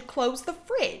 oh, we should close the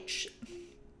fridge.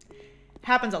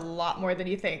 Happens a lot more than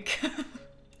you think.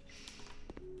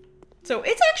 So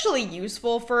it's actually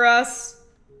useful for us.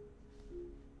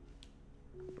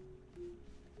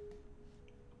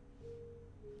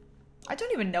 I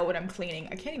don't even know what I'm cleaning.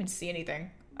 I can't even see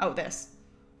anything. Oh, this.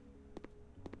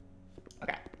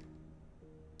 Okay.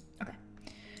 Okay.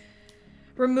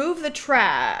 Remove the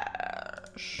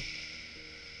trash.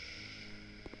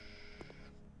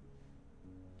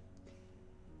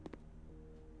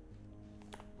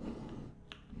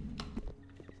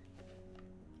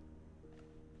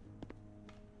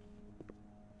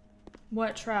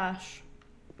 What trash?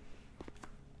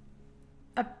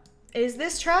 Is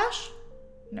this trash?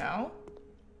 No.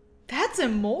 That's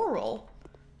immoral.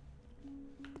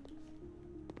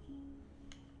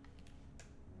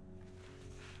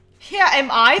 Yeah, am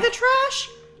I the trash?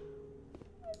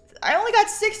 I only got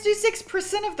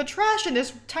 66% of the trash in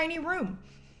this tiny room.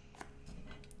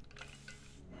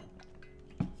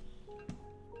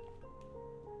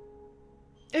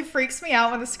 It freaks me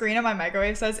out when the screen on my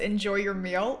microwave says, enjoy your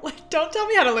meal. Like, don't tell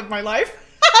me how to live my life.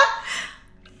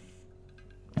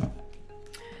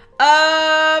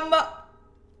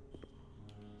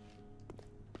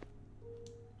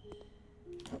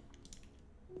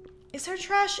 Is there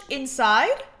trash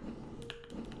inside?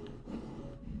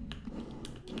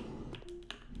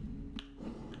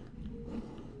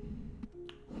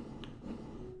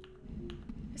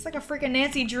 It's like a freaking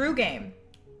Nancy Drew game.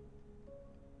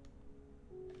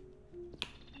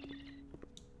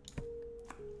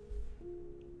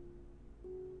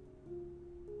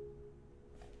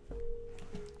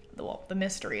 Well, the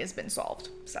mystery has been solved,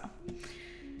 so.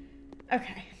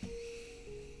 Okay.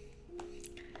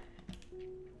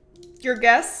 Your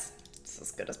guess? It's as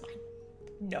good as mine.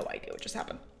 No idea what just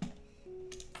happened.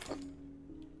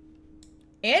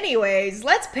 Anyways,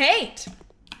 let's paint.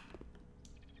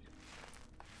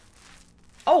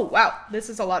 Oh, wow.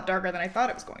 This is a lot darker than I thought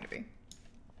it was going to be.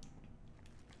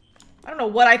 I don't know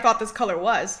what I thought this color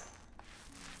was.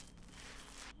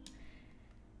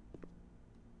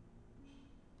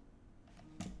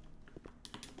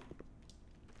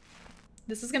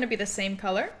 This is going to be the same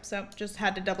color, so just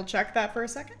had to double check that for a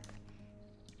second.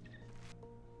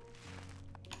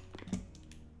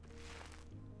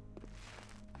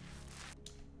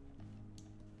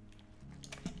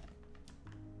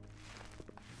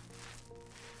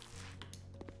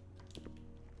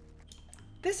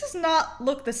 This does not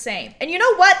look the same. And you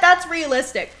know what? That's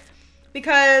realistic.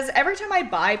 Because every time I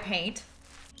buy paint,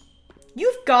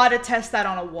 you've got to test that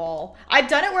on a wall. I've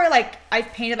done it where like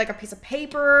I've painted like a piece of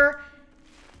paper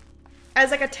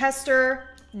as like a tester.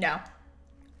 No.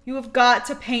 You have got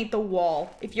to paint the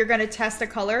wall. If you're going to test a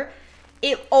color,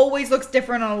 it always looks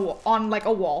different on like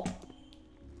a wall.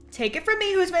 Take it from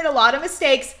me, who's made a lot of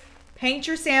mistakes. Paint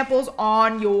your samples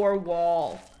on your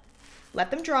wall.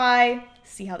 Let them dry.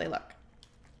 See how they look.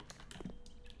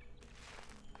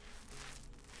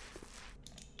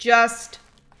 Just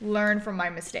learn from my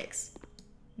mistakes.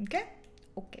 Okay?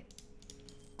 Okay.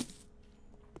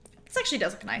 This actually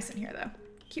does look nice in here, though.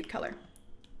 Cute color.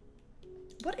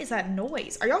 What is that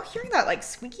noise? Are y'all hearing that, like,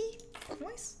 squeaky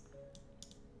noise?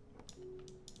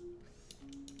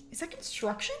 Is that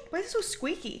construction? Why is it so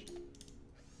squeaky?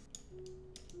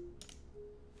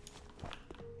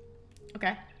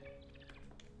 Okay.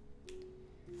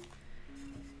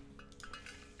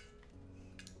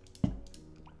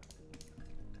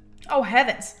 Oh,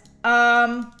 heavens.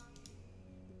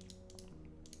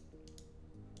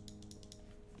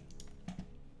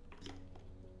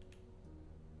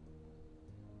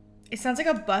 It sounds like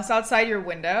a bus outside your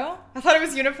window. I thought it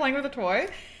was Una playing with a toy.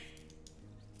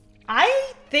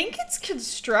 I think it's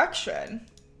construction.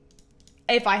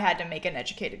 If I had to make an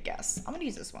educated guess. I'm gonna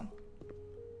use this one.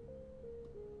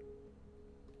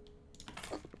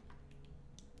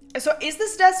 So is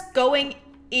this desk going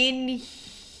in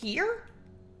here?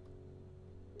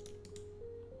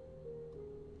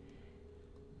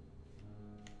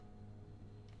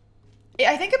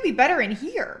 I think it'd be better in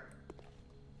here.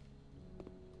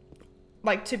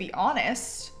 Like, to be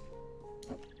honest.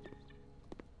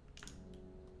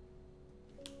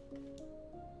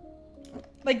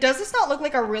 Like, does this not look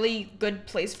like a really good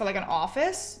place for, like, an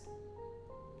office?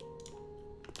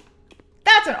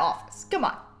 That's an office. Come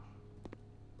on.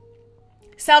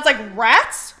 Sounds like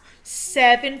rats.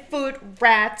 7-foot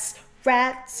rats.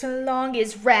 Rats along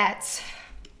as rats.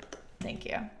 Thank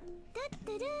you.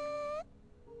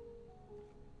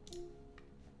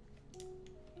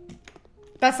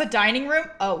 That's the dining room?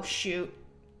 Oh, shoot.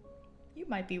 You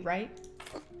might be right.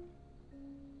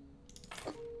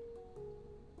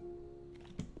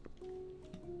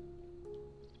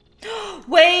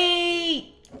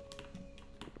 Wait!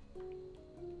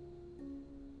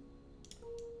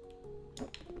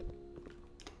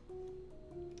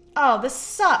 Oh, this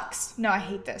sucks. No, I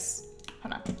hate this.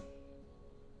 Hold on.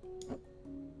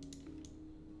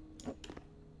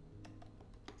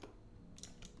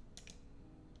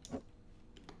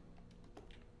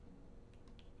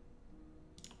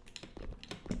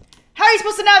 How are you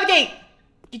supposed to navigate?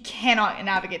 You cannot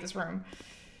navigate this room.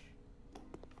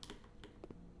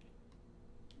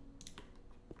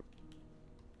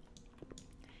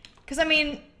 Because, I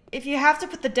mean, if you have to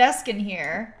put the desk in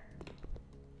here...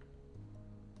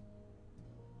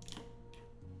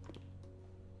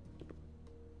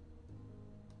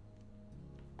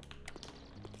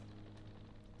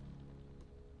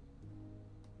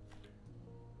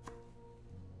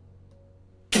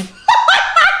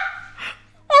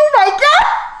 Oh my god!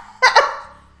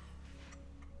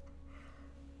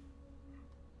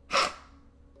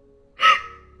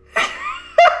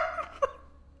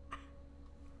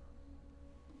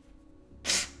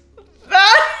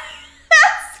 That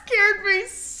scared me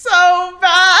so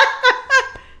bad.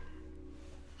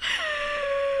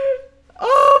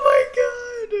 Oh my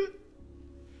god.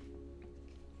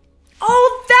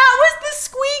 Oh, that was the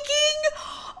squeaking?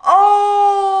 Oh.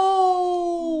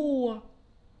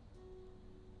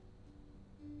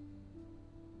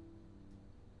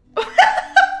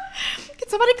 Can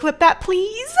somebody clip that,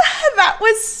 please? That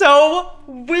was so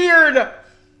weird.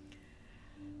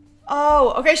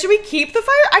 Oh, okay. Should we keep the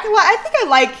fire? I think I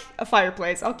like a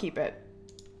fireplace. I'll keep it.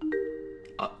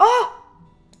 Oh.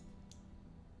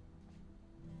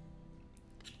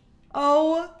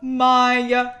 Oh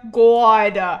my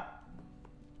god.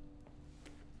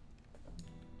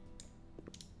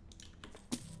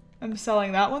 I'm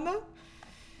selling that one though.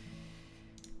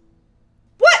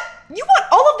 What? You want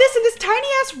all of this in this tiny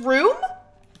ass room?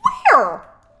 Where?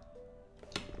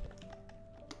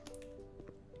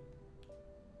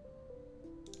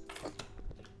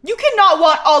 You cannot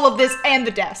want all of this and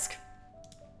the desk.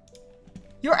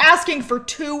 You're asking for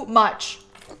too much.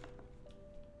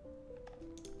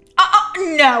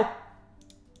 No.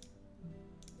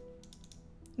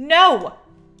 No.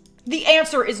 The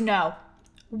answer is no.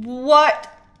 What?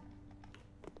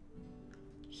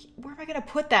 Where am I gonna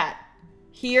put that?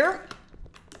 Here?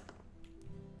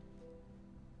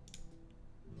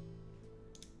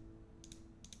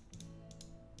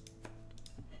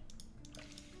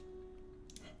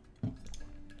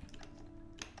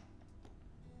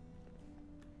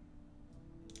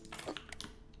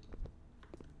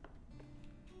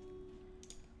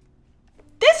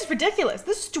 is ridiculous.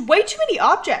 This is way too many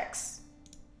objects.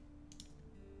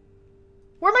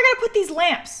 Where am I gonna put these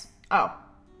lamps? Oh.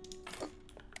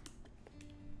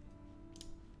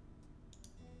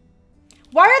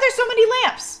 Why are there so many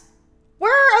lamps?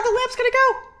 Where are the lamps gonna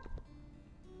go?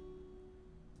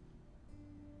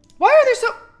 Why are there so...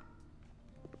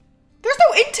 There's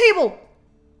no end table.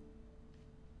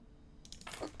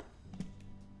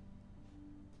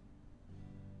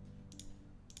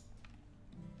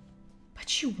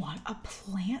 But you want a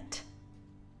plant?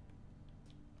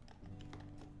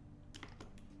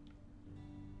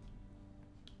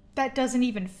 That doesn't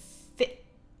even fit.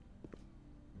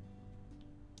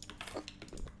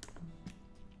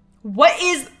 What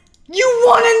is... You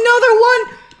want another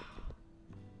one?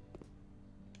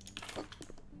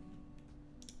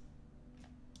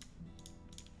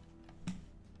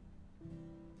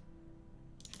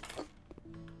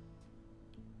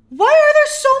 Why are there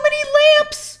so many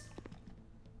lamps?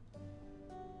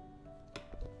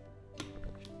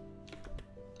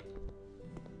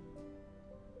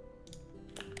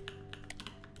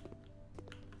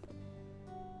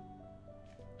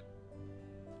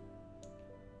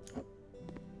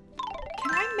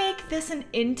 Can I make this an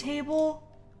end table,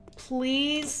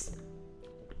 please?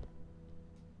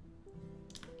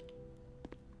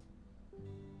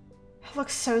 It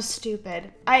looks so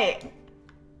stupid. I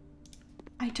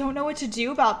don't know what to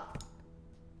do about...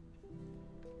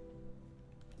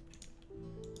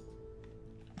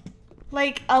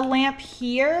 Like, a lamp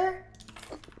here?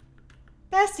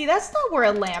 Bestie, that's not where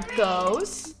a lamp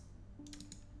goes.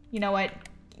 You know what?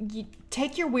 You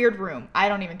take your weird room. I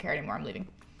don't even care anymore. I'm leaving.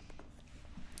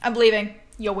 I'm leaving.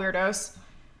 You weirdos.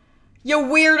 You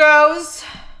weirdos!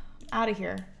 Out of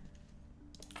here.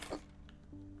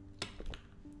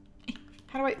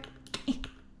 How do I...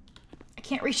 I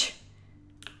can't reach...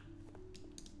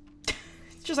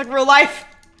 It's just like real life.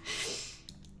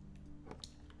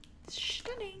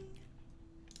 Stunning.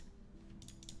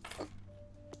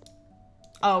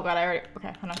 Oh god, I already...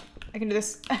 Okay, hold on. I can do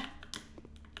this. Okay.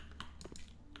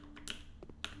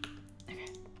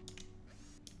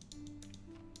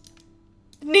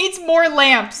 Needs more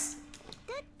lamps.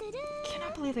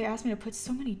 Cannot believe they asked me to put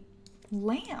so many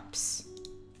lamps.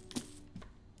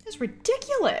 This is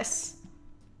ridiculous.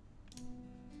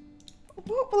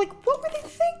 What were they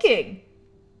thinking?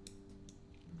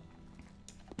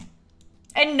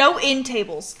 And no end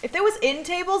tables. If there was end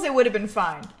tables, it would have been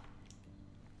fine.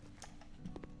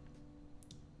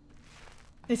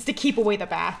 It's to keep away the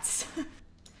bats.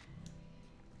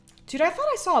 Dude, I thought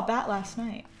I saw a bat last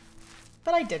night.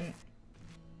 But I didn't.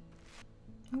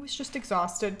 I was just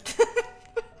exhausted.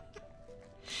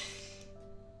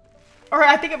 Or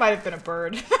I think it might have been a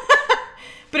bird.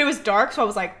 But it was dark, so I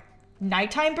was like,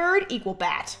 nighttime bird equal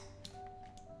bat.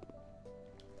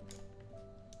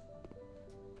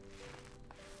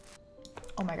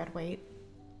 Oh my god, wait.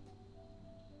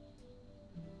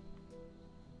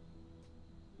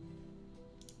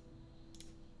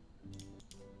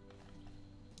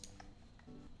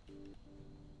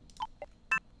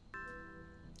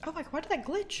 Oh my god, why did that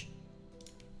glitch?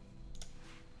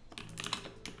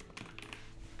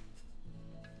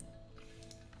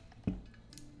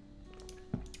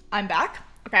 I'm back.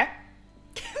 Okay. Man,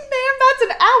 that's an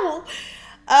owl.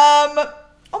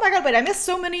 Oh my god, wait, I missed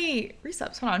so many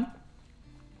resubs. Hold on.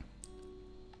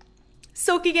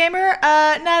 Silky Gamer,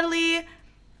 Natalie,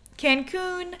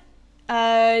 Cancun,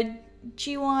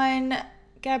 G1,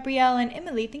 Gabrielle, and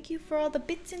Emily, thank you for all the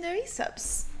bits in the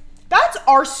resubs. Bats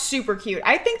are super cute.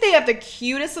 I think they have the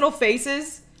cutest little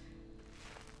faces.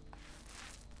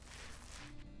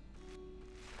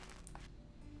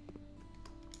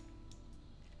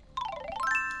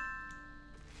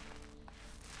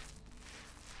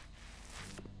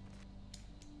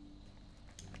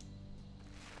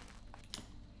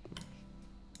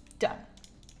 Done.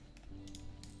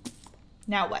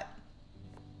 Now what?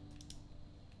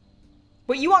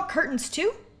 Wait, you want curtains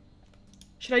too?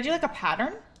 Should I do like a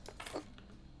pattern?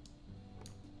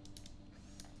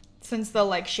 Since the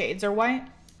like shades are white.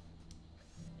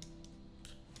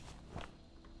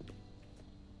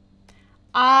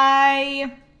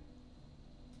 I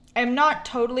am not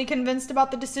totally convinced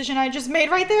about the decision I just made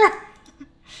right there.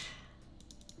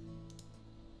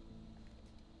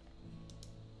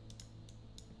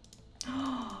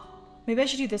 Maybe I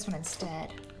should do this one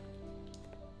instead.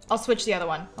 I'll switch the other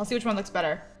one. I'll see which one looks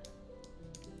better.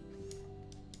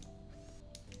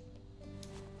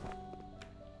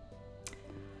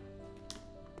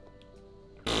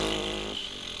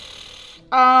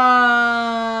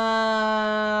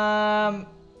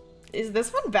 Is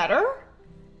this one better?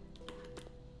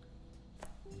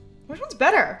 Which one's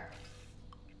better?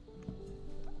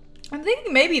 I'm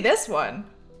thinking maybe this one.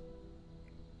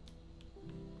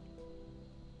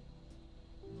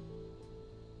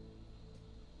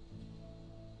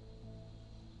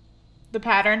 The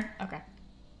pattern? Okay.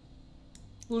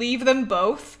 Leave them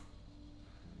both?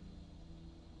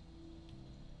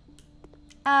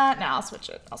 No, I'll switch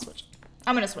it. I'll switch it.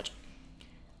 I'm gonna switch it.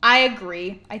 I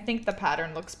agree. I think the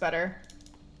pattern looks better.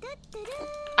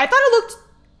 I thought it looked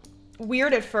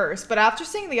weird at first, but after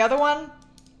seeing the other one,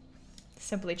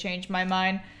 simply changed my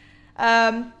mind.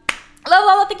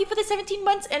 Lala, thank you for the 17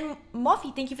 months, and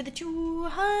Moffy, thank you for the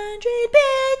 200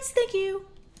 bits. Thank you.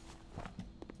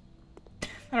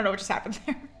 I don't know what just happened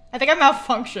there. I think I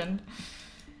malfunctioned.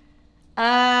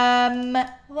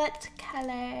 What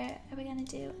color are we gonna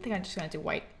do? I think I'm just gonna do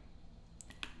white.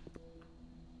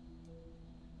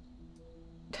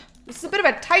 This is a bit of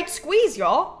a tight squeeze,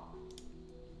 y'all.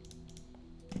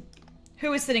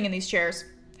 Who is sitting in these chairs?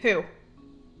 Who?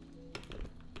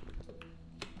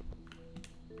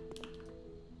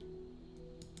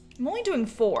 I'm only doing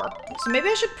 4, so maybe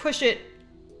I should push it.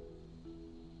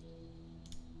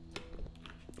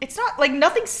 It's not, like,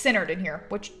 nothing's centered in here,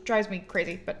 which drives me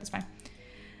crazy, but it's fine.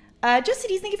 Just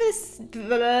Cities, thank you for this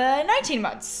 19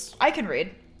 months. I can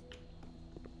read.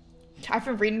 I've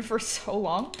been reading for so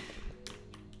long.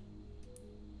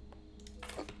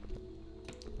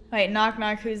 Wait, knock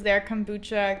knock, who's there?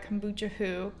 Kombucha, kombucha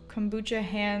who? Kombucha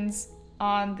hands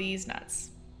on these nuts.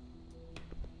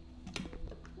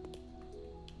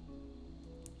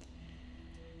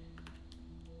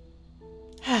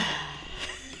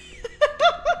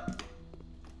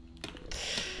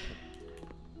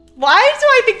 Why do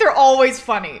I think they're always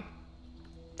funny?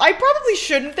 I probably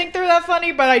shouldn't think they're that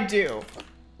funny, but I do.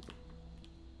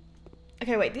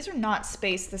 Okay, wait, these are not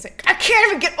spaced the same. I can't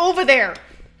even get over there!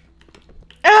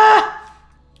 Ah!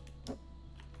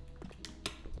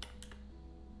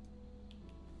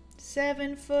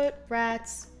 7-foot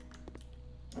rats.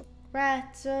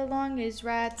 Rats along as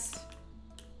rats.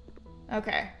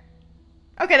 Okay.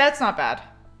 Okay, that's not bad.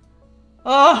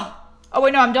 Oh! Oh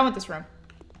wait, no, I'm done with this room.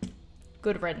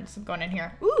 Good riddance. I'm going in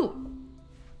here. Ooh.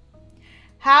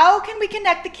 How can we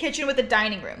connect the kitchen with the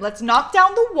dining room? Let's knock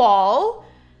down the wall.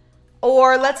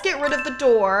 Or let's get rid of the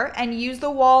door and use the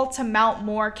wall to mount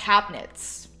more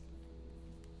cabinets.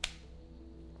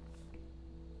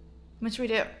 What should we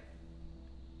do?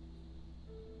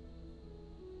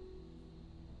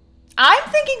 I'm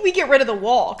thinking we get rid of the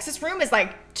wall because this room is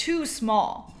like too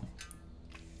small.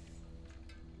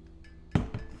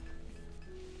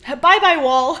 Bye-bye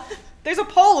wall. There's a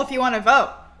poll if you want to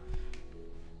vote.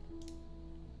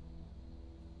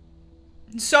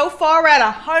 So far, we're at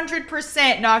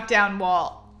 100% knockdown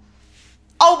wall.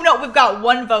 Oh no, we've got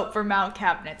 1 vote for mount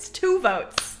cabinets. 2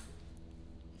 votes.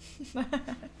 I'm gonna go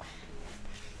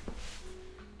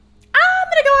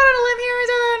out on a limb here.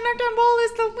 So the knockdown wall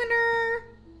is the winner.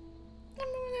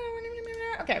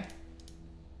 Okay.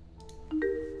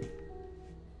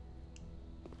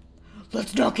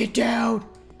 Let's knock it down.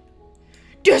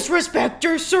 Disrespect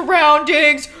your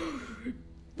surroundings.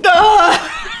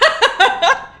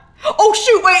 Oh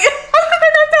shoot, wait. I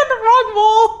knocked down the wrong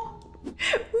wall.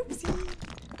 Oopsie.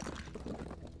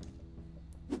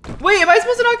 Wait, am I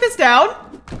supposed to knock this down?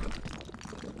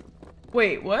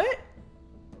 Wait, what?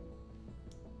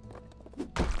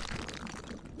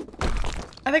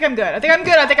 I think I'm good. I think I'm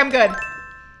good. I think I'm good.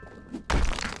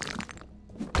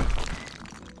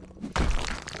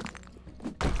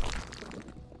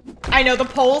 I know, the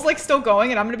poll's like still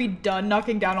going and I'm gonna be done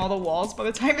knocking down all the walls by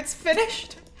the time it's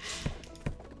finished.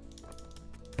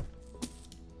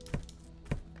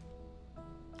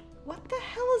 What the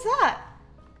hell is that?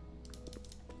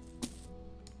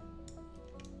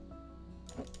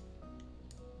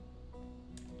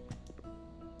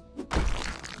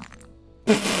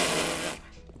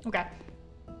 Okay.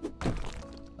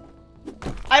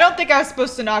 I don't think I was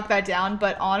supposed to knock that down,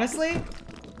 but honestly,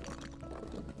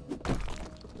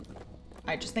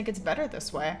 I just think it's better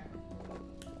this way.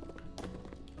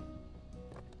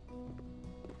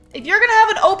 If you're gonna have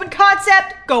an open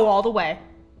concept, go all the way.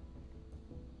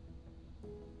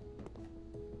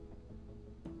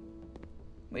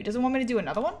 Wait, does it want me to do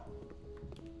another one?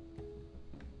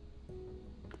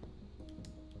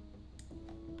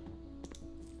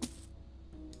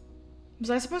 Was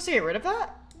I supposed to get rid of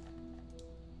that?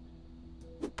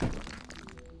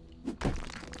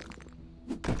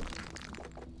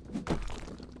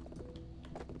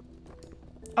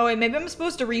 Oh wait, maybe I'm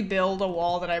supposed to rebuild a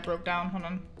wall that I broke down. Hold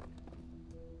on.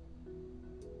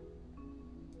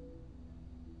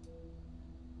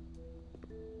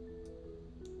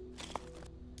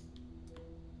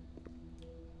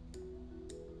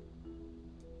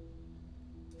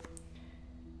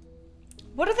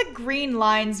 What do the green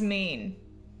lines mean?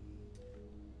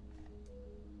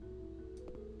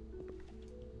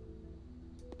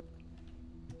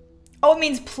 Oh, it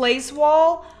means place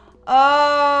wall?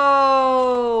 Oh.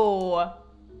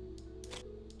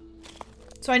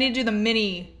 So I need to do the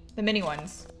mini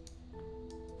ones.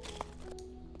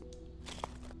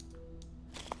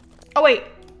 Oh, wait.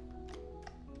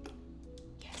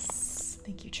 Yes.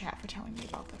 Thank you, chat, for telling me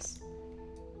about this.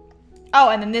 Oh,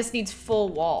 and then this needs full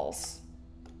walls.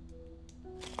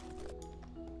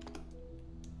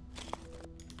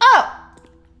 Oh!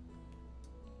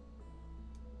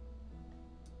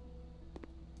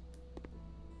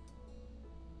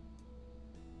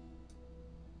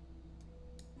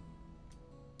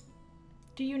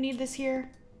 Do you need this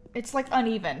here? It's like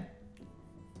uneven.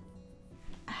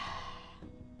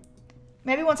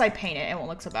 Maybe once I paint it, it won't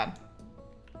look so bad.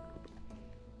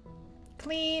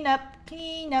 Clean up,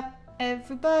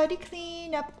 everybody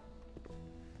clean up.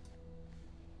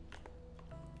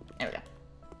 There we go.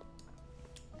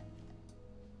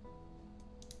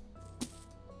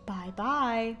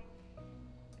 Bye-bye.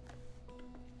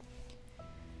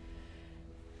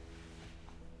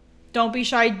 Don't be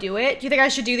shy, do it. Do you think I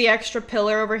should do the extra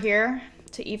pillar over here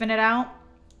to even it out?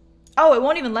 Oh, it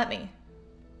won't even let me.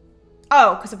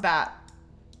 Oh, because of that.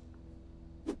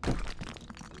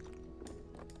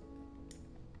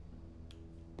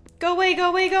 Go away, go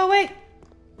away, go away.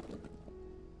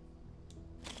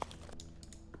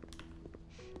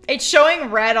 It's showing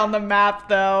red on the map,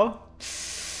 though.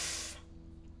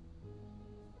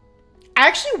 I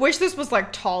actually wish this was,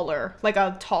 like, taller. Like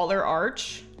a taller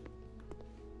arch.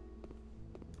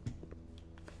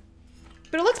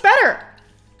 But it looks better.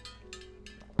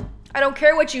 I don't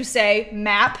care what you say,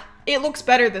 map. It looks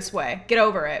better this way. Get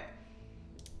over it.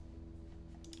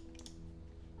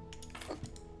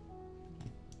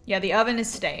 Yeah, the oven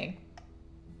is staying.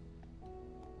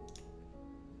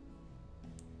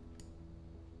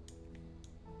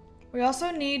 We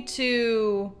also need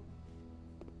to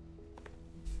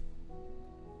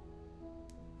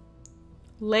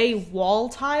lay wall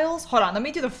tiles. Hold on, let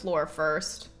me do the floor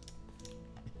first.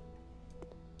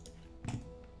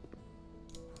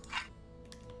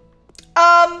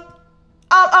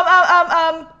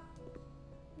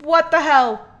 What the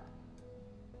hell?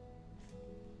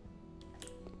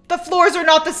 The floors are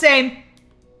not the same.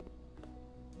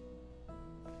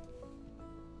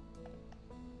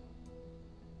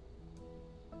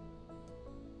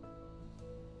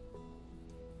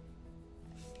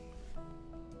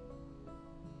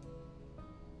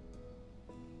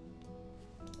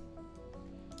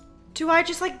 Do I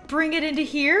just like bring it into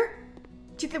here?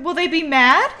 Will they be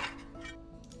mad?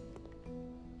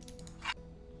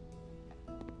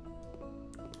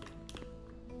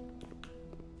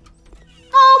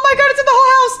 Oh my god, it's in the whole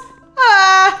house!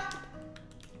 Ah!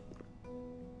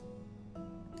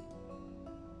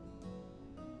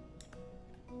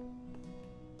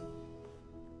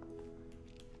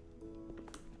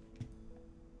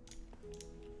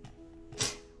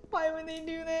 Why would they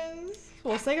do this?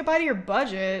 Well, say goodbye to your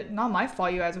budget. Not my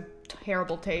fault you guys have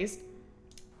terrible taste.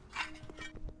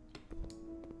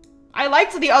 I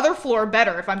liked the other floor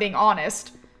better, if I'm being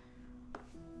honest.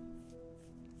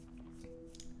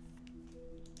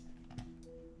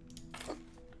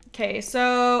 Okay,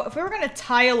 so if we were gonna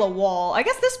tile a wall, I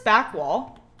guess this back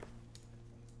wall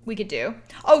we could do.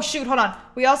 Oh shoot, hold on.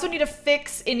 We also need to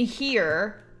fix in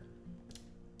here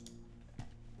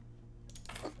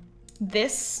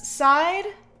this side,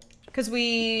 because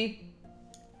we...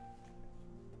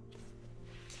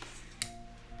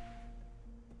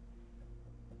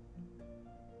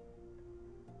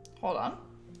 Hold on.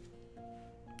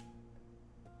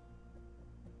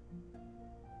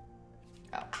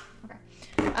 Oh,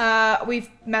 okay. We've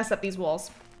messed up these walls.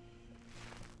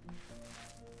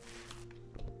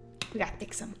 We gotta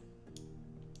fix them.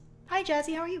 Hi,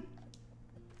 Jazzy, how are you?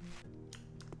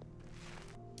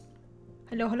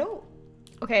 Hello, hello.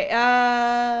 Okay,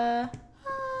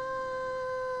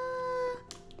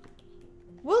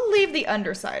 we'll leave the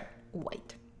underside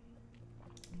white.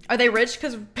 Are they rich?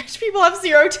 Because rich people have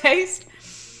zero taste.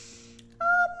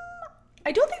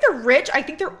 I don't think they're rich. I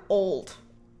think they're old.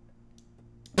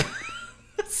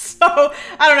 So,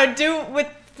 I don't know.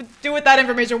 Do with that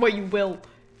information what you will.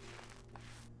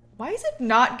 Why is it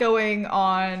not going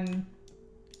on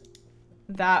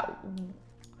that?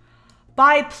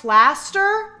 By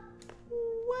plaster?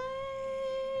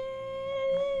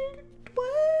 What?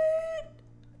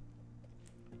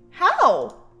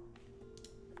 How?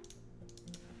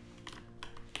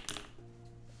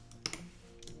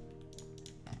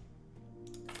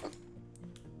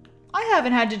 I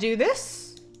haven't had to do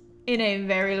this in a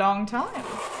very long time.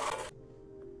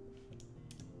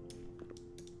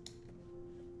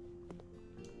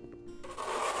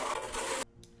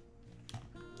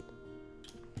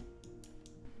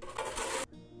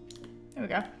 There we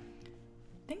go. I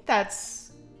think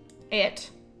that's it.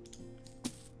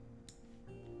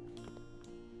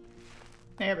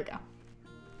 There we go.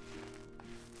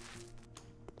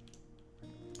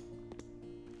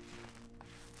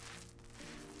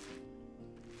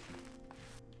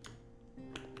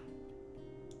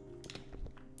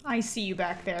 I see you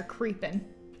back there creeping.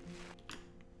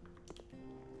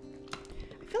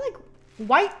 I feel like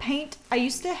white paint, I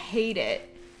used to hate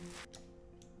it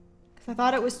because I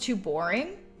thought it was too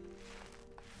boring.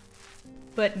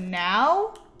 But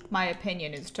now, my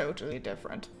opinion is totally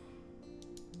different.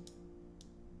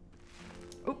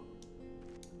 Oop.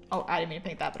 Oh, I didn't mean to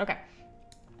paint that, but okay.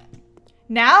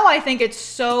 Now I think it's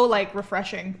so, like,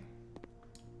 refreshing.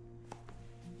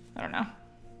 I don't know.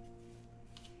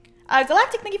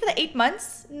 Galactic, thank you for the 8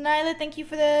 months. Nyla, thank you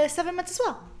for the 7 months as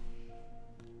well.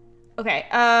 Okay,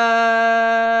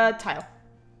 tile.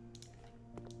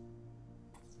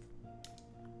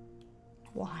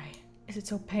 Why is it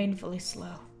so painfully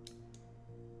slow?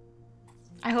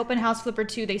 I hope in House Flipper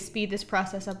 2 they speed this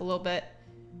process up a little bit.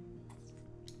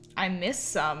 I missed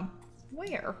some.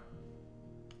 Where?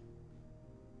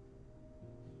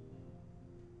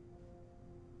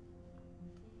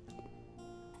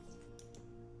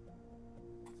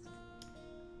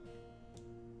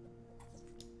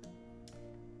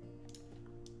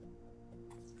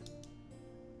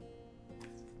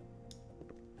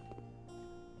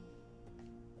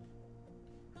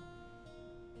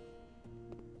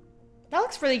 That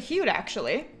looks really cute,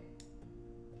 actually.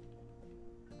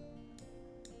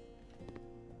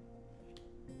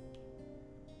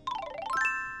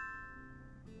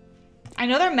 I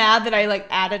know they're mad that I, like,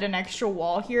 added an extra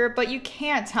wall here, but you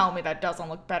can't tell me that doesn't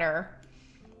look better.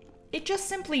 It just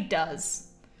simply does.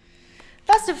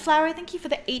 Festive Flower, thank you for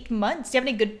the 8 months. Do you have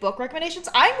any good book recommendations?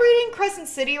 I'm reading Crescent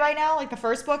City right now, like the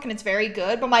first book, and it's very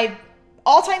good, but my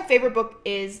all-time favorite book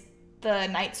is The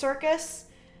Night Circus.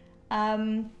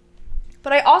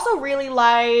 But I also really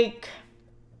like...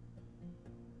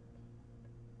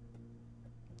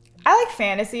 I like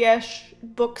fantasy-ish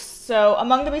books, so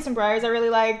Among the Beasts and Briars I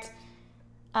really liked.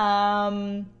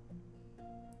 The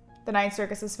Night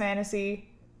Circus is fantasy.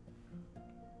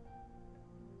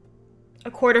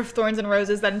 A Court of Thorns and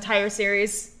Roses, that entire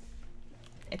series.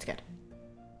 It's good.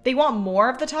 They want more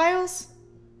of the tiles?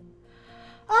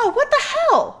 Oh, what the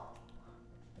hell?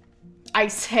 I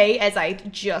say as I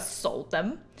just sold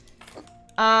them.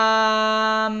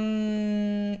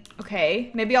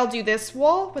 Okay, maybe I'll do this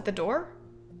wall with the door.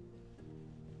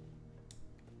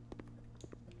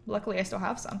 Luckily, I still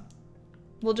have some.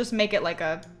 We'll just make it like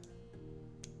a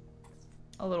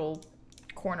little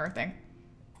corner thing.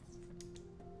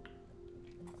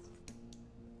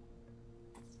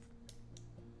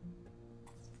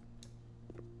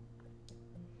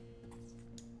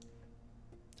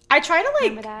 I try to like...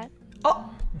 Remember that?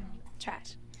 Oh.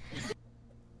 Trash.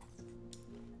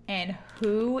 And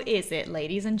who is it,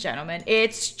 ladies and gentlemen?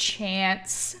 It's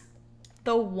Chance.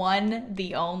 The one,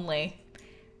 the only.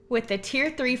 With the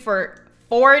tier 3 for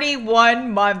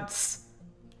 41 months.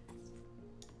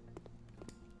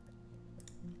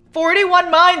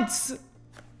 41 months!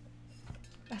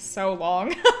 That's so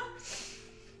long.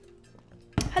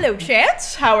 Hello,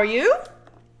 Chance. How are you?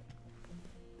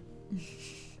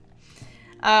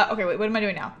 Okay, wait, what am I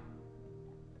doing now?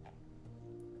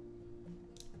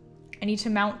 I need to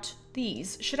mount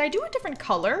these. Should I do a different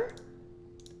color?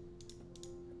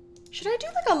 Should I do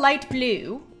like a light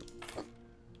blue?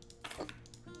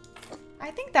 I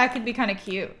think that could be kind of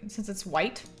cute since it's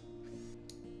white.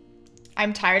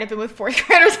 I'm tired of being with 4th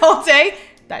graders all day.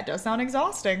 That does sound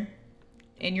exhausting.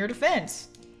 In your defense.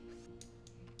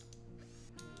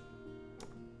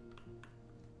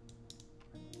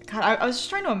 God, I was just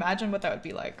trying to imagine what that would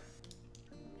be like.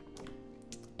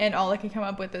 And all I could come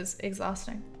up with is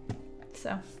exhausting.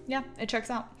 So, yeah, it checks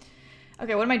out.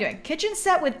 Okay, what am I doing? Kitchen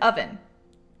set with oven.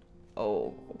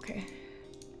 Oh, okay.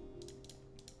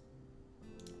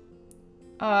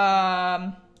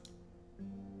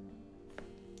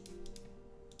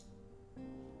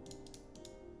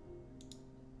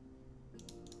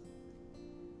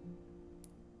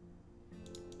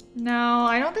 No,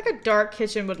 I don't think a dark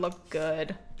kitchen would look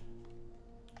good.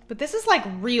 But this is like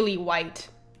really white.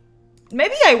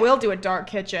 Maybe I will do a dark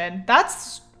kitchen. That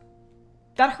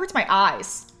hurts my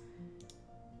eyes.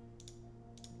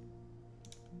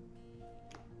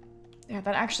 Yeah,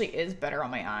 that actually is better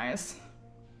on my eyes.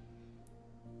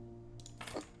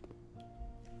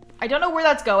 I don't know where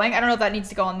that's going. I don't know if that needs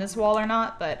to go on this wall or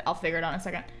not, but I'll figure it out in a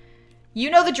second. You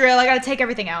know the drill. I gotta take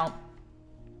everything out.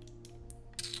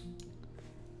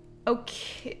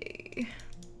 Okay.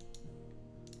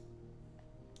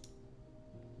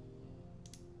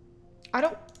 I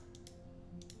don't...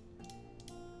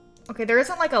 Okay, there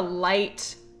isn't like a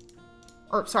light...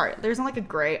 Or, sorry, there isn't like a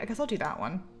gray. I guess I'll do that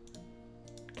one.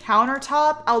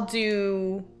 Countertop, I'll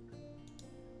do...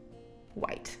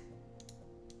 white.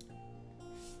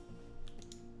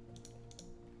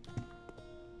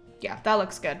 Yeah, that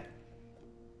looks good.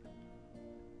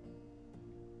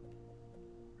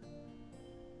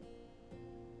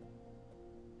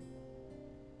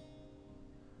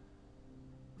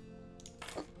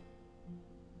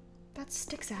 That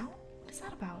sticks out? What is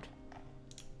that about?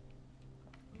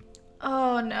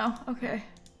 Oh no, okay.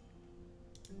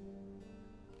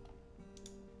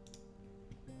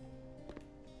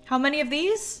 How many of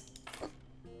these?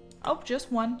 Oh,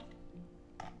 just one.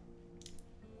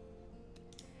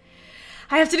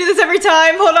 I have to do this every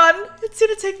time. Hold on. It's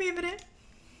gonna take me a minute.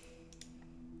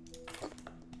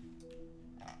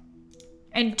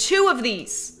 And 2 of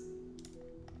these.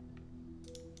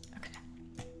 Okay.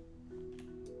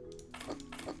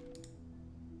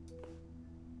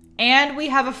 And we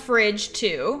have a fridge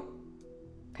too.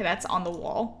 Okay, that's on the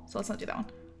wall. So let's not do that one.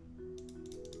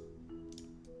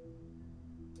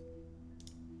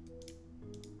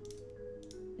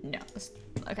 No.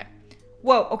 Okay.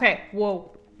 Whoa. Okay.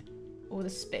 Whoa. Oh,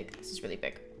 this is big. This is really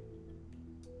big.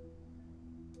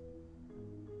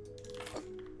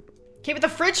 Okay, but the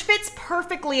fridge fits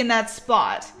perfectly in that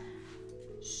spot.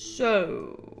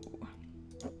 So...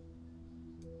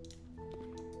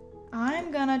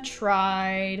 I'm gonna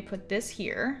try to put this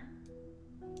here.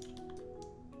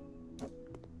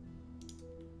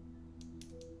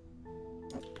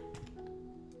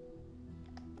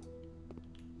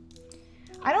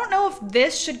 I don't know if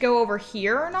this should go over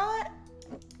here or not.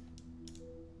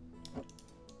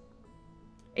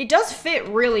 It does fit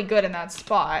really good in that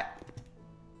spot.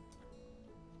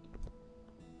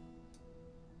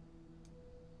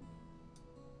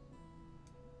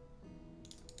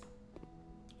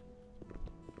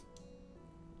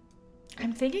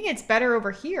 I'm thinking it's better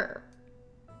over here.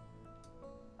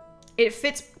 It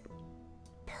fits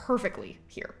perfectly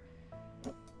here.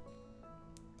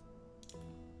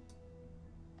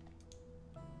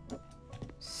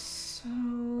 So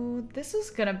this is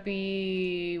gonna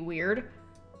be weird.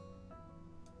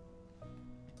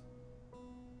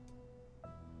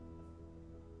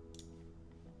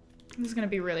 This is gonna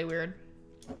be really weird.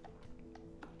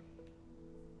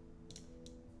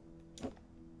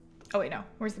 Oh wait, no.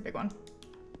 Where's the big one?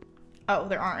 Oh,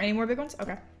 there aren't any more big ones?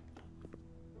 Okay.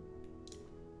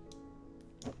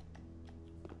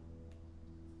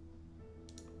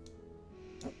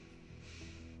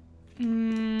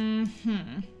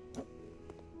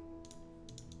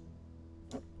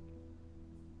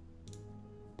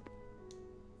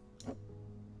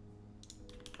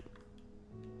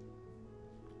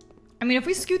 I mean, if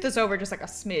we scoot this over just like a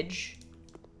smidge,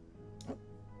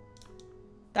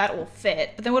 that will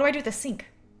fit. But then what do I do with the sink?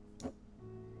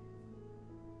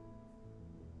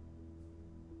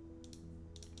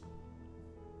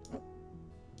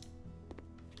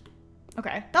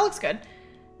 Okay, that looks good.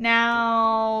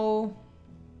 Now...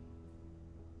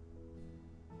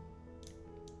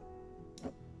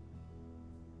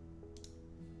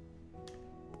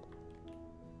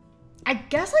 I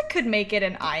guess I could make it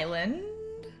an island.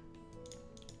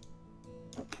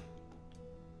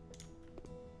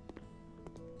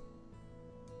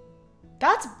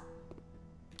 That's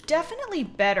definitely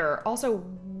better. Also...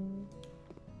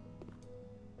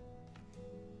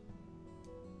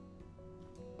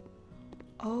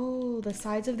 Oh, the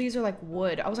sides of these are like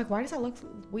wood. I was like, why does that look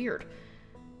weird?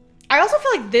 I also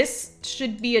feel like this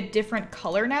should be a different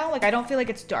color now. Like, I don't feel like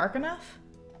it's dark enough.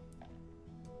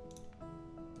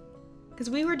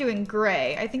 Because we were doing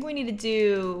gray. I think we need to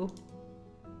do...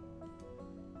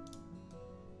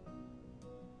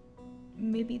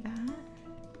 maybe that?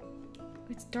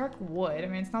 It's dark wood. I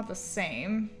mean, it's not the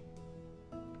same.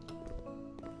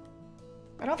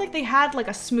 I don't think they had like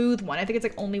a smooth one. I think it's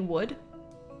like only wood.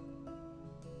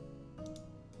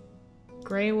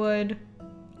 Gray wood.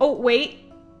 Oh,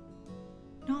 wait.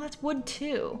 No, that's wood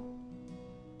too.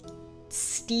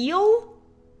 Steel?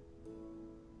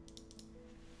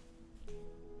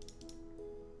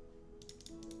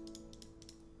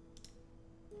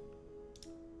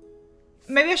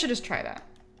 Maybe I should just try that.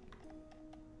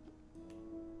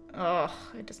 Ugh,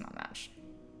 it does not match.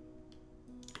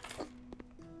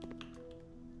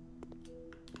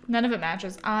 None of it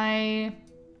matches. I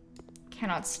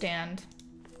cannot stand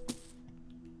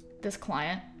this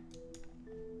client.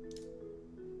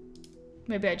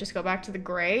 Maybe I just go back to the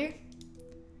gray.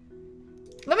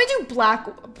 Let me do black.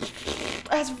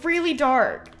 That's really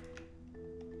dark.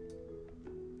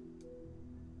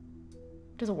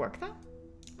 Does it work though?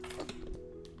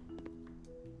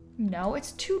 No,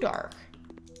 it's too dark.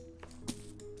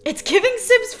 It's giving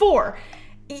Sims 4.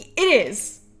 It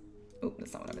is. Oh,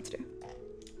 that's not what I meant to do.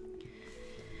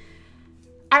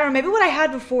 I don't know, maybe what I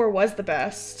had before was the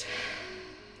best.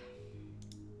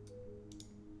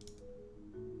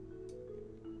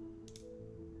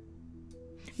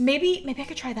 Maybe I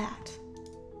could try that.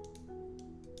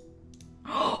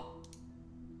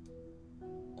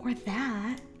 Or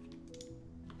that.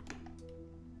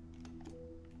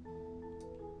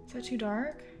 Is that too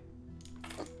dark?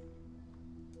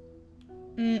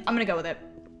 I'm gonna go with it.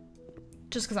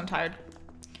 Just because I'm tired.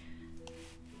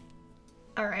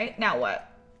 Alright, now what?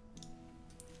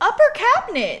 Upper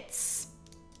cabinets!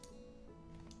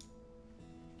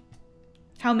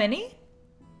 How many?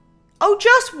 Oh,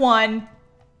 just one!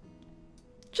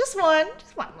 Just one.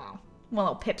 Just one. One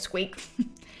little pipsqueak.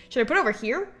 Should I put it over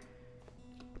here?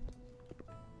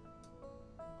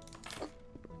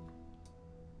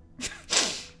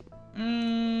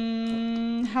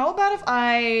 How about if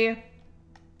I...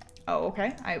 Oh,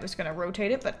 okay. I was gonna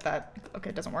rotate it, but that... Okay,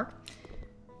 it doesn't work.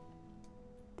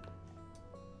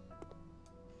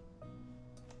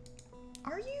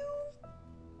 Are you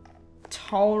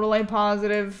totally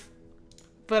positive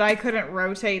that I couldn't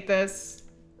rotate this?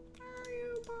 Are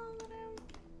you positive?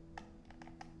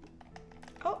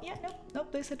 Oh, yeah,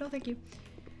 nope, they said no thank you.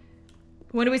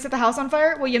 When did we set the house on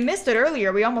fire? Well, you missed it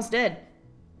earlier. We almost did.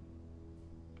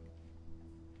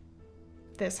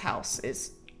 This house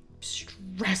is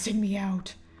stressing me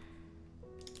out.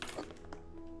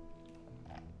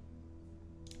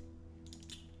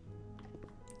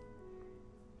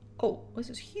 Oh, this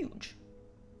is huge.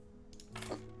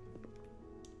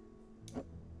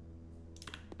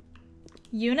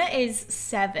 Yuna is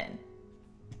 7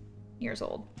 years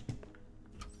old.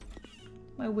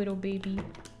 My widow baby.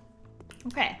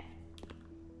 Okay.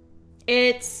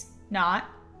 It's not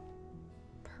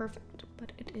perfect,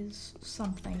 but it is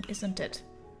something, isn't it?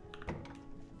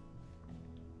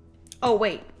 Oh,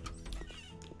 wait.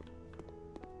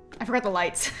 I forgot the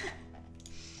lights.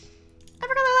 I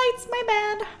forgot the lights. My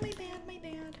bad. My bad. My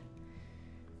bad.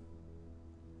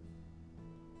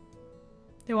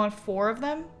 They want 4 of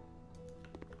them?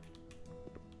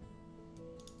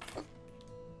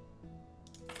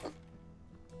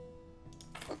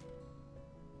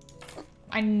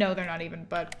 I know they're not even,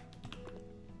 but...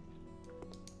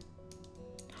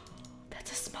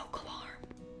 That's a smoke alarm.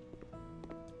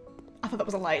 I thought that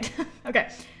was a light. Okay.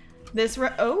 This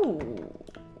room... Oh.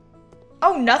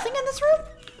 Oh, nothing in this room?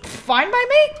 Fine by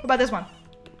me? What about this one?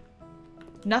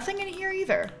 Nothing in here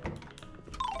either.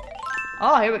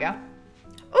 Oh, here we go.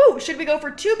 Ooh, should we go for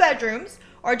 2 bedrooms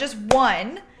or just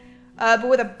 1, but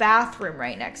with a bathroom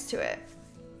right next to it?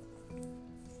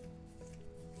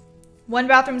 1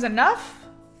 bathroom's enough?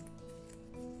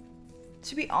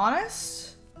 To be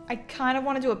honest, I kind of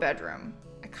want to do a bedroom.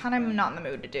 I kind of am not in the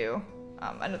mood to do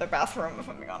another bathroom, if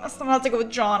I'm being honest. I'm gonna have to go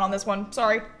with John on this one.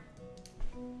 Sorry.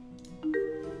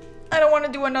 I don't want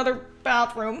to do another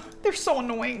bathroom. They're so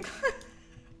annoying.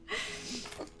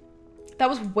 That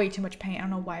was way too much paint. I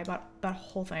don't know why about that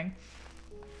whole thing.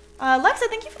 Lexa,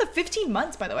 thank you for the 15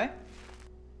 months, by the way.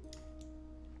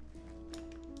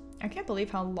 I can't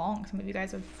believe how long some of you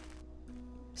guys have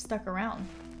stuck around.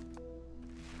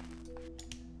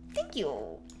 Thank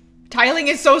you. Tiling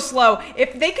is so slow.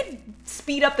 If they could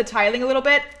speed up the tiling a little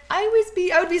bit, I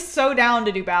would be so down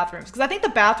to do bathrooms. Because I think the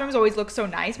bathrooms always look so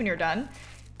nice when you're done.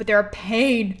 But they're a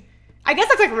pain. I guess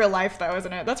that's like real life though,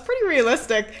 isn't it? That's pretty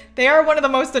realistic. They are one of the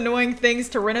most annoying things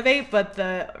to renovate, but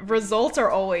the results are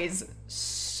always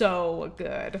so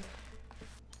good.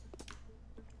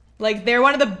 Like, they're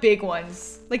one of the big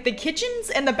ones. Like, the kitchens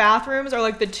and the bathrooms are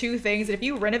like the 2 things that if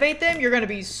you renovate them, you're gonna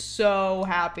be so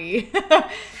happy.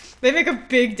 They make a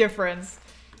big difference.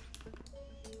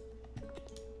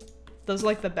 Those are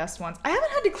like the best ones. I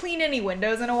haven't had to clean any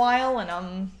windows in a while, and I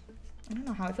don't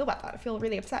know how I feel about that. I feel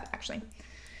really upset, actually.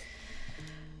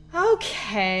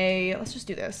 Okay, let's just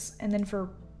do this. And then for...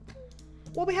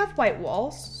 Well, we have white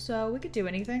walls, so we could do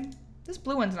anything. This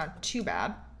blue one's not too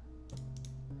bad.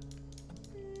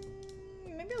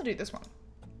 Maybe I'll do this one.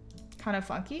 Kind of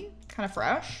funky, kind of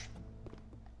fresh.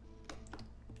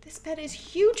 This bed is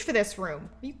huge for this room.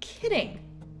 Are you kidding?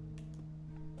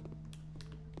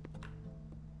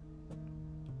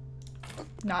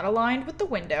 Not aligned with the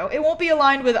window. It won't be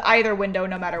aligned with either window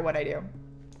no matter what I do.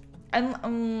 And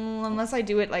unless I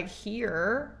do it like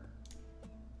here.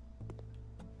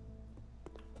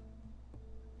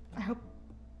 I hope...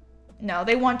 No,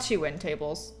 they want 2 end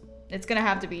tables. It's gonna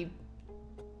have to be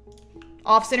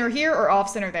off-center here or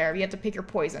off-center there. You have to pick your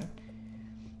poison.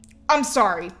 I'm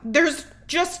sorry. There's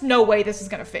just no way this is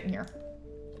gonna fit in here.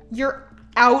 You're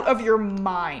out of your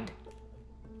mind.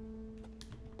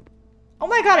 Oh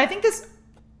my god, I think this...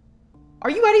 Are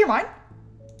you out of your mind?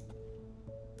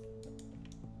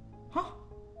 Huh?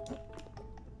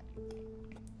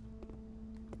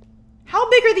 How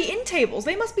big are the end tables?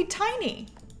 They must be tiny.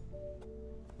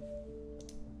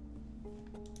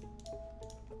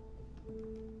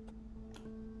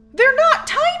 They're not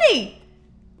tiny!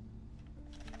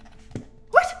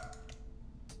 What?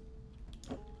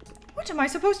 What am I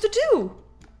supposed to do?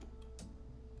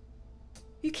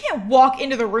 You can't walk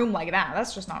into the room like that.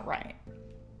 That's just not right.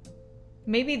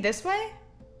 Maybe this way?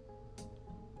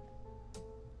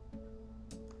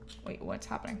 Wait, what's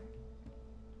happening?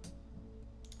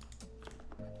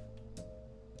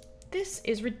 This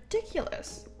is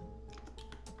ridiculous.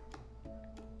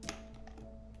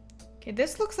 Okay,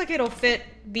 this looks like it'll fit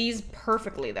these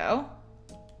perfectly though.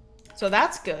 So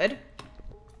that's good.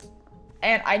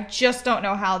 And I just don't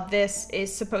know how this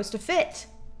is supposed to fit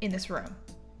in this room.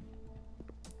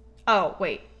 Oh,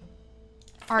 wait.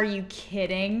 Are you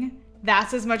kidding?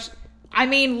 That's as much... I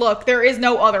mean, look, there is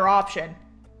no other option.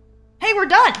 Hey, we're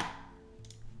done!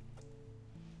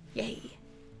 Yay.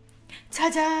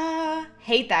 Ta-da!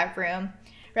 Hate that room.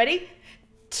 Ready?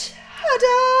 Ta-da!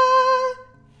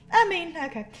 I mean,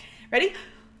 okay. Ready?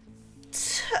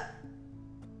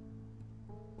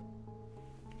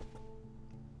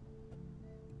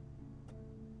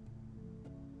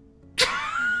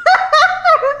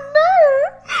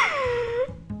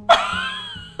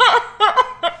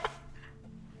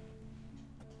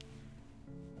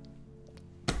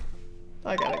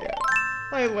 I gotta go.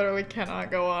 I literally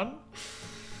cannot go on.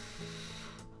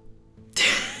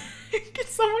 Can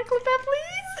someone clip that,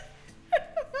 please?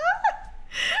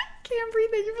 Can't breathe.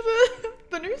 Thank you for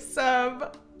the new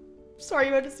sub. Sorry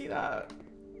you had to see that.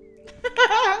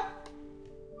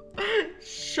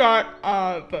 Shut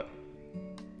up.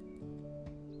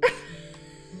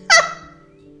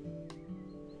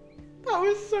 That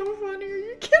was so funny. Are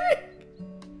you kidding?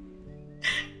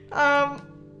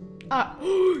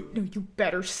 No, you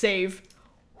better save.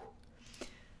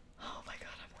 Oh my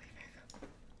god, I'm leaving.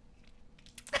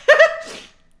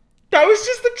 That was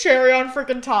just the cherry on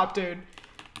freaking top, dude.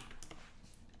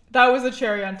 That was a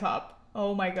cherry on top.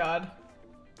 Oh my god.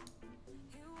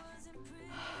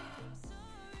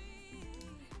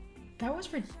 That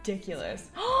was ridiculous.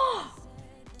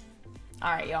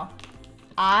 Alright, y'all.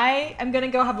 I am gonna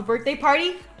go have a birthday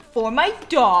party for my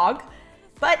dog.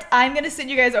 But I'm gonna send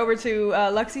you guys over to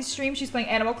Luxie's stream. She's playing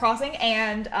Animal Crossing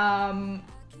and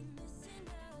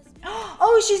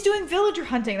oh, she's doing villager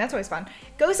hunting. That's always fun.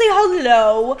 Go say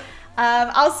hello.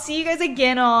 I'll see you guys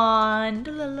again on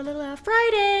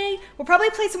Friday. We'll probably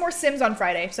play some more Sims on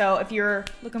Friday. So if you're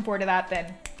looking forward to that,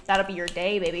 then that'll be your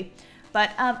day, baby.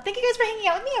 But thank you guys for hanging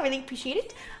out with me. I really appreciate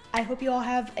it. I hope you all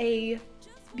have a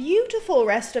beautiful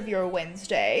rest of your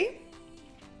Wednesday.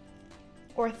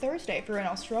 Or Thursday if you're in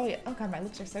Australia. Oh god, my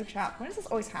lips are so chapped. When does this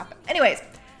always happen? Anyways,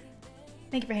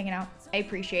 thank you for hanging out. I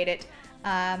appreciate it.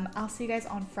 I'll see you guys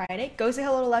on Friday. Go say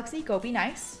hello to Lexi. Go be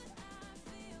nice.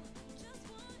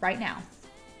 Right now.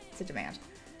 It's a demand.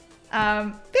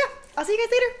 Yeah, I'll see you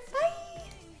guys later. Bye.